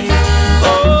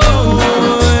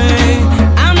 Oh,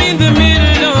 I'm in the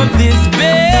middle of this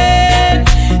bed,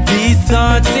 these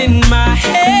thoughts in my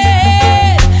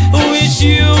head. Wish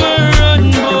you were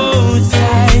on both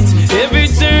sides. Every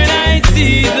turn I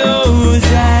see those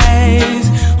eyes.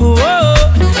 Whoa,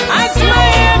 I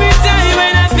smile every time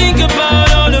when I think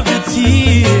about all of the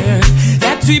tears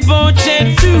that we both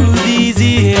shed through these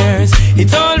years.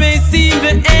 It always seemed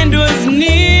the end was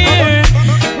near,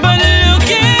 but look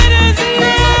at us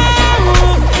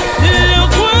now,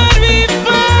 look what we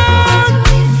found.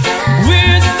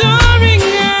 We're soaring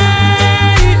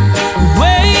high,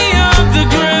 way off the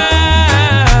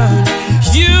ground.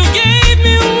 You gave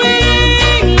me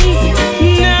wings,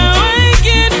 now I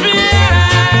can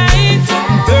fly,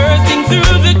 bursting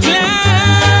through the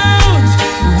clouds.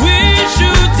 We're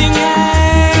shooting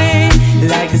high,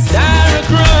 like a star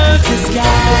across the sky.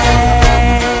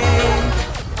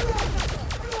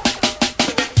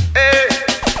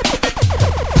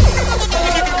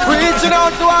 Reaching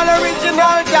out to all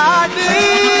original daddy,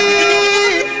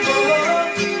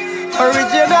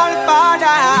 original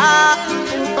father.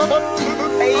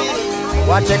 Hey,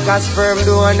 watch a sperm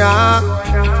donor.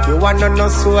 You wanna know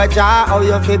soldier, how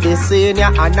you feel be senior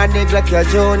and not neglect your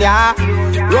junior.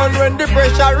 Run when the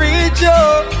pressure reach you,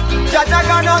 Jaja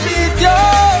gonna beat you.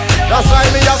 That's why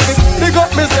me have to big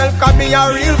up myself, cause me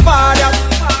a real father.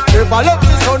 If I love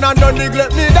me son and don't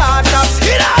neglect me daughter,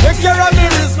 take care of me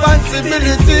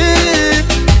responsibility.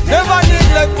 Never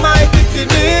neglect my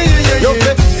dignity. You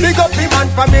big up him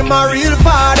and for me my real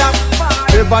father.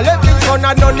 Never let him son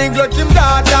and don't neglect him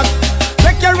daughter.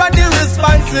 Take care of the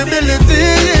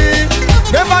responsibility.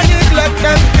 Never neglect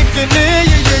them dignity.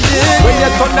 When you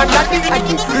turn on daddy, I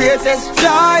give greatest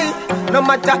joy. No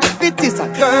matter if it is a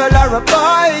girl or a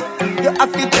boy, you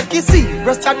have to take it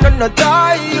serious and not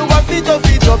die. You have to tough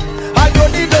it up, I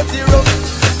don't need dirty rough.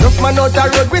 Rough man out the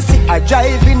road, we see I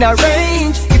drive in a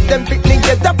range. If them picnic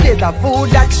get a plate of food,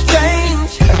 that's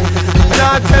strange.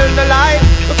 Not tell the lie, I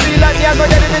feel like me I go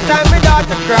dead every time me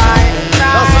daughter cry.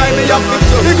 That's why me have to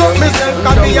big up myself,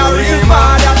 cause me a real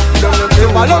father.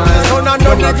 If I love me son and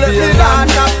don't neglect me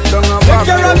daughter, take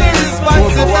care of me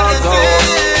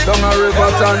responsibility. Down a river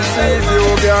and seas, you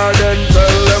garden.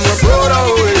 Tell them we're proud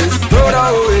always, proud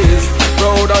always,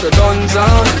 proud Proud of the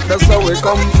dungeon, that's where we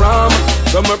come from.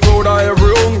 So me proud of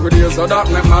every hungry day, so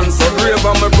that make man so brave.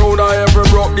 And me proud of every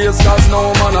broke days, cause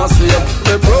no man a save.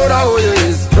 Me proud of who you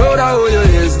is, proud of who you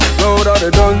is. Proud of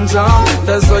the dungeon,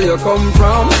 that's where you come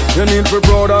from. You need to be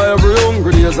proud of every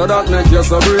hungry day, so that make you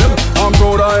so brave. I'm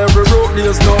proud of every broke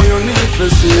days, now you need to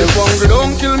save. Hungry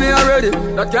don't kill me already,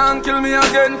 that can't kill me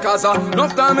again. Cause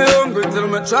enough time me hungry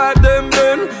till me try them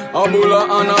then. A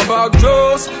bulla and a bag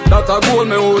juice, that a goal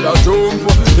me woulda jump.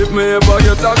 If me ever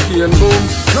get a cane boom,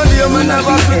 no day me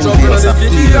never switch up in the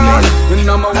video. In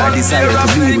number one year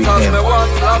of me, cause me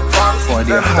want black fans. For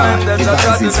their heart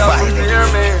devices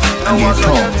violence, and their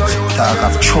tongues talk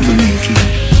of troublemaking.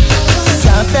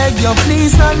 I beg you,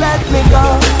 please don't let me go.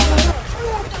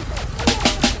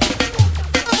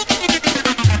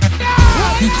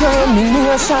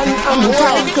 Determination and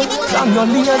title. From your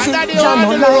lazy, you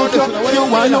no like you. You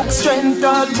want look strength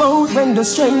all bout when the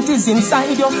strength is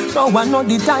inside you. No one know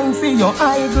the time for your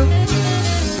idol.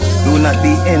 Do not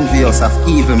be envious of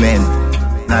evil men,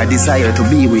 nor desire to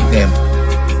be with them.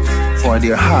 For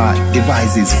their heart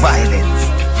devises violence,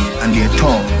 and their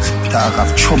tongues talk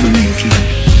of troublemaking.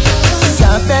 I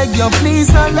beg you,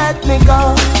 please don't let me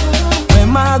go.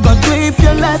 When I go to if you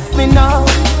let me know.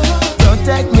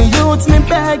 Protect me youths, me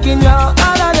begging you. All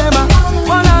of them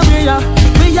wanna be ya.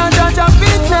 We are judge of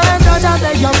fitness. Judge I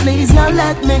beg you, please don't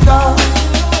let me go.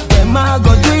 When I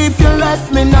go to if you let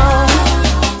me know.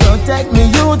 Protect me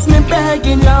youths, me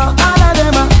begging you. All of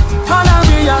them wanna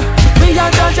be ya. We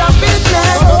are judge of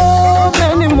fitness. Oh,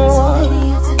 many more.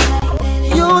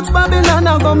 Youths Babylon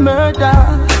are gonna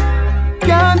murder.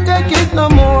 Can't take it no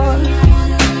more.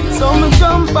 So me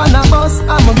jump on a bus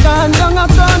and me gone down a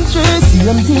country.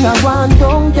 Same thing I want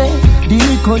down there. The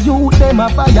little youth them a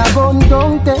fire gun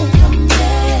down there.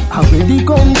 How will the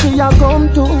country I come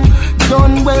to?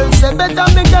 Done well, say better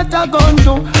me get a gun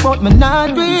too. But me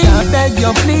not do it. I beg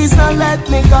you please don't let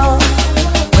me go.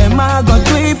 When I go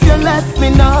to if you let me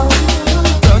know.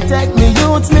 Protect me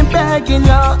youths, me begging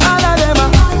you. All of them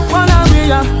wanna be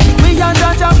ya. We are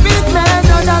judge of fitness.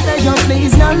 Judge I beg you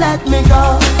please don't let me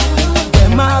go.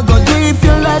 When I go do if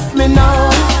you let me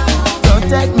know.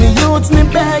 Protect me youths, me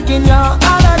begging you.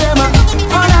 All of them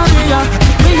wanna be ya.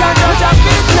 We are judge of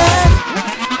fitness.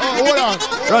 Oh, hold on.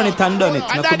 Run it and done it.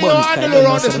 Not the bonus time. The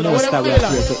most that we are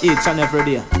to each and every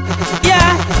day.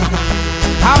 Yeah,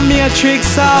 I'm Matrix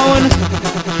Sound.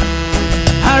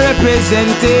 I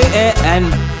represent AN.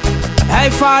 Hey,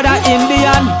 Father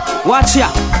Indian, watch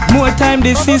ya. More time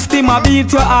the system a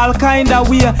beat you all kind of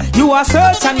way. You are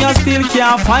search and you still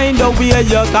can't find a way.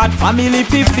 You got family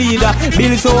fi feed,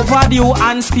 bills overdue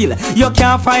and still you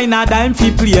can't find a dime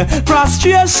fi play.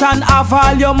 Frustration have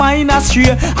all your mind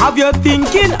astray. Have you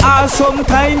thinking all some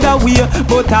kind of way?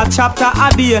 But a chapter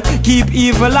a day, keep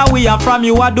evil away. And from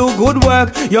you a do good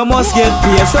work, you must get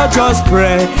paid. So just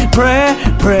pray, pray,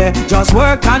 pray. Just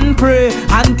work and pray,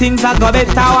 and things are go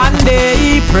better one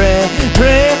day. Pray,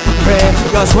 pray, pray.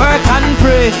 Just work and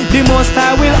pray, the Most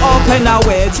High will open a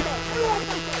wedge.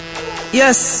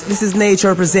 Yes, this is Nature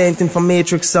representing for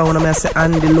Matrix Sound. I'm say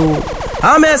ANDYLOO.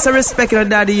 I'm say respect your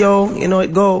daddy, yo. You know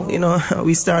it go. You know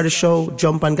we start the show,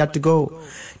 jump and got to go.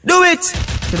 Do it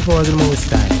to the pause of the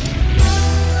Most High.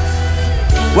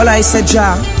 Well, I said,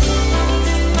 Jah,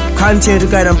 continue to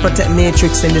guide and protect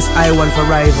Matrix in this I-1 for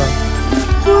rival.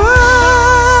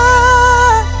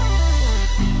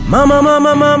 Mama,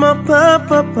 mama, mama,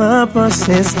 papa, papa,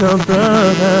 sister,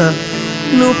 brother.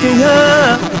 Look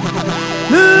here,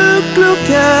 look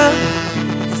here.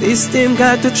 System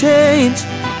got to change.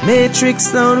 Matrix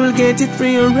Sound will get it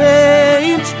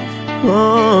rearranged.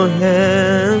 Oh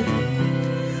yeah,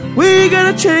 we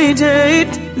gotta change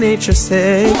it. Nature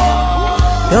say,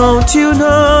 don't you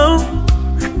know?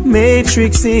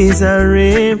 Matrix is a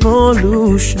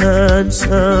revolution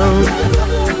sound.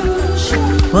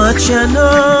 What you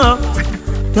know,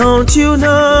 don't you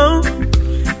know?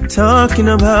 Talking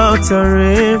about a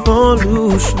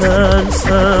revolution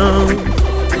sound.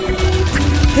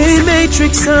 Hey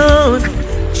Matrix Sound,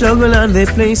 juggle and they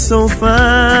play so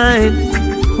fine.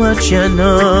 What you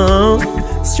know?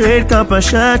 Straight copper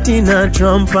shot in a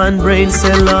drum and brain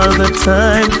cell all the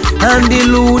time.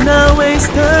 ANDYLOO now waste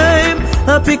time.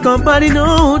 I pick up body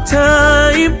no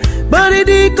time. Body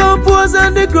decompose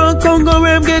and the ground Congo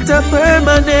worm get a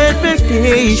permanent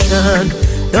vacation.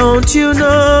 Don't you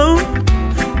know?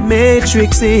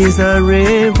 Matrix is a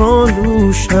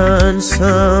revolution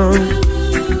sound.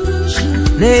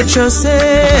 Nature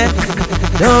said,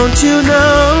 don't you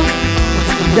know?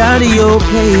 Daddy, you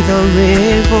play the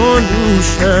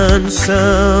revolution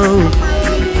sound.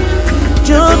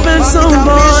 Jump and sound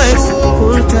boys,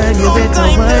 full time you better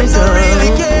wise up.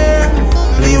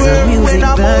 beware when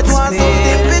I both want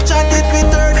something. Picture it, we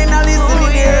turn in a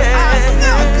listening ear.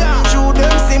 Shoot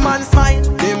them, see man smile.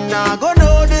 Them nah go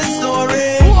know the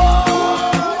story.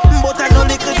 But I know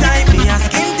little time, me a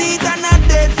skin teeth and not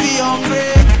dead for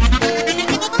hungry.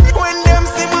 When them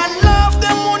see man love,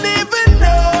 them won't even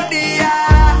know the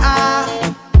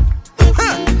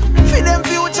for them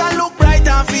future look bright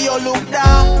and for you look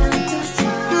dark.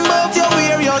 But you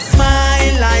wear your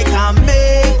smile like a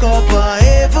makeup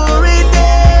every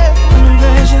day.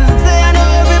 Say I know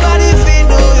everybody feel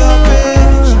know your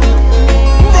page.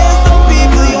 There's some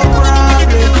people your problem,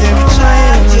 them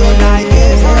child you like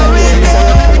every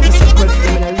day.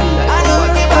 I know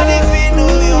everybody feel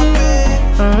know your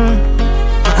pain.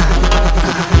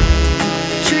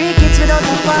 3 kids without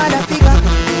a father figure.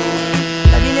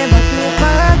 Daddy never play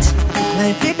part.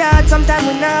 Life is hard, sometimes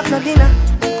we not have no dinner.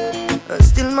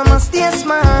 Still mama stay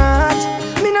smart.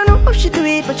 Me no know how she do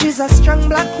it, but she's a strong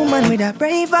black woman with a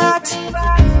brave heart.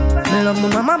 Me love my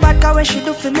mama bad, cause when she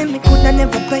do for me, me coulda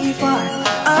never pay for her.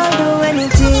 I'll do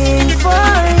anything for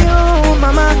you,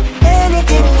 mama.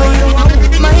 Anything for you.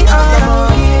 My heart I'll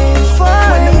give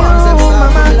for you,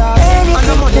 mama.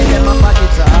 Anything for you.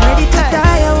 I'm ready to die,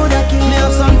 I woulda killed you.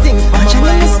 Some things for Watching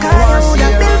in the sky, I woulda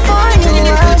built for you.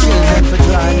 I'll do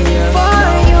anything for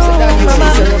you, mama.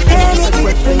 Anything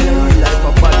for you.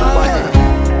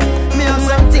 Me have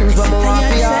some things where I want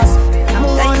to ask.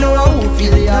 I know who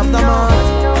feel the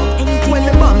aftermath. When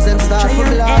the bombs them start to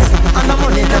blast and the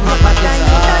money them a pocket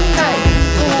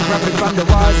profit from the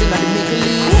wars in the Middle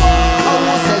East. I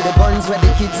won't sell the guns where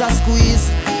the kids are squeezed.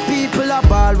 People are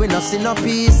ball when I see no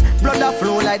peace. Blood a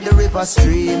flow like the river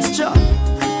streams.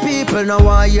 People now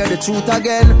want to hear the truth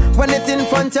again. When it's in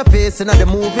front of your face and the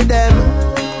movie them.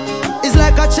 It's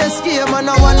like a chess game and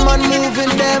a one man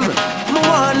moving them. Me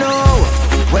wanna know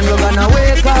when we're gonna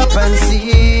wake up and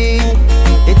see.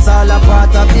 It's all a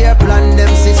part of their plan,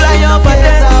 them system. Fly over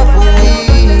them.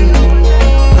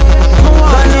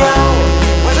 Fly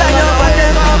over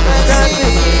them.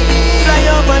 Fly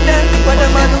over them. What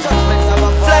them a do?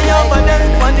 Fly over them.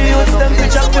 When the youths them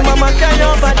pitch up to mama, fly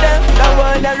over them. That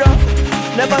world a rough.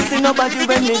 Never see nobody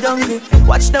when me hungry.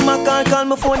 Watch them a call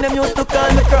my phone, them used to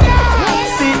call me crap.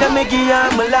 See them me give ya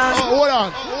my last. Hold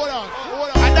on.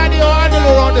 And daddy you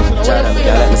ANDYLOO around this. Child, I'm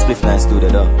gonna let me split nice to the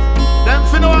door. Them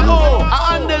finna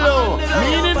ANDYLOO,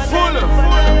 meaningful.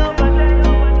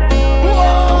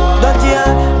 Dirty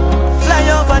hand, fly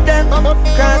over them,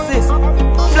 crosses.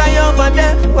 Fly over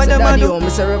them, what them a do? Me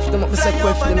say rough them up, me say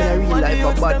quiff them in a real life.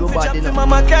 But bad, bad enough.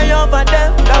 Mama carry over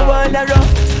them, that world a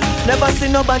rough. Never see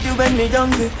nobody when me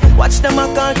hungry. Watch them a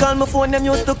call my phone, them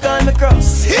used to call me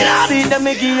cross. See them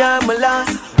me give her my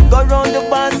last. Go round the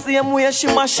bar, same way she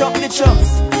mash up the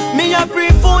trucks. Me a free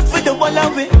food for the wall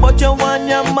of it, but you want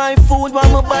ya my food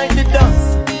while me buy the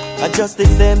dust. I just the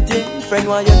same thing, friend,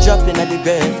 while you dropping at the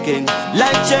grave king.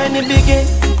 Life journey begin,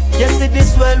 yes it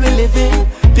this world we live in.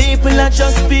 People are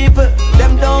just people,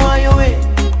 them don't want you in.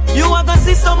 You are gonna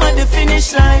see some of the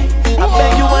finish line. I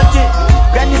beg you want it.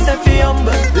 Granny say fi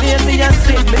humble, lazy and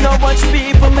sick. Me no watch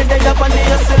people, me dead up on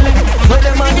the ceiling. What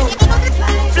them a do?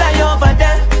 Fly over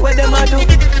them. What them a do?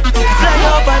 Fly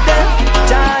over them.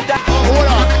 Jada. Hold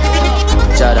on.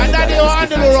 Jada. And daddy you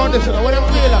ANDYLOO around this. What them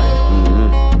feel like?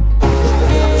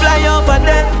 Fly over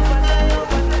them.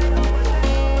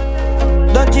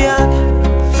 Dirty hand.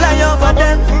 Fly over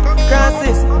them.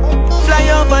 Crosses. Fly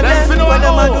over them. What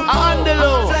them a do?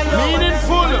 ANDYLOO,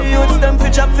 meaningful. Youths them fi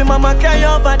chop fi mama carry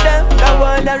over them. That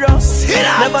world a rough.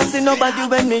 Never see nobody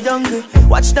when me hungry.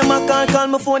 Watch them a call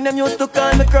my phone, them used to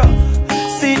call me crap.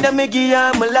 See them me give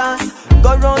her my last.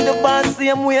 Go round the bar,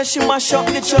 same way she mash up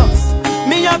the trucks.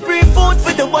 Me a free food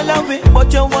for the wall of it,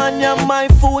 but you want ya my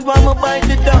food while me buy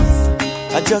the dust.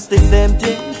 I just the same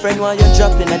thing, friend, while you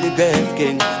dropping at the grave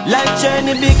king. Life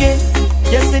journey begin,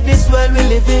 yes it this world we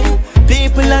live in.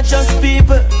 People are just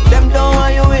people, them don't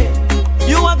want you in.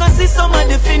 You are gonna see some of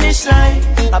the finish line.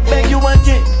 I beg you want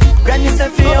it. Granny say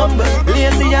fi humble,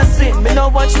 lazy and sick. Me no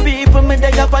watch people, me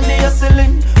dead up on the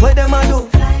ceiling. What them a do?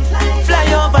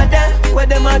 Fly over them. What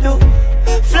them a do?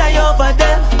 Fly over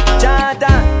them.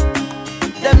 Jordan.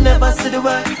 Them never see the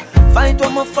world. Fight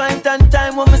what me fight and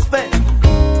time what me spend.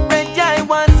 Red eye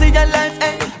want see your life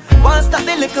end. Want stop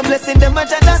the little blessing them a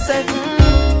just said.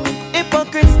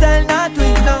 Hypocrite style not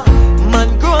weak now.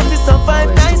 Man grow up to survive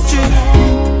nice street.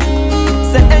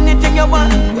 Say anything you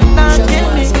want, not kill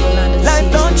me.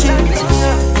 Life don't change.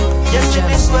 Yes, in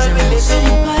this world we live in.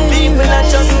 People are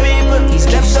just people.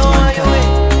 Them don't want you in.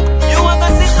 You want to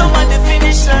see someone the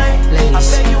finish line. I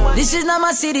beg you want. This is not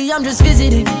my city, I'm just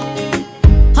visiting.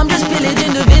 I'm just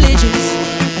pillaging the villages.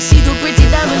 I see two pretty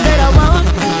diamonds that I want.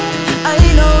 I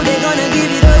you know they're gonna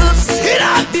give it up.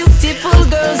 Beautiful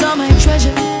girls are my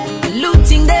treasure.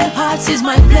 Looting their hearts is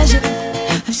my pleasure.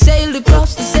 I've sailed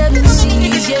across the 7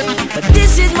 seas, yeah, but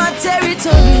this is my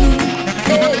territory.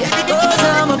 Hey, 'cause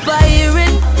I'm a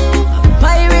pirate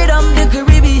of the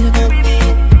Caribbean.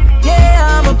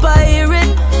 Yeah, I'm a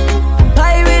pirate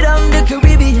of the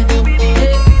Caribbean.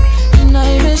 Yeah. And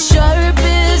I'm as sharp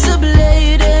as a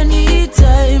blade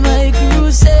anytime I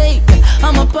crusade.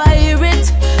 I'm a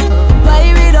pirate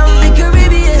of the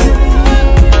Caribbean.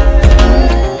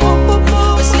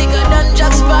 Slicker than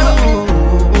Jack Sparrow,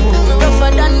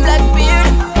 rougher than Blackbeard.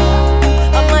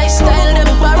 Of my style,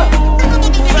 them borrow from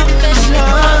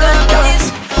Morgan days.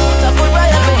 Top of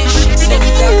Royal for the ships, them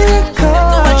black.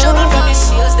 Them no trouble from the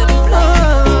seals, them black.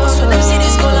 Most of them see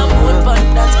this gold and gold pan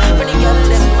that. When the girl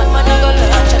them mad, man, they go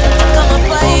launch and attack. I'm a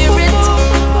pirate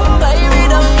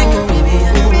of the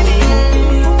Caribbean.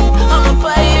 I'm a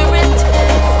pirate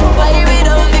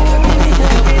of the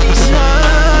Caribbean.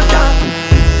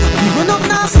 Even up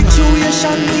now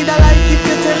situation, need a like if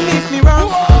you tell me if me wrong.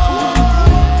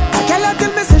 A girl a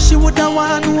tell me say she woulda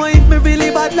want know if me really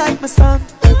bad like my son.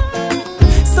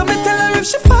 So me tell her if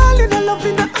she fall in love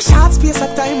in a short space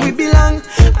of time we belong.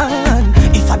 And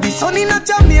if I be son in a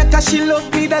Jamaica, she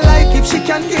love me the like if she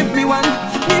can give me one.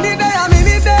 Me need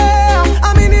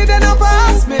there, no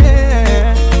pass me.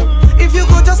 If you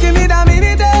could just give me that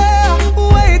minute there,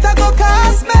 wait I go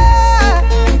cost me.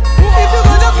 If you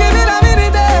could just give me that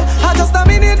minute there, I just a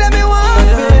minute there me want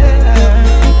me.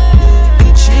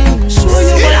 Show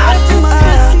you what I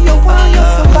see you want you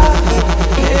so bad.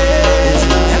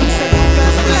 Them say you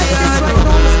can't feel like this right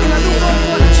now, but still I do go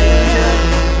for the changes.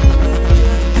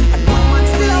 And one man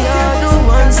still out there, but some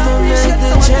ones to make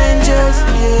the changes.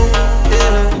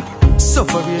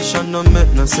 Sufferation no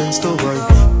make no sense to why.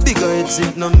 Bigger heads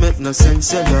it no make no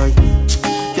sense you lie.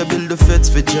 You build the feds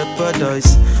for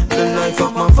jeopardize the life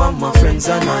of my friends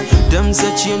and I. Them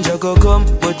say change a go come,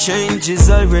 but change is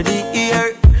already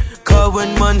here. Cause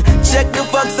when man check the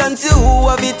facts and see who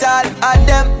have it all at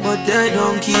them, but they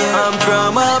don't care. I'm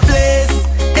from a place,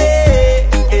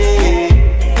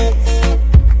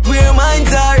 where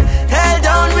minds are held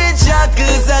down with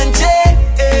shackles and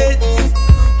chains.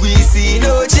 We see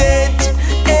no change.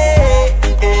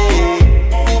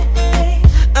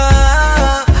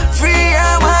 Free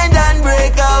your mind and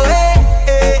break away.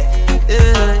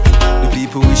 The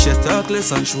people we should talk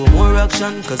less and show more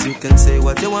action. Cause you can say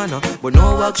what you wanna, but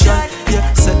no action.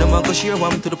 Yeah, said them I go share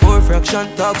one to the poor fraction.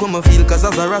 Talk when I feel cause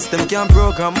as a rest them can't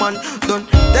program man. Don't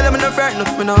tell them enough right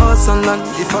enough in a house and land.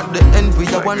 If at the end we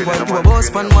are one while you a boss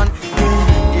pan man.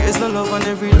 There's no love and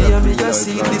every day me just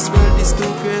see this world is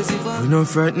too crazy. We no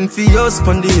frightened for your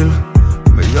spondyle.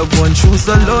 Me have one shoes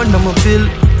alone, I'm a pill.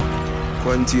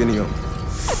 Continue.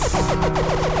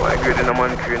 Why good in a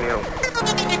man cranium?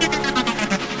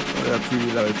 What a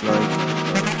pretty life like.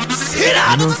 We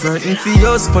no frightened for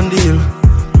your spondyle.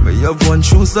 Me have one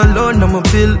shoes alone, I'm a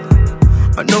pill.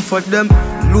 Enough of them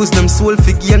lose them soul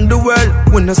for gain the world.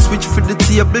 When I switch for the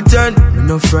table turn, me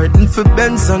no frightened for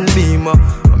Benz and Beamer.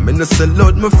 Me no sell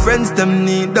out my friends, them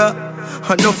neither.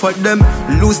 Enough of them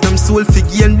lose them soul for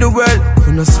gain the world.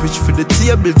 When I switch for the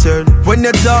table turn. When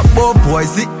you talk about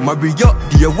boys, it marry up,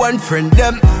 dear one friend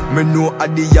them. Me know a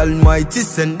the Almighty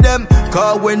send them.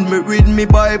 Cause when me read me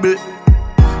Bible,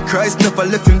 Christ never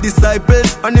left him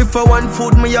disciples. And if I want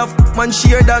food, me have, man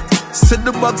share that. Set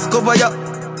the box cover ya,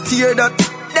 tear that.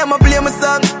 Them a play my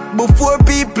song before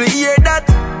people hear that.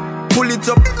 Pull it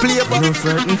up, play back. No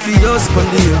frightened for your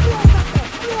spondyle.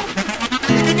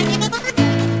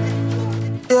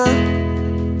 Yeah.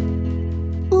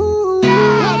 Hold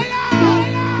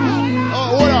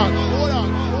on.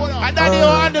 And then you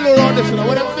handle around this,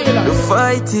 what do you feel like? The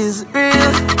fight is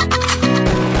real.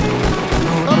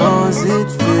 No knows it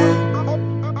feel.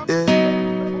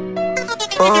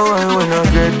 Yeah. Oh, I wanna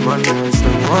get my rest. I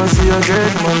wanna see a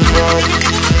great man fall.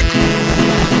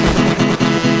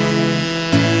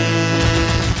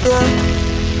 Yeah.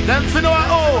 Them finna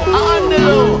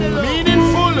ANDYLOO,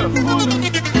 meaningful.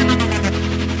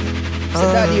 So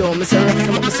daddy, me say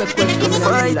reckon, me say question, me not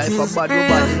live life a bad, you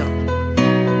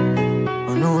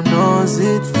know. Who knows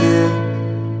it feel,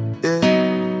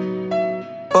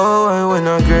 yeah. Oh, I when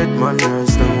a great man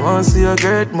rest, I want to see a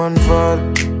great man fall.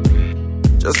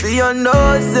 Just so you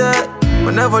know, say,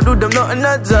 we never do them nothing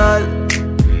at all.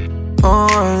 Oh,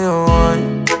 I,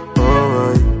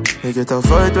 you get a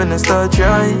fight when they start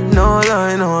trying. No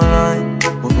lie, no lie.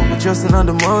 But I'm just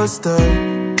another monster.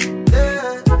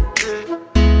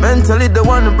 Mentally, they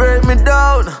wanna break me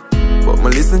down, but me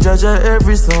listen to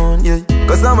every sound, yeah.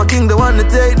 Cause I'm a king, the one to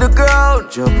take the crown.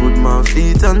 Just put my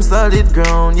feet on solid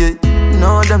ground, yeah.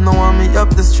 No, them no want me up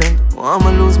the strength.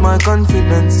 I'ma lose my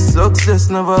confidence. Success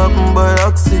never happen by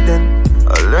accident.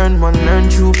 I learn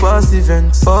through past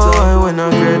events. Oh, when I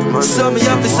get my so me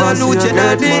have to salute you,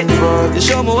 daddy. You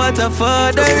show me what a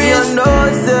father is. You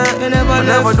know, say,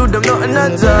 never do them nothing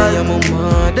at all. I'm a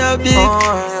mother big.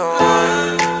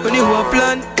 When you a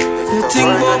plan, you think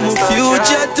about my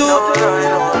future too.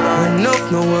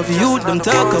 Enough now of you, them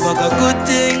talk about the good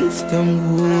things,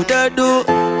 them good I do.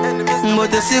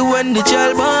 But you see when the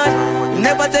child born,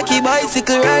 never take a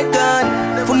bicycle ride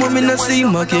gone. For me not see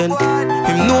him again.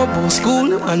 Him know about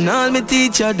school and all me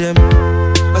teacher them.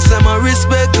 I say my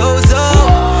respect goes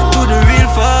up to the real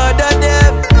father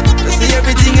them. You see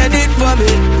everything I did for me.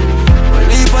 Well,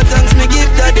 if I thanks me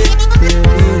give daddy.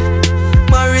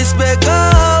 My respect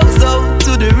goes out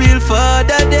to the real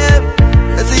father them.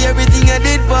 You see everything I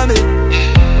did for me.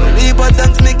 Well, if I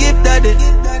thanks me give daddy.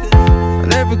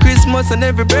 And every Christmas and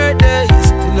every birthday,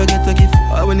 still I get a gift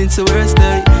when it's the worst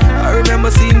day. I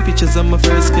remember seeing pictures of my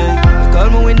first day. I call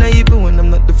me winner even when I'm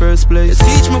not the first place. You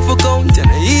teach me for count and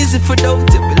it's easy for doubt.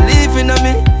 You believe in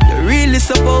me, you really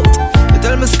support. You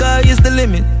tell me sky is the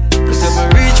limit, cause never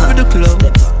reach for the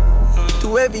clouds.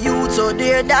 To every youth so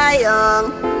dear die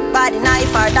young, by the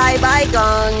knife or die by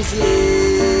guns,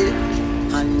 yeah.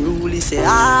 Unruly say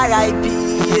R.I.P.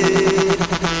 yeah.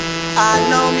 I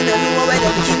know me don't know where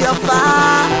them kill your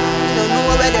far. Me don't know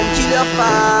where them kill your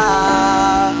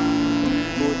far.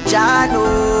 But Jah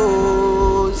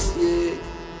knows,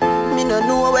 yeah. Me don't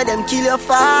know where them kill your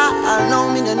far. I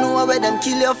know me don't know where them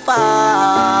kill your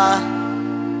far.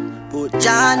 But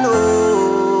Jah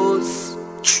knows.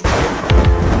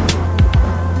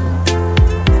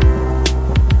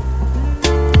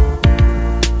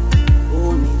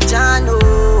 Oh, me Jah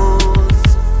knows.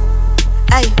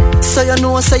 Hey, so you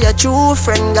know, so your true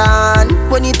friend gone.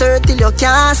 When you 30 you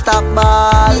can't stop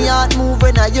ball. Me heart move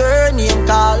when I hear name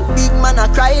call. Big man I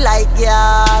cry like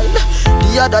y'all.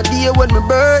 The other day when my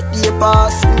birthday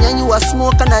pass, me and you a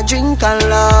smoke and a drink and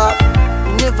laugh.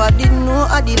 Never did know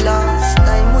at the last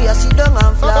time we a sit down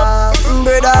and flash.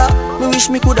 Brother, me wish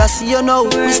me coulda see you now.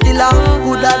 We still have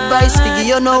good advice to give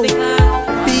you now.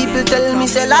 People tell me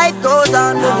say life goes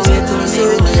on, but me still to be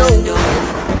saying yo.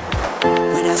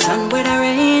 With the sun, with the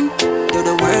rain, do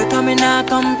the work and me not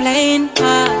complain.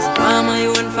 Cause I'm my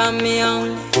own from me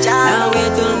only. Now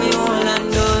wait till me all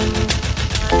and done.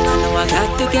 I know I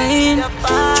got to gain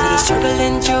through the struggle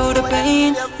and through the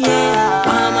pain. Yeah,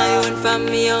 I'm my own from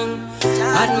me young.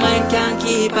 Bad mind can't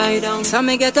keep I down. So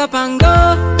me get up and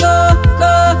go, go,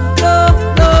 go, go,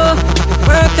 go.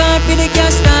 Work hard for the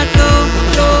cash start flow,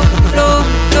 flow, flow,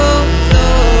 flow,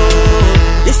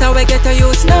 flow. This how I get to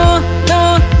use no,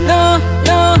 no, no,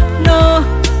 no, no.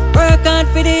 Work hard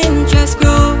for the interest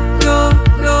grow, grow,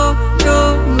 grow,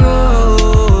 grow,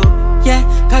 grow. Yeah,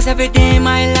 cause every day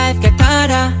my life get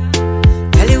harder.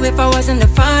 Tell you if I wasn't the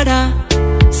father.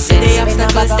 See the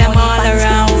obstacles them all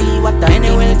around. Many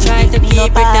will try to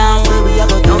keep it down.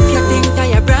 Don't you think that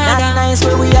your brother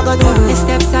the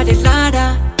steps of the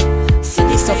ladder. See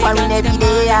the suffering every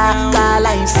day. Cause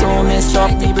life so messed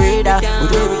up, me brother.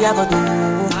 What do we ever do?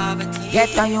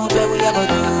 Get on you, what we ever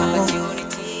do?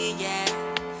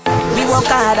 We work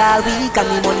hard all week and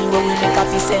the money when we make a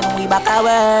fee send we back at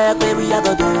work. Where we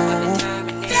ever do?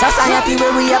 Society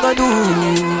where we ever do?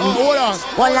 Hold on.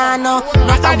 Well I know,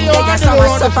 not only they just so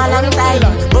much suffer long time,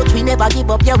 but we never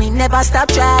give up, yeah we never stop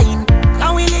trying.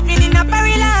 Now we living in a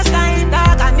perilous time.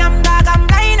 Dog and yam, dog and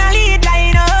blind and lead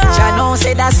line up. Jah know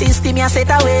say that system ya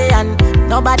set away and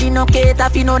nobody no cater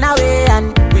fi none away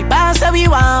and we pass so we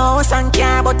want house and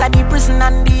car, but at the prison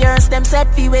and the earth them set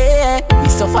fi way. We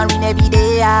suffering every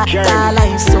day, cause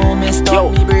life so messed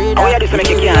up, me brother. Oh yeah, this make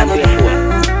you can't do your phone.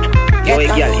 Yo,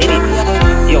 girl,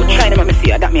 yo, try them, let me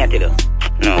see her, that me I tell you.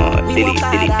 No, delete.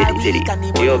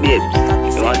 Yo, babe,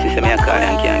 you want to see me a call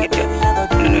and can't get you. I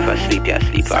don't know if I sleep, you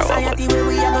sleep or what, but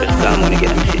just come on and get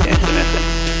them sit there, so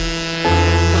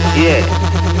yeah,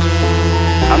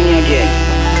 I'm me again.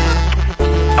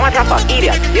 I'm a top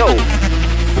idiot, yo.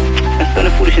 Let's turn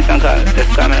the foolishness and call, let's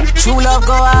come in. True love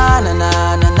go on and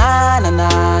on and on and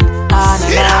on, on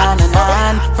and on and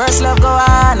on. First love go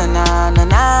on and on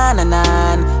and on and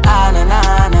on, on and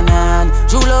on and on.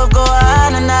 True love go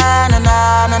on and on and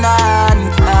on and on,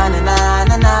 on and on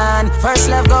and on. First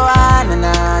love go on and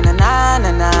on and on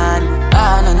and on,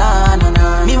 on and on and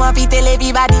on. Me want to tell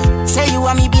everybody, say you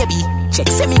are me baby. Check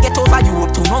say me get over you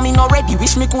up to know me not ready.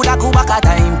 Wish me coulda go back a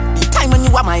time. time when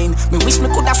you were mine. Me wish me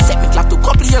could have set me clock to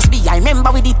couple years behind. Remember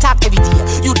we did talk every day.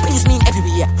 You'd please me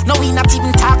everywhere. Now we not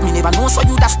even talk, me never know, so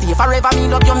you that stay forever. Me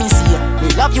love you, me see you. Me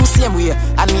love you same way,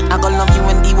 and me I gonna love you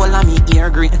when the whole of me ear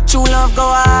green. True love go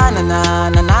on and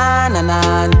on and on and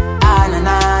on, on and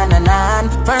on and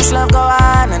on. First love go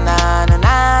on and on and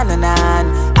on and on,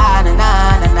 on and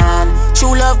on and on.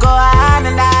 True love go on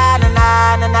and on and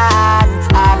on and on,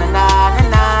 on and on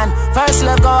and on. First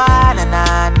love go on and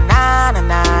on and on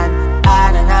and on,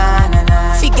 on and on and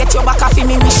on. Forget your back off in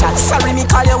me wisha. Sorry me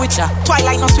call you witcher.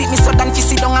 Twilight no sweet me so than fi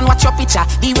sit down and watch your picture.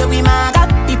 The way we mad up,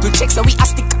 people check so we a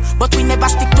stick, but we never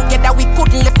stick together. We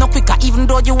couldn't left no quicker. Even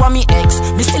though you are me ex,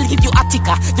 me still give you a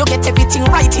ticker. You get everything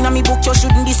right in a me book, you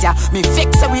shouldn't this ya. Me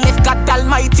vex so we left God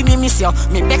Almighty, me miss you.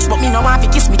 Me vex but me no want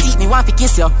to kiss me teeth, me want to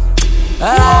kiss you. On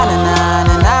and on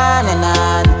and on and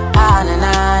on, on and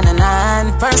on and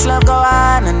on. First love go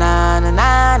on and on and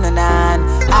on and on,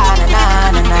 on and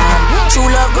on and on. True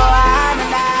love go on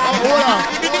and on. Hold on.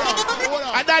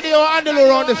 And daddy or ANDYLOO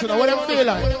around this, you know, what them feel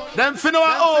like? Them finna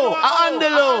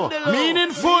ANDYLOO,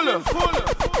 meaningful.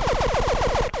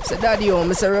 Say daddy,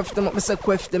 me say rough them up, me say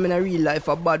quiff them in a real life,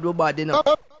 a bad, you know.